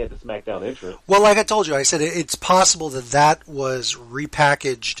it looked like it had the SmackDown entrance. Well, like I told you, I said it's possible that was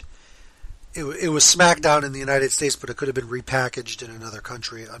repackaged. It was SmackDown in the United States, but it could have been repackaged in another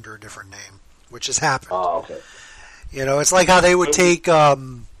country under a different name, which has happened. Oh, okay. You know, it's like how they would tape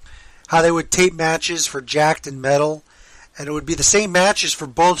matches for Jacked and Metal, and it would be the same matches for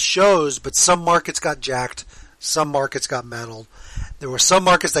both shows, but some markets got Jacked, some markets got Metal. There were some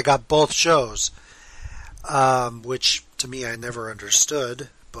markets that got both shows, which to me I never understood,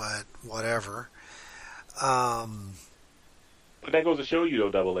 but whatever. But that goes to show you, though,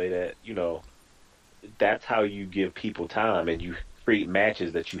 Double A, that, that's how you give people time and you create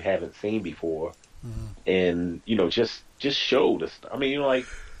matches that you haven't seen before. Mm-hmm. And, just show this. I mean, I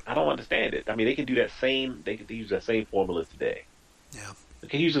don't understand it. I mean, they can do they could use that same formula today. Yeah. They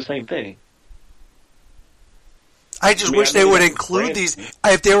can use the same thing. I just wish they would include these.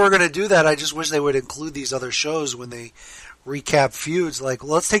 If they were going to do that, I just wish they would include these other shows when they recap feuds. Like,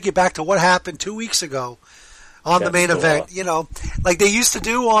 let's take you back to what happened 2 weeks ago on the main event. Like they used to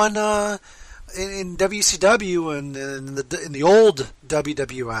do on in WCW and in the old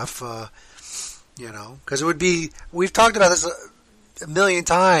WWF. Because it would be. We've talked about this a million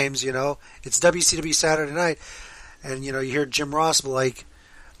times. It's WCW Saturday Night, and you hear Jim Ross be like,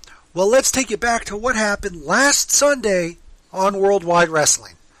 well, let's take you back to what happened last Sunday on Worldwide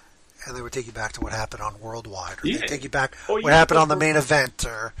Wrestling. And they would take you back to what happened on Worldwide. Or they'd take you back what happened on the main event.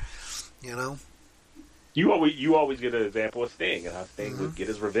 Or, You always get an example of Sting and how Sting would get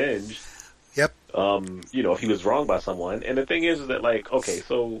his revenge. Yep. If he was wronged by someone. And the thing is that, like, okay,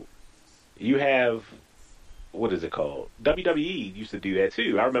 so you have, what is it called? WWE used to do that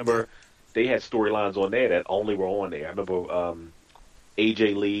too. I remember they had storylines on there that only were on there. I remember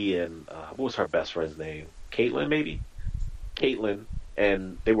AJ Lee and what was her best friend's name? Caitlyn, maybe? Caitlyn,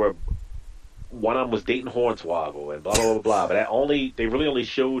 and they were, one of them was dating Hornswoggle and blah, blah, blah, blah. But they really only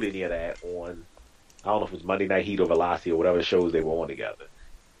showed any of that on, I don't know if it was Monday Night Heat or Velocity or whatever shows they were on together.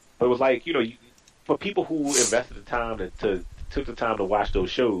 But it was like, for people who invested the time took the time to watch those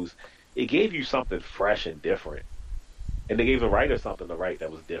shows, it gave you something fresh and different. And they gave the writer something to write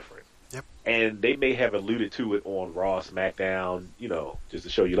that was different. Yep. And they may have alluded to it on Raw, SmackDown, just to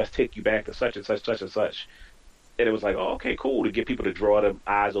show you, let's take you back to such and such, such and such. And it was like, oh, okay, cool, to get people to draw their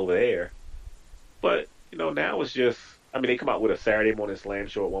eyes over there. But, now it's just, they come out with a Saturday Morning Slam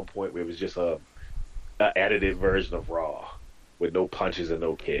show at one point where it was just a edited version of Raw with no punches and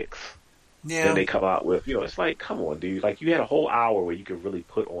no kicks. Yeah. Then they come out with, it's like, come on, dude. Like, you had a whole hour where you could really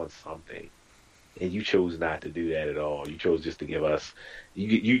put on something. And you chose not to do that at all. You chose just to give us,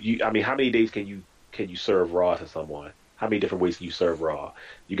 how many days can you serve Raw to someone? How many different ways can you serve Raw?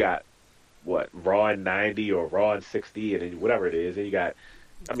 You got, what, Raw in 90 or Raw in 60 and then whatever it is. And you got,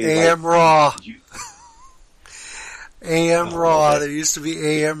 AM Raw. AM Raw. There used to be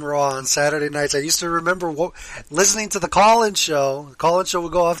AM Raw on Saturday nights. I used to remember listening to the call-in show. The call-in show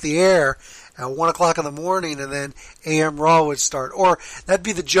would go off the air at 1 o'clock in the morning, and then AM Raw would start. Or that'd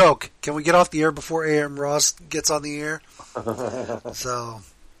be the joke. Can we get off the air before AM Raw gets on the air? So,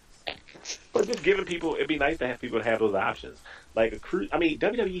 but just giving people, it'd be nice to have people to have those options. Like a cruise.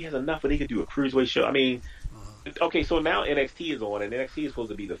 WWE has enough where they could do a cruiserweight show. Okay, so now NXT is on, and NXT is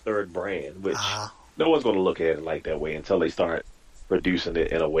supposed to be the third brand, which no one's going to look at it like that way until they start producing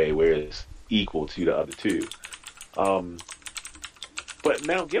it in a way where it's equal to the other two. But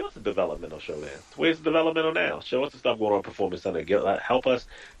now give us a developmental show then. Where's the developmental now? Show us the stuff going on Performance Center. Help us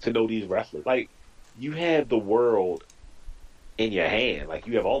to know these wrestlers. Like, you have the world in your hand. Like,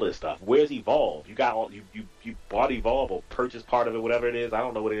 you have all this stuff. Where's Evolve? You got all you bought Evolve or purchased part of it, whatever it is. I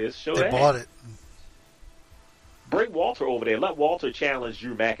don't know what it is. Show that. They bought it. Bring Walter over there. Let Walter challenge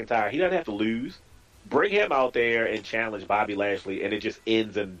Drew McIntyre. He doesn't have to lose. Bring him out there and challenge Bobby Lashley, and it just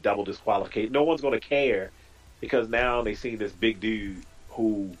ends in double disqualification. No one's going to care because now they see this big dude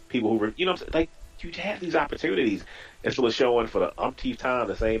you have these opportunities instead of showing for the umpteenth time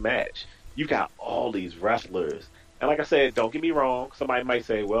the same match. You got all these wrestlers. And like I said, don't get me wrong. Somebody might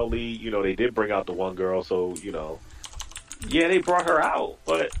say, well, Lee, they did bring out the one girl, so, yeah, they brought her out,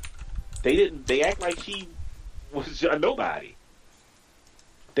 but they act like she was a nobody.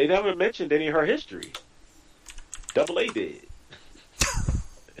 They never mentioned any of her history. Double A did.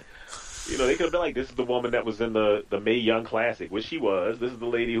 They could have been like, this is the woman that was in the Mae Young Classic, which she was. This is the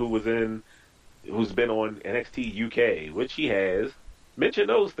lady who's been on NXT UK, which she has. Mention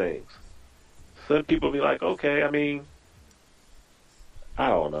those things. Some people be like, okay, I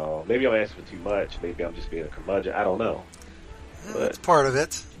don't know. Maybe I'm asking for too much. Maybe I'm just being a curmudgeon. I don't know. But it's part of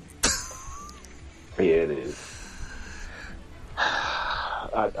it. Yeah, it is.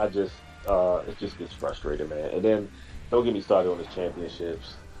 I just, it just gets frustrating, man. And then, don't get me started on the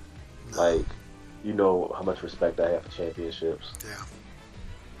championships. Like, how much respect I have for championships.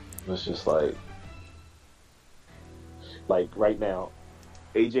 Yeah. It's just like right now,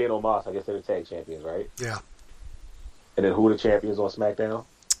 AJ and Omos, I guess they're the tag champions, right? Yeah. And then who are the champions on SmackDown?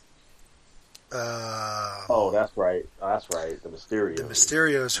 That's right. The Mysterios. The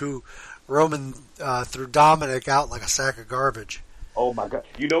Mysterios, who Roman threw Dominic out like a sack of garbage. Oh my God!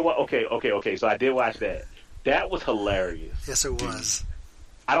 You know what? Okay. So I did watch that. That was hilarious. Yes, it was.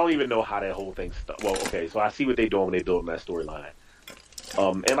 I don't even know how that whole thing started. Well, okay, so I see what they're doing when they're building that storyline.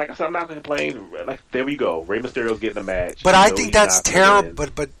 And like I said, I'm not going to complain. Like, there we go. Rey Mysterio's getting a match. But I think that's terrible.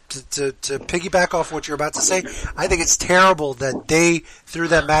 But to piggyback off what you're about to say, I think it's terrible that they threw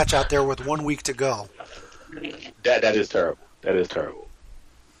that match out there with 1 week to go. That is terrible. That is terrible.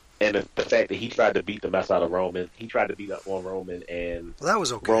 And the fact that he tried to beat the mess out of Roman, he tried to beat up on Roman, and that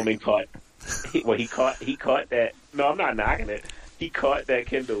was okay. Roman caught. He caught that. No, I'm not knocking it. He caught that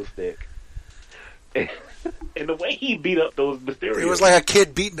kendo stick. And the way he beat up those Mysterios, it was like a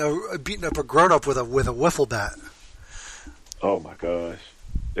kid beating up a grown up with a wiffle bat. Oh my gosh,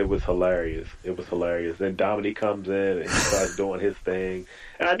 it was hilarious! Then Dominic comes in and he starts doing his thing,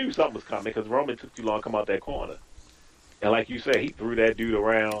 and I knew something was coming because Roman took too long to come out that corner. And like you said, he threw that dude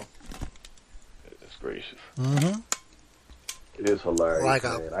around. Goodness gracious! Mm-hmm. It is hilarious,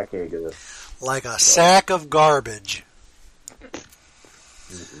 man. I can't get it. Like a sack of garbage.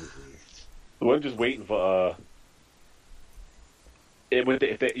 We're just waiting for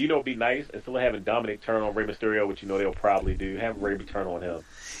If they, it'd be nice instead of having Dominic turn on Rey Mysterio, which they'll probably do. Have Rey turn on him.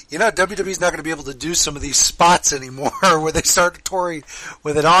 WWE's not going to be able to do some of these spots anymore where they start touring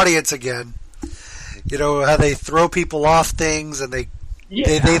with an audience again. How they throw people off things and they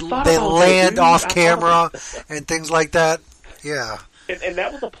land off camera and things like that. Yeah. And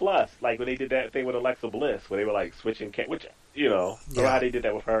that was a plus, like when they did that thing with Alexa Bliss, where they were like switching, which how they did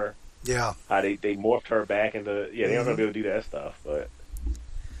that with her. Yeah. How they morphed her back into they aren't gonna be able to do that stuff, but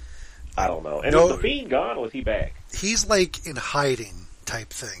I don't know. And is the Fiend gone or is he back? He's like in hiding type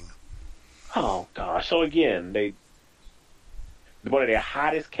thing. Oh gosh! So again, one of their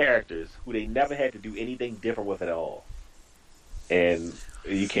hottest characters who they never had to do anything different with at all, and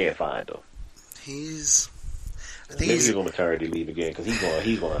you can't find him. I think maybe he's on maternity leave again because he's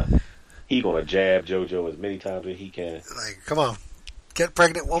gonna jab JoJo as many times as he can. Like, come on, get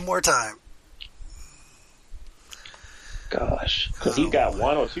pregnant one more time. Gosh, because he's got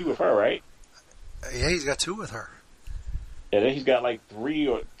 1 or 2 with her, right? Yeah, he's got 2 with her. And then he's got like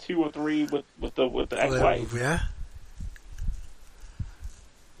 2 or 3 with the ex-wife. Yeah.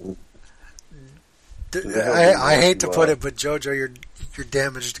 I hate to put it, but JoJo, you're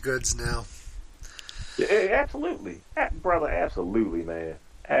damaged goods now. Yeah, absolutely, brother. Absolutely, man.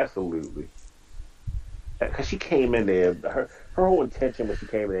 Absolutely. Because she came in there, her whole intention when she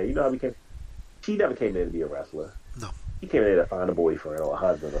came in there, she never came in there to be a wrestler. No. She came in there to find a boyfriend or a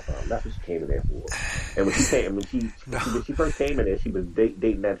husband or something. That's what she came in there for. And when she first came in there, she was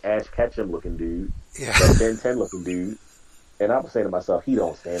dating that Ash Ketchum looking dude, that Ben 10 looking dude. And I was saying to myself, he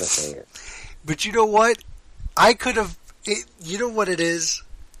don't stand a chance. But you know what? I could have. You know what it is?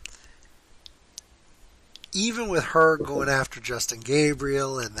 Even with her going after Justin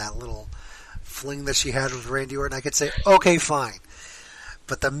Gabriel and that little fling that she had with Randy Orton, I could say, okay, fine.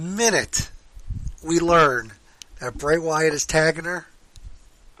 But the minute we learn that Bray Wyatt is tagging her,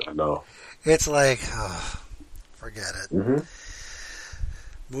 I know. It's like, forget it. Mm-hmm.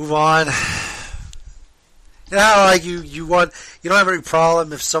 Move on. Like you don't have any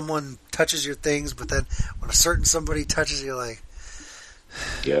problem if someone touches your things, but then when a certain somebody touches you, like,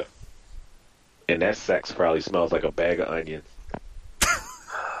 yeah. And that sex probably smells like a bag of onions.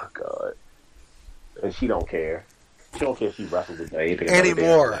 Oh God. And she don't care. She don't care if she wrestles with anything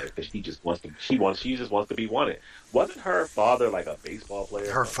anymore. Because she just wants to. She just wants to be wanted. Wasn't her father like a baseball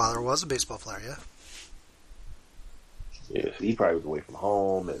player? Her father was a baseball player. Yeah. Yeah. So he probably was away from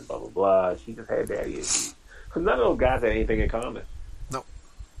home and blah blah blah. She just had daddy issues. Because none of those guys had anything in common. No.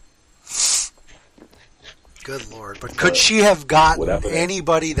 Good Lord. But could she have gotten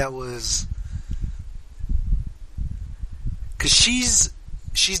anybody that was... Because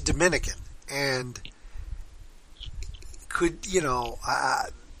she's Dominican. And could,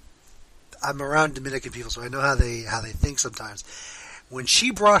 I'm around Dominican people, so I know how they think sometimes. When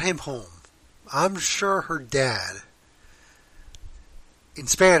she brought him home, I'm sure her dad, in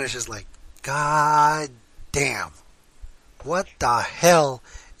Spanish, is like, God damn, what the hell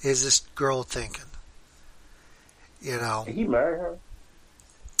is this girl thinking? Did he marry her?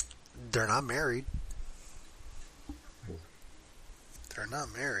 They're not married. They're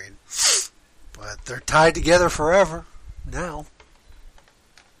not married. But they're tied together forever now.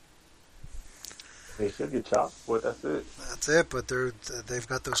 They should get chopped, but that's it. That's it, but they've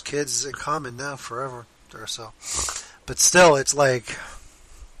got those kids in common now forever or so. But still, it's like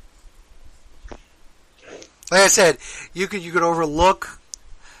I said, you could overlook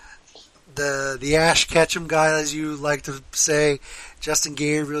the Ash Ketchum guy, as you like to say, Justin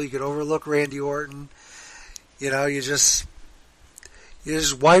Gabriel. You could overlook Randy Orton. You just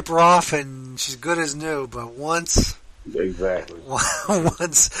wipe her off, and she's good as new. But once Bray got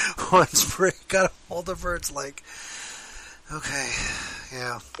a hold of her, it's like, okay,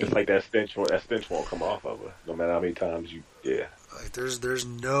 yeah. It's like that stench won't come off of her, no matter how many times Like there's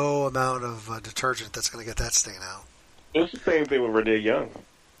no amount of detergent that's going to get that stain out. It's the same thing with Renee Young.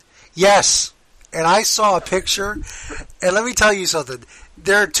 Yes, and I saw a picture, and let me tell you something.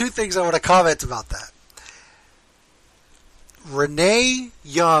 There are 2 things I want to comment about that. Renee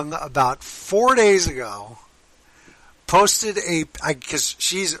Young, about 4 days ago, posted because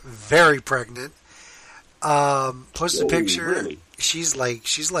she's very pregnant, posted a picture. Really? She's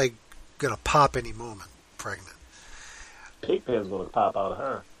like gonna pop any moment, pregnant. Pigpen's gonna pop out of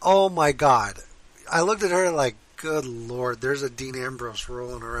her. Oh my God! I looked at her like, good Lord, there's a Dean Ambrose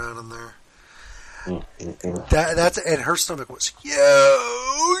rolling around in there. And her stomach was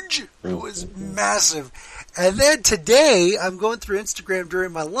huge. It was massive. And then today, I'm going through Instagram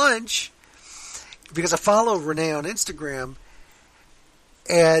during my lunch because I follow Renee on Instagram,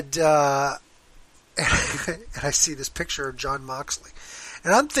 and and I see this picture of John Moxley,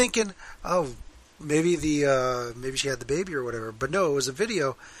 and I'm thinking, oh, maybe maybe she had the baby or whatever. But no, it was a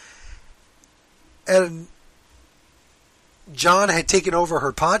video, and John had taken over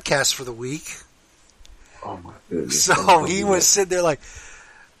her podcast for the week. Oh my goodness! So he was sitting there like,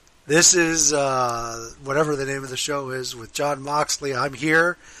 "This is whatever the name of the show is with John Moxley. I'm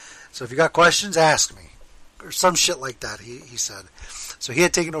here, so if you got questions, ask me," or some shit like that. He said. So he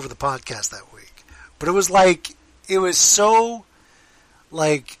had taken over the podcast that week, but it was so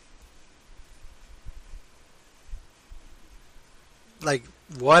like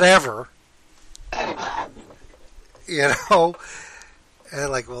whatever, you know. And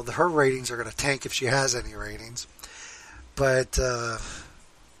like, well, her ratings are going to tank if she has any ratings. But, yeah.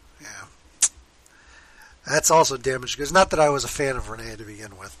 That's also damaged goods. Not that I was a fan of Renee to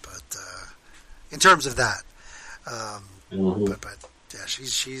begin with, but in terms of that. But yeah,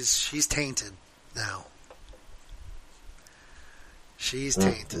 she's tainted now. She's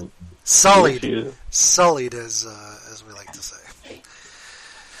tainted. Sullied. Sullied, as we like to say.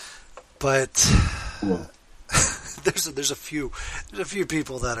 But... There's a few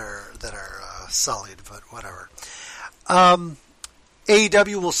people that are solid, but whatever.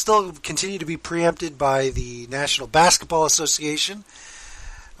 AEW will still continue to be preempted by the National Basketball Association.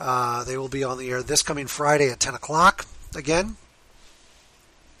 They will be on the air this coming Friday at 10 o'clock again,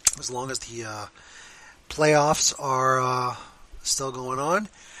 as long as the playoffs are still going on.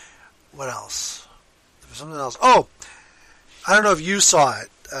 What else? There was something else. Oh, I don't know if you saw it,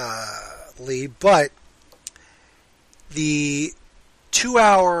 Lee, but the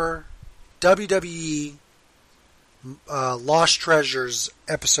 2-hour WWE Lost Treasures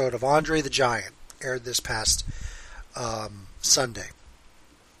episode of Andre the Giant aired this past Sunday.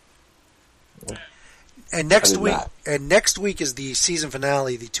 And next week is the season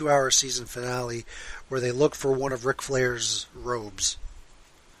finale, the 2-hour season finale, where they look for one of Ric Flair's robes.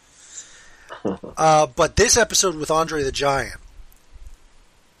 But this episode with Andre the Giant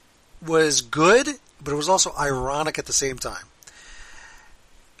was good, but it was also ironic at the same time.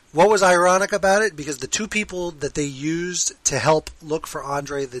 What was ironic about it? Because the two people that they used to help look for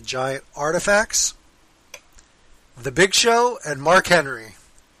Andre the Giant artifacts, The Big Show and Mark Henry.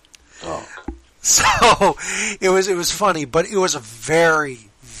 Oh. So it was funny, but it was a very,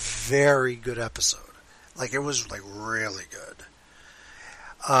 very good episode. Like, it was like really good.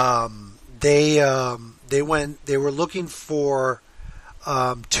 They were looking for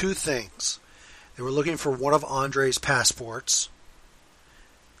two things. They were looking for one of Andre's passports,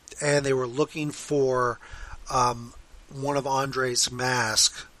 and they were looking for one of Andre's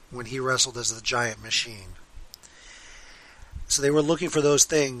masks when he wrestled as the Giant Machine. So they were looking for those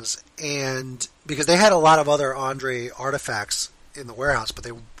things, and because they had a lot of other Andre artifacts in the warehouse, but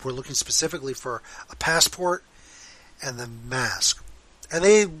they were looking specifically for a passport and the mask. And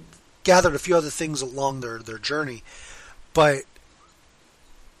they gathered a few other things along their journey, but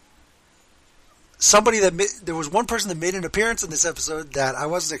there was one person that made an appearance in this episode that I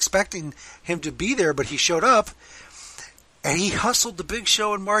wasn't expecting him to be there, but he showed up, and he hustled the Big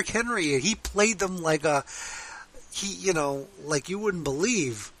Show and Mark Henry, and he played them like like you wouldn't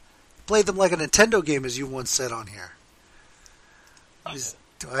believe. Played them like a Nintendo game, as you once said on here.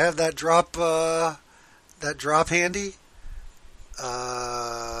 Do I have that drop handy?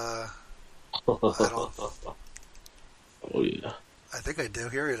 I don't. Oh yeah. I think I do.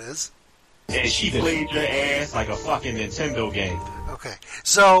 Here it is. And she played your ass like a fucking Nintendo game. Okay,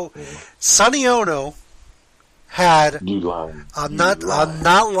 so Sonny Ono had. You lying? I'm not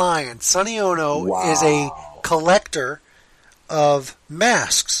lying. Sonny Ono is a collector of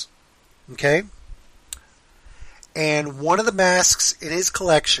masks. Okay, and one of the masks in his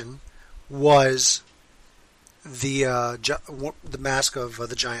collection was the mask of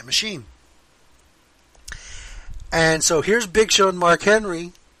the Giant Machine. And so here's Big Show and Mark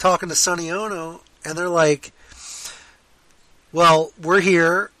Henry talking to Sonny Ono, and they're like, well, we're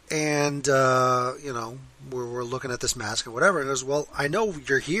here, and, we're looking at this mask or whatever. And he goes, well, I know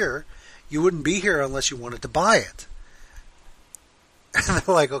you're here. You wouldn't be here unless you wanted to buy it. And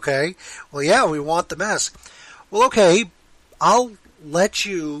they're like, okay, well, yeah, we want the mask. Well, okay, I'll let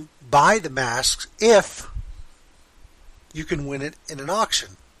you buy the masks if you can win it in an auction.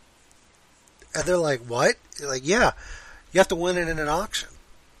 And they're like, what? They're like, yeah, you have to win it in an auction.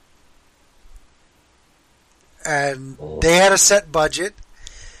 And they had a set budget.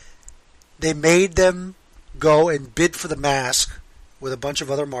 They made them go and bid for the mask with a bunch of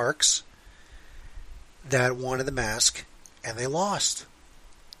other marks that wanted the mask, and they lost.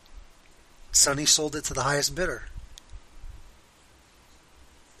 Sonny sold it to the highest bidder.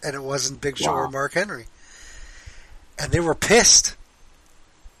 and it wasn't Big Show or Mark Henry. And they were pissed.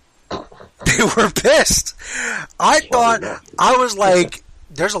 They were pissed. I was like,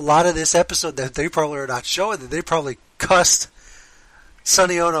 there's a lot of this episode that they probably are not showing, that they probably cussed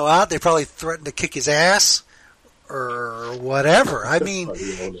Sonny Ono out. They probably threatened to kick his ass or whatever. I mean,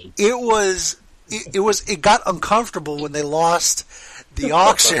 it got uncomfortable when they lost the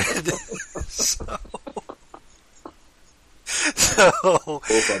auction.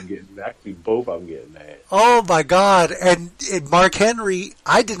 Both I'm getting mad. Oh my God! And Mark Henry,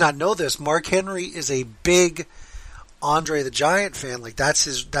 I did not know this. Mark Henry is a big Andre the Giant fan. Like that's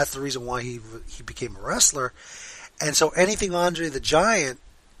the reason why he became a wrestler. And so anything Andre the Giant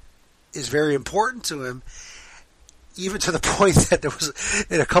is very important to him. Even to the point that there was,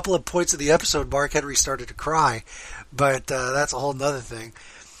 in a couple of points of the episode, Mark Henry started to cry. But that's a whole nother thing.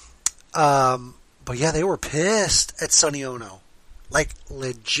 But yeah, they were pissed at Sonny Ono. Like,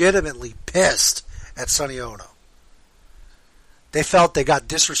 legitimately pissed at Sonny Ono. They felt they got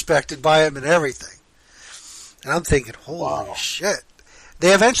disrespected by him and everything. And I'm thinking, holy shit.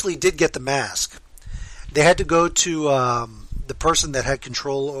 They eventually did get the mask. They had to go to the person that had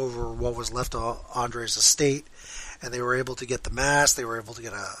control over what was left of Andre's estate, and they were able to get the mask. They were able to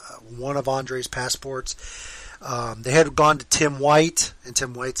get one of Andre's passports. They had gone to Tim White, and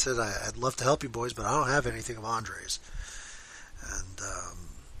Tim White said, I'd love to help you boys, but I don't have anything of Andre's. And,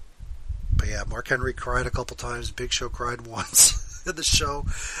 but yeah, Mark Henry cried a couple times. Big Show cried once in the show.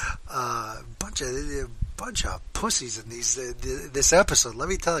 A bunch of pussies in this episode, let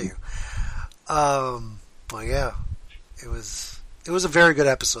me tell you. But yeah, it was a very good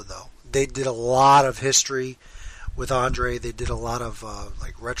episode, though. They did a lot of history with Andre. They did a lot of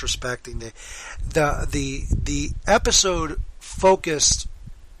like retrospecting. The episode focused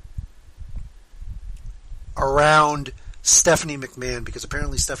around Stephanie McMahon, because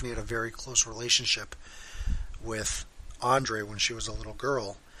apparently Stephanie had a very close relationship with Andre when she was a little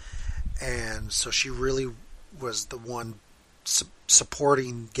girl, and so she really was the one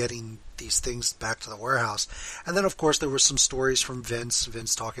supporting getting these things back to the warehouse. And then of course there were some stories from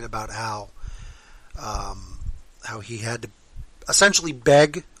Vince talking about how he had to essentially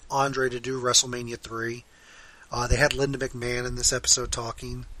beg Andre to do WrestleMania 3. They had Linda McMahon in this episode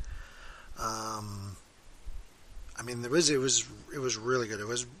talking. I mean, it was really good. It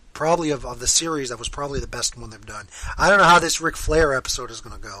was probably of the series, that was probably the best one they've done. I don't know how this Ric Flair episode is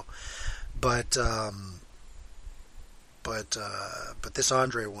going to go, but this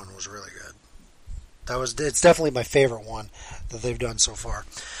Andre one was really good. It's definitely my favorite one that they've done so far.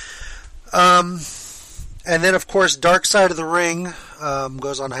 And then, of course, Dark Side of the Ring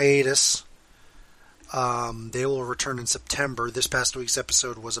goes on hiatus. They will return in September. This past week's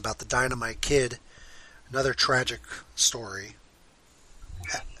episode was about the Dynamite Kid. Another tragic story.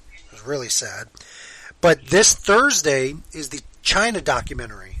 It was really sad. But this Thursday is the China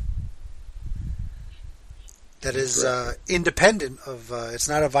documentary. That is independent of. It's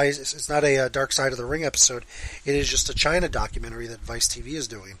not a Dark Side of the Ring episode. It is just a China documentary that Vice TV is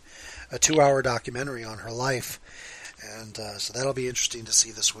doing. A 2-hour documentary on her life, and so that'll be interesting to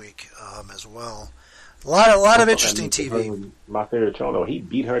see this week as well. A lot of interesting TV. My favorite Chono, he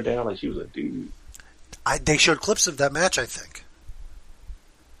beat her down like she was a dude. They showed clips of that match, I think.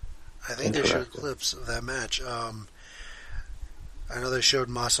 They showed clips of that match. I know they showed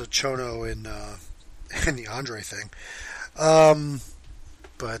Masa Chono in the Andre thing,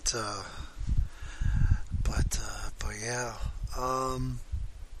 but yeah.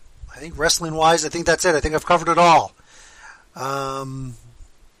 I think wrestling-wise, I think that's it. I think I've covered it all.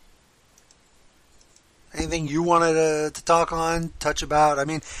 Anything you wanted to talk on, touch about? I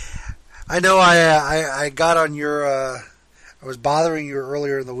mean, I know I got on your... I was bothering you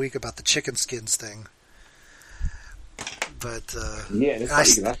earlier in the week about the chicken skins thing. But yeah, it's funny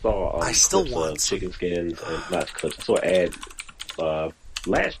because I saw I still clips want of chicken skins, not clips. I saw an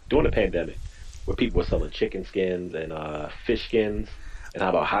ad during the pandemic where people were selling chicken skins and fish skins, and how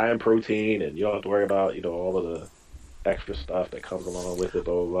about high in protein, and you don't have to worry about all of the extra stuff that comes along with it.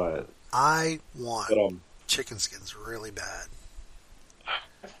 Blah blah blah. I want chicken skins really bad.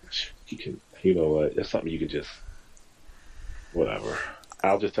 You can, what? It's something you can just whatever.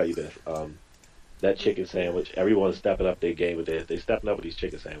 I'll just tell you this. That chicken sandwich, everyone's stepping up their game with this. They're stepping up with these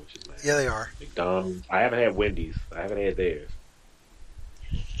chicken sandwiches, man. Yeah, they are. McDonald's. I haven't had Wendy's. I haven't had theirs.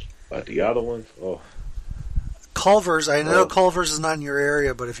 But the other ones, Culver's, I know Culver's is not in your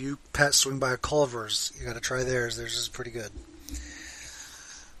area, but if you swing by a Culver's, you got to try theirs. Theirs is pretty good.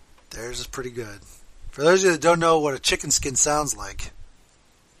 Theirs is pretty good. For those of you that don't know what a chicken skin sounds like,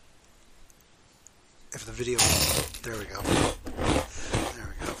 if the video... There we go. There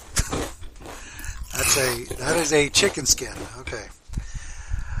we go. That is a chicken skin. Okay.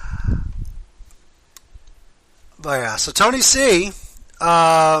 But yeah, so Tony C,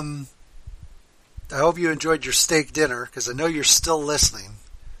 I hope you enjoyed your steak dinner, because I know you're still listening.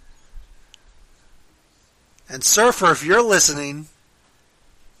 And Surfer, if you're listening,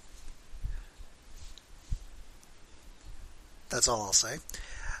 that's all I'll say.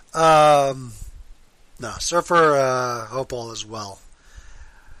 No, Surfer, hope all is well.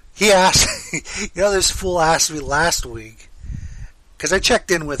 He asked, this fool asked me last week, because I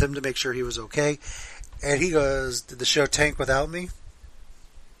checked in with him to make sure he was okay, and he goes, did the show tank without me?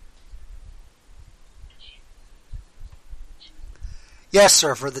 Yes,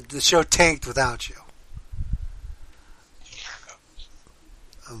 Surfer, the show tanked without you.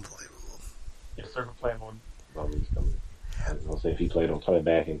 Unbelievable. Yes, Surfer playing on. I was going to say if he played on coming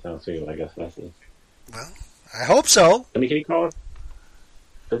back anytime soon, I guess that's it. Well, I hope so. I mean, can he call it?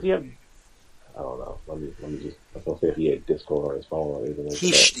 Does he have... I don't know. Let me just... I was going to say if he had Discord on his phone or anything like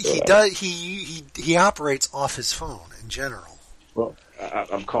that. He operates off his phone in general. Well,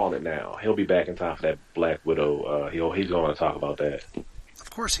 I'm calling it now. He'll be back in time for that Black Widow. He's going to talk about that. Of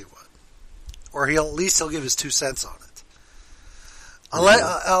course he would. Or at least he'll give his 2 cents on it.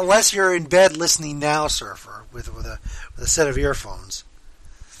 Unless you're in bed listening now, Surfer, with a set of earphones.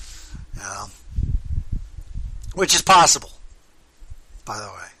 Which is possible, by the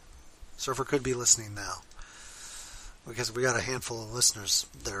way. Surfer could be listening now. Because we got a handful of listeners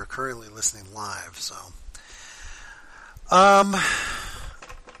that are currently listening live, so.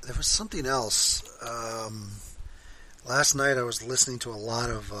 There was something else. Last night I was listening to a lot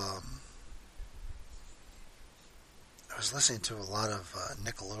of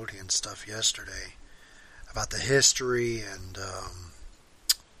Nickelodeon stuff yesterday about the history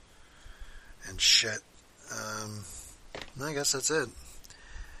and shit. I guess that's it.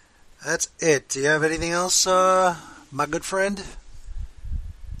 That's it. Do you have anything else, my good friend?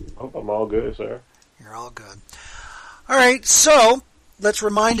 I'm all good, sir. You're all good. All right, so let's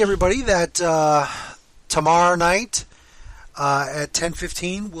remind everybody that tomorrow night at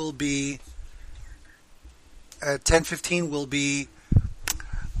 10:15 will be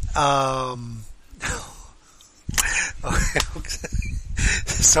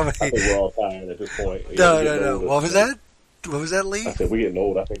somebody. I think we're all tired at this point. No. What was that? What was that, Lee? I said we're getting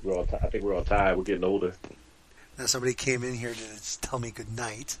old. I think we're all tired. We're getting older. Now somebody came in here to tell me good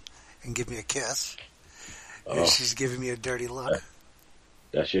night and give me a kiss. And she's giving me a dirty look.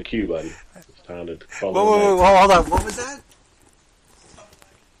 That's your cue, buddy. It's time to call. Whoa, hold on. What was that?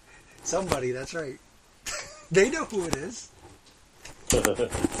 Somebody. That's right. They know who it is.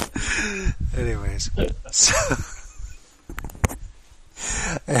 Anyways,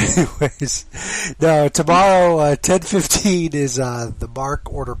 no. Tomorrow, 10:15 is the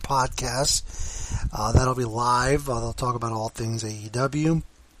Mark Order podcast. That'll be live. They'll talk about all things AEW.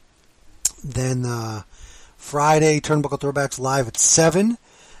 Then Friday, Turnbuckle Throwbacks live at 7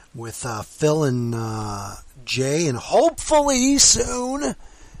 with Phil and Jay, and hopefully soon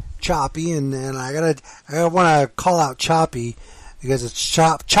Choppy. And I want to call out Choppy because it's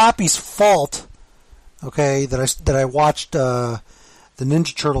Choppy's fault. Okay, that I watched the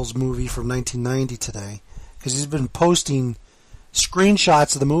Ninja Turtles movie from 1990 today, because he's been posting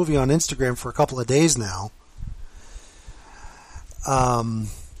screenshots of the movie on Instagram for a couple of days now.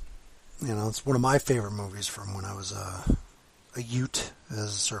 It's one of my favorite movies from when I was a Ute,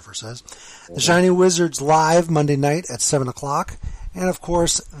 as Surfer says. The Shining Wizards live Monday night at 7 o'clock. And, of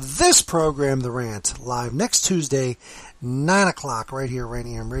course, this program, The Rant, live next Tuesday, 9 o'clock, right here,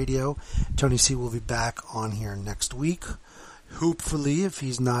 Rainy AM Radio. Tony C will be back on here next week. Hopefully, if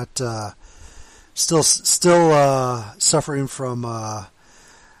he's not still suffering from the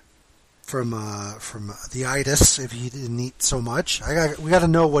itis, if he didn't eat so much. We got to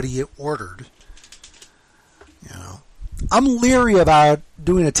know what he ordered. I'm leery about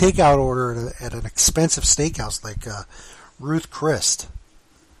doing a takeout order at an expensive steakhouse like Ruth Chris.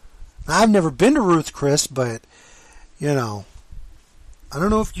 Now, I've never been to Ruth Chris, but I don't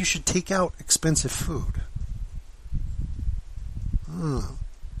know if you should take out expensive food.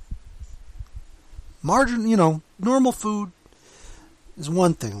 Margin, normal food is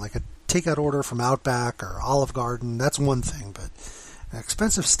one thing, like a takeout order from Outback or Olive Garden, that's one thing, but an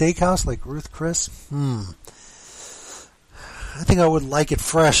expensive steakhouse like Ruth Chris, I think I would like it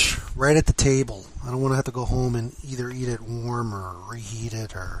fresh right at the table. I don't want to have to go home and either eat it warm or reheat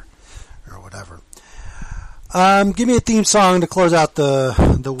it or whatever. Give me a theme song to close out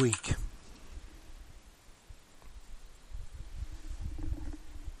the week.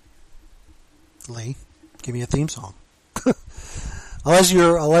 Lee, give me a theme song.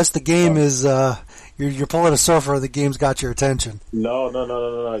 Unless the game is you're You're pulling a surfer. The game's got your attention. No.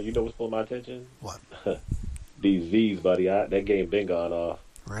 You know what's pulling my attention? What? These V's, buddy. That game been gone off.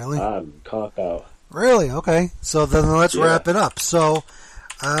 Really? I'm conked out. Really? Okay. So then let's wrap it up. So,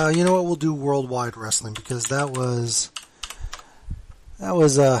 you know what? We'll do Worldwide Wrestling because that was. I'm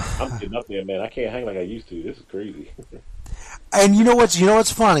getting up there, man. I can't hang like I used to. This is crazy. And you know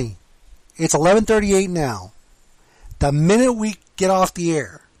what's funny? It's 11:38 now. The minute we get off the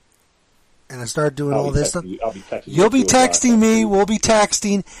air and I start doing all this stuff, you'll be texting me. We'll be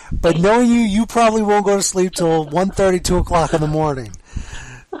texting. But knowing you probably won't go to sleep till 1:30, 2 o'clock in the morning.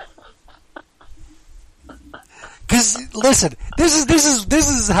 Because listen, this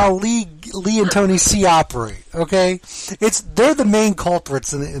is how Lee and Tony C operate. Okay, they're the main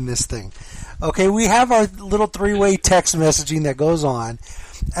culprits in this thing. Okay, we have our little three-way text messaging that goes on,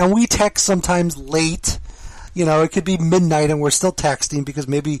 and we text sometimes late. You know, it could be midnight and we're still texting because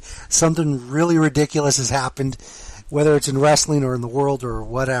maybe something really ridiculous has happened, whether it's in wrestling or in the world or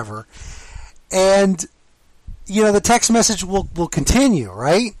whatever. And you know, the text message will continue,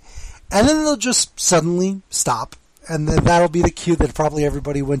 right? And then they'll just suddenly stop. And then that'll be the cue that probably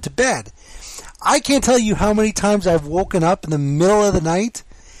everybody went to bed. I can't tell you how many times I've woken up in the middle of the night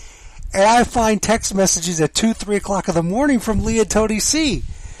and I find text messages at 2, 3 o'clock in the morning from Lee and Tony C.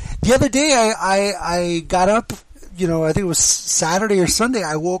 The other day I got up, you know, I think it was Saturday or Sunday.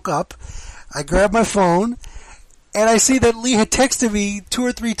 I woke up, I grabbed my phone, and I see that Lee had texted me 2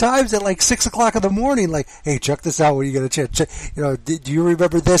 or 3 times at like 6 o'clock in the morning, like, "Hey, check this out. What are you going to check? You know, do you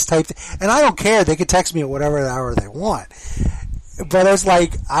remember this type?" And I don't care. They can text me at whatever hour they want. But it's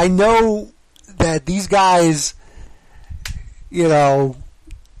like, I know that these guys, you know,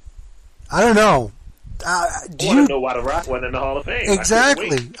 I don't know. Do you know why The Rock went in the Hall of Fame?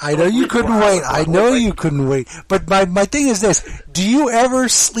 Exactly. I know you couldn't wait. I know you couldn't wait. But my thing is this: do you ever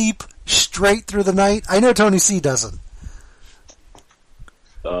sleep straight through the night? I know Tony C doesn't.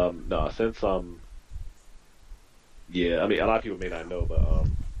 No, since yeah, I mean, a lot of people may not know, but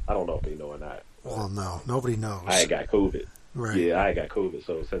I don't know if they know or not. Well, no, nobody knows. I got COVID. Right. Yeah, I got COVID.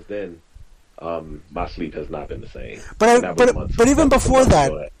 So since then, my sleep has not been the same. But even before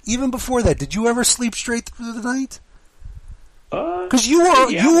that, did you ever sleep straight through the night? Because you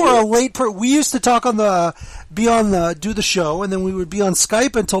were a late we used to talk do the show, and then we would be on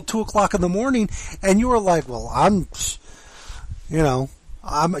Skype until 2 o'clock in the morning, and you were like, "Well,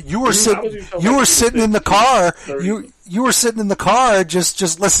 you were sitting in the car, you were sitting in the car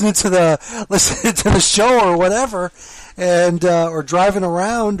just listening to the show or whatever, and or driving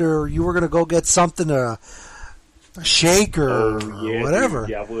around, or you were going to go get something a shake or whatever."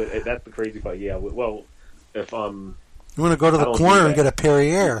 Yeah, I would. That's the crazy part. Yeah, I would. Well, if you want to go to the corner and get a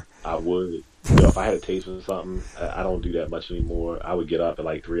Perrier, I would. You know, if I had a taste of something, I don't do that much anymore. I would get up at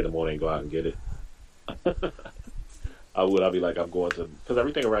like 3 in the morning and go out and get it. I would. I'd be like, I'm going to, because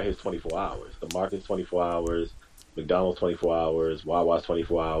everything around here is 24 hours. The market's 24 hours. McDonald's 24 hours. Wawa's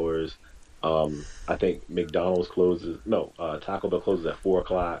 24 hours. I think McDonald's Taco Bell closes at 4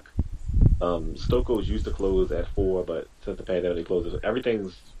 o'clock. Stoko's used to close at 4, but since the pandemic, they closes.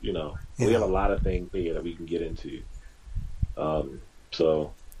 Everything's, we have a lot of things here that we can get into.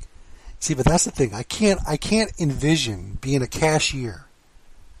 So. See, but that's the thing. I can't envision being a cashier,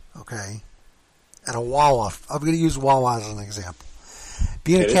 okay, at a Wawa. I'm going to use Wawa as an example.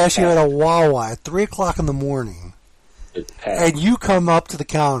 Being a cashier at a Wawa at 3 o'clock in the morning, and you come up to the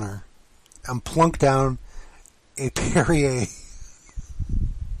counter and plunk down a Perrier.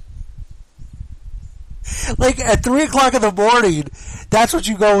 Like, at 3 o'clock in the morning, that's what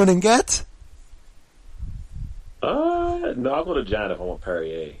you go in and get? No, I'll go to Giant if I want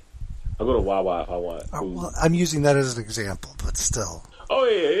Perrier. I'll go to Wawa if I want food. Well, I'm using that as an example, but still. Oh,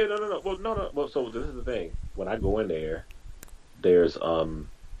 yeah, no. Well, no. Well, so this is the thing. When I go in there, there's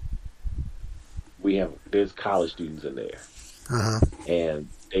college students in there. Uh-huh. And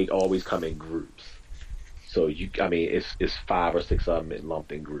they always come in groups. So it's 5 or 6 of them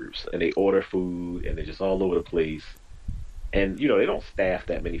lumped in groups, and they order food, and they're just all over the place. And they don't staff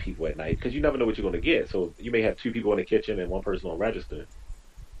that many people at night because you never know what you're going to get. So you may have 2 people in the kitchen and 1 person on register.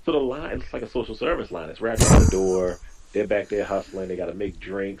 So the line, it's like a social service line. It's right out the door. They're back there hustling. They got to make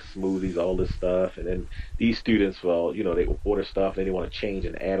drinks, smoothies, all this stuff. And then these students, they order stuff, and they want to change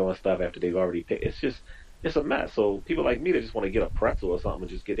and add on stuff after they've already picked. It's a mess. So people like me, they just want to get a pretzel or something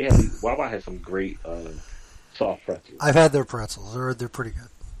and just get. Wawa has some great soft pretzels. I've had their pretzels. They're pretty good.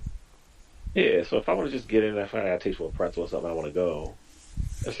 Yeah, so if I want to just get in, if I got a taste for a pretzel or something, I want to go.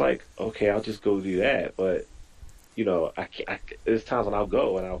 It's like, okay, I'll just go do that. But there's times when I'll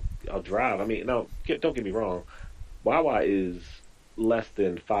go and I'll drive. I mean, no, don't get me wrong. Wawa is less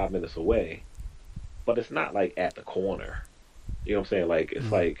than 5 minutes away, but it's not like at the corner. You know what I'm saying? Like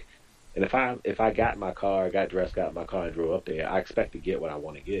it's like, and if I got in my car, got dressed, got in my car, and drove up there, I expect to get what I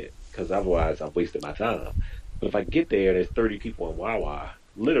want to get because otherwise I've wasted my time. But if I get there, there's 30 people in Wawa,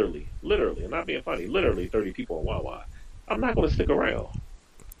 literally, I'm not being funny, literally 30 people in Wawa. I'm not going to stick around.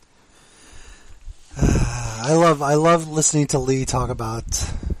 I love listening to Lee talk about,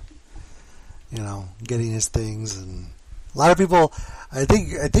 getting his things, and a lot of people. I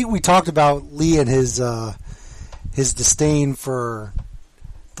think we talked about Lee and his disdain for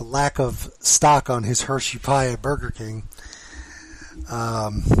the lack of stock on his Hershey pie at Burger King.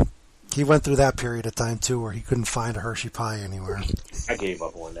 He went through that period of time too, where he couldn't find a Hershey pie anywhere. I gave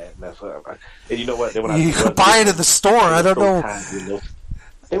up on that. And you know what? You could buy it at the store. I don't know.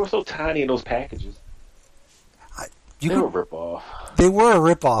 They were so tiny in those packages. They were a rip-off. They were a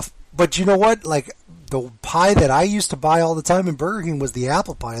rip-off. But you know what? Like, the pie that I used to buy all the time in Burger King was the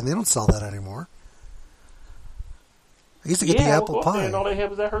apple pie, and they don't sell that anymore. I used to get the apple pie. And all they had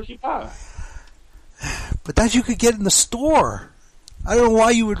was that Hershey pie. But that you could get in the store. I don't know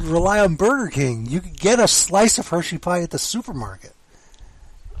why you would rely on Burger King. You could get a slice of Hershey pie at the supermarket.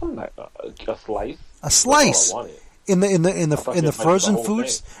 I'm not a slice. A slice. In the frozen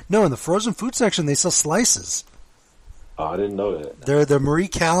foods. No, in the frozen food section they sell slices. Oh, I didn't know that. They're the Marie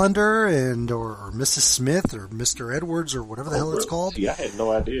Callender or Mrs. Smith or Mr. Edwards or whatever the hell it's called. See, I had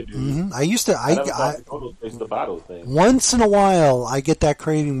no idea, dude. Mm-hmm. I used to. I never thought to go to those places to buy those things. Once in a while, I get that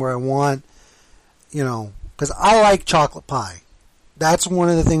craving where I want, because I like chocolate pie. That's one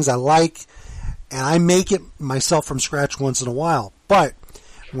of the things I like, and I make it myself from scratch once in a while. But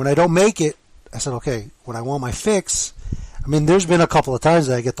when I don't make it, I said, okay, when I want my fix, I mean, there's been a couple of times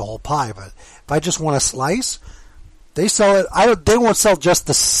that I get the whole pie, but if I just want a slice, they sell it. They won't sell just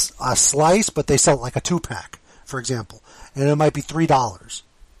a slice, but they sell like a 2-pack, for example, and it might be $3.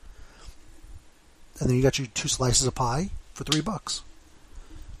 And then you got your 2 slices of pie for $3.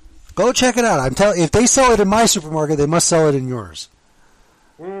 Go check it out. I'm telling. If they sell it in my supermarket, they must sell it in yours.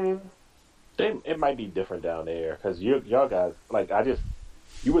 It might be different down there because y'all guys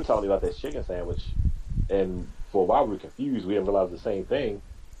you were telling me about that chicken sandwich, and for a while we were confused. We didn't realize the same thing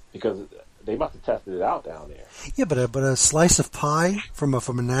because they must have tested it out down there. Yeah, but a slice of pie from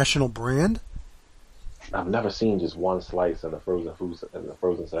a national brand. I've never seen just one slice in the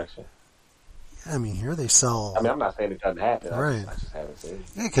frozen section. I mean, here they sell. I mean, I'm not saying it doesn't happen. Right. I just haven't seen it.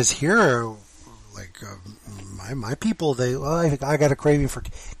 Yeah, because here, my people, I got a craving for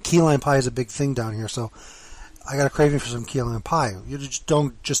key lime pie is a big thing down here, so I got a craving for some key lime pie. You just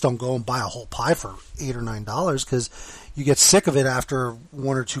don't go and buy a whole pie for $8 or $9 because you get sick of it after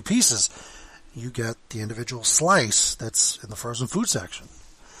 1 or 2 pieces. You get the individual slice that's in the frozen food section.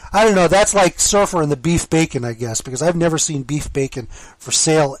 I don't know. That's like Surfer and the beef bacon, I guess, because I've never seen beef bacon for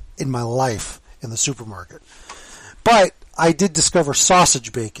sale in my life in the supermarket. But I did discover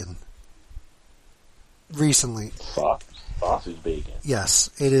sausage bacon recently. Sausage bacon? Yes.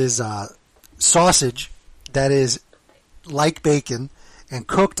 It is sausage that is like bacon and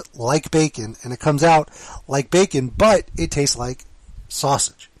cooked like bacon, and it comes out like bacon, but it tastes like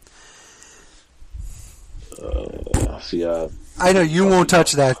sausage. I know you won't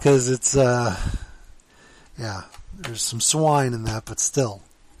touch that because it's, there's some swine in that, but still,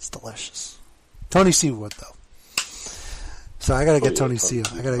 it's delicious. Tony C would though, so I gotta get Tony C.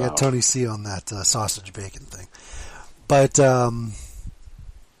 I gotta get Tony C on that sausage bacon thing. But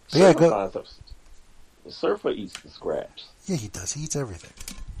yeah, go. Surfer eats the scraps. Yeah, he does. He eats everything.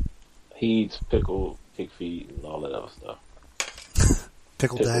 He eats pickled pig feet and all that other stuff.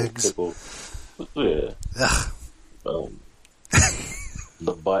 Pickled eggs. Yeah.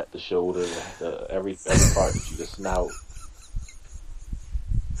 The butt, the shoulder, every part that you just snout.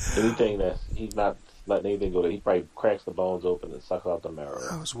 Anything he's not letting anything go. He probably cracks the bones open and sucks out the marrow.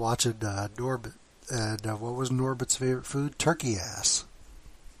 I was watching Norbit, and what was Norbit's favorite food? Turkey ass.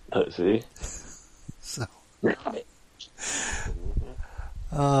 See? So.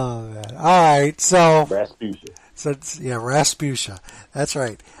 Oh man! All right, so Rasputia. So Rasputia. That's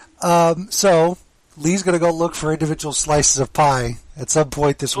right. So Lee's gonna go look for individual slices of pie at some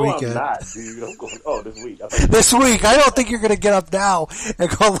point this weekend. I'm not, dude. This week. This week. I don't think you're gonna get up now and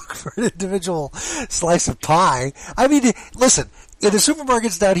go look for an individual slice of pie. I mean, listen, in the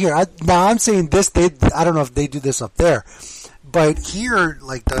supermarkets down here. I'm saying this. I don't know if they do this up there, but here,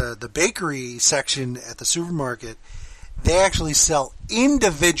 like the bakery section at the supermarket, they actually sell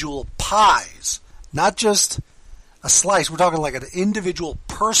individual pies, not just a slice. We're talking like an individual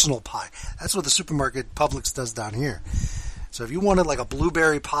personal pie. That's what the supermarket Publix does down here. So if you wanted like a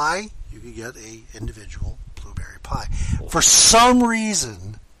blueberry pie, you could get a individual blueberry pie. For some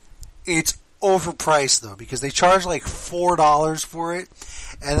reason, it's overpriced though, because they charge like $4 for it,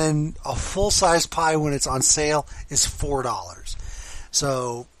 and then a full size pie when it's on sale is $4.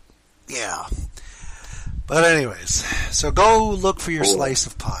 So, yeah. But anyways, so go look for your slice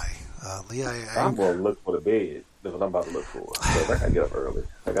of pie, Lee. I'm going to look for the bed. That's what I'm about to look for. So I gotta get up early.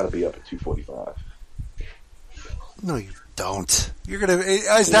 I gotta be up at 2:45. No, you don't. You're gonna.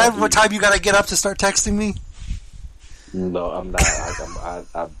 Is that what time you gotta get up to start texting me? No, I'm not. I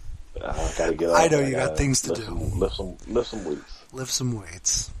gotta get up. I know you got things to do. Lift some weights. Lift some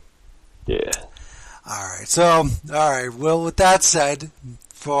weights. Yeah. All right. So, all right. Well, with that said,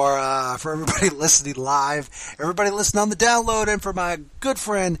 for everybody listening live, everybody listening on the download, and for my good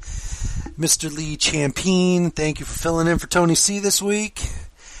friend Mr. Lee Champine, thank you for filling in for Tony C this week.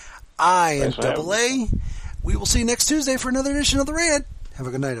 I am Double A. We will see you next Tuesday for another edition of The Rant. Have a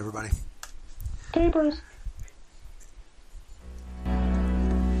good night, everybody. Papers.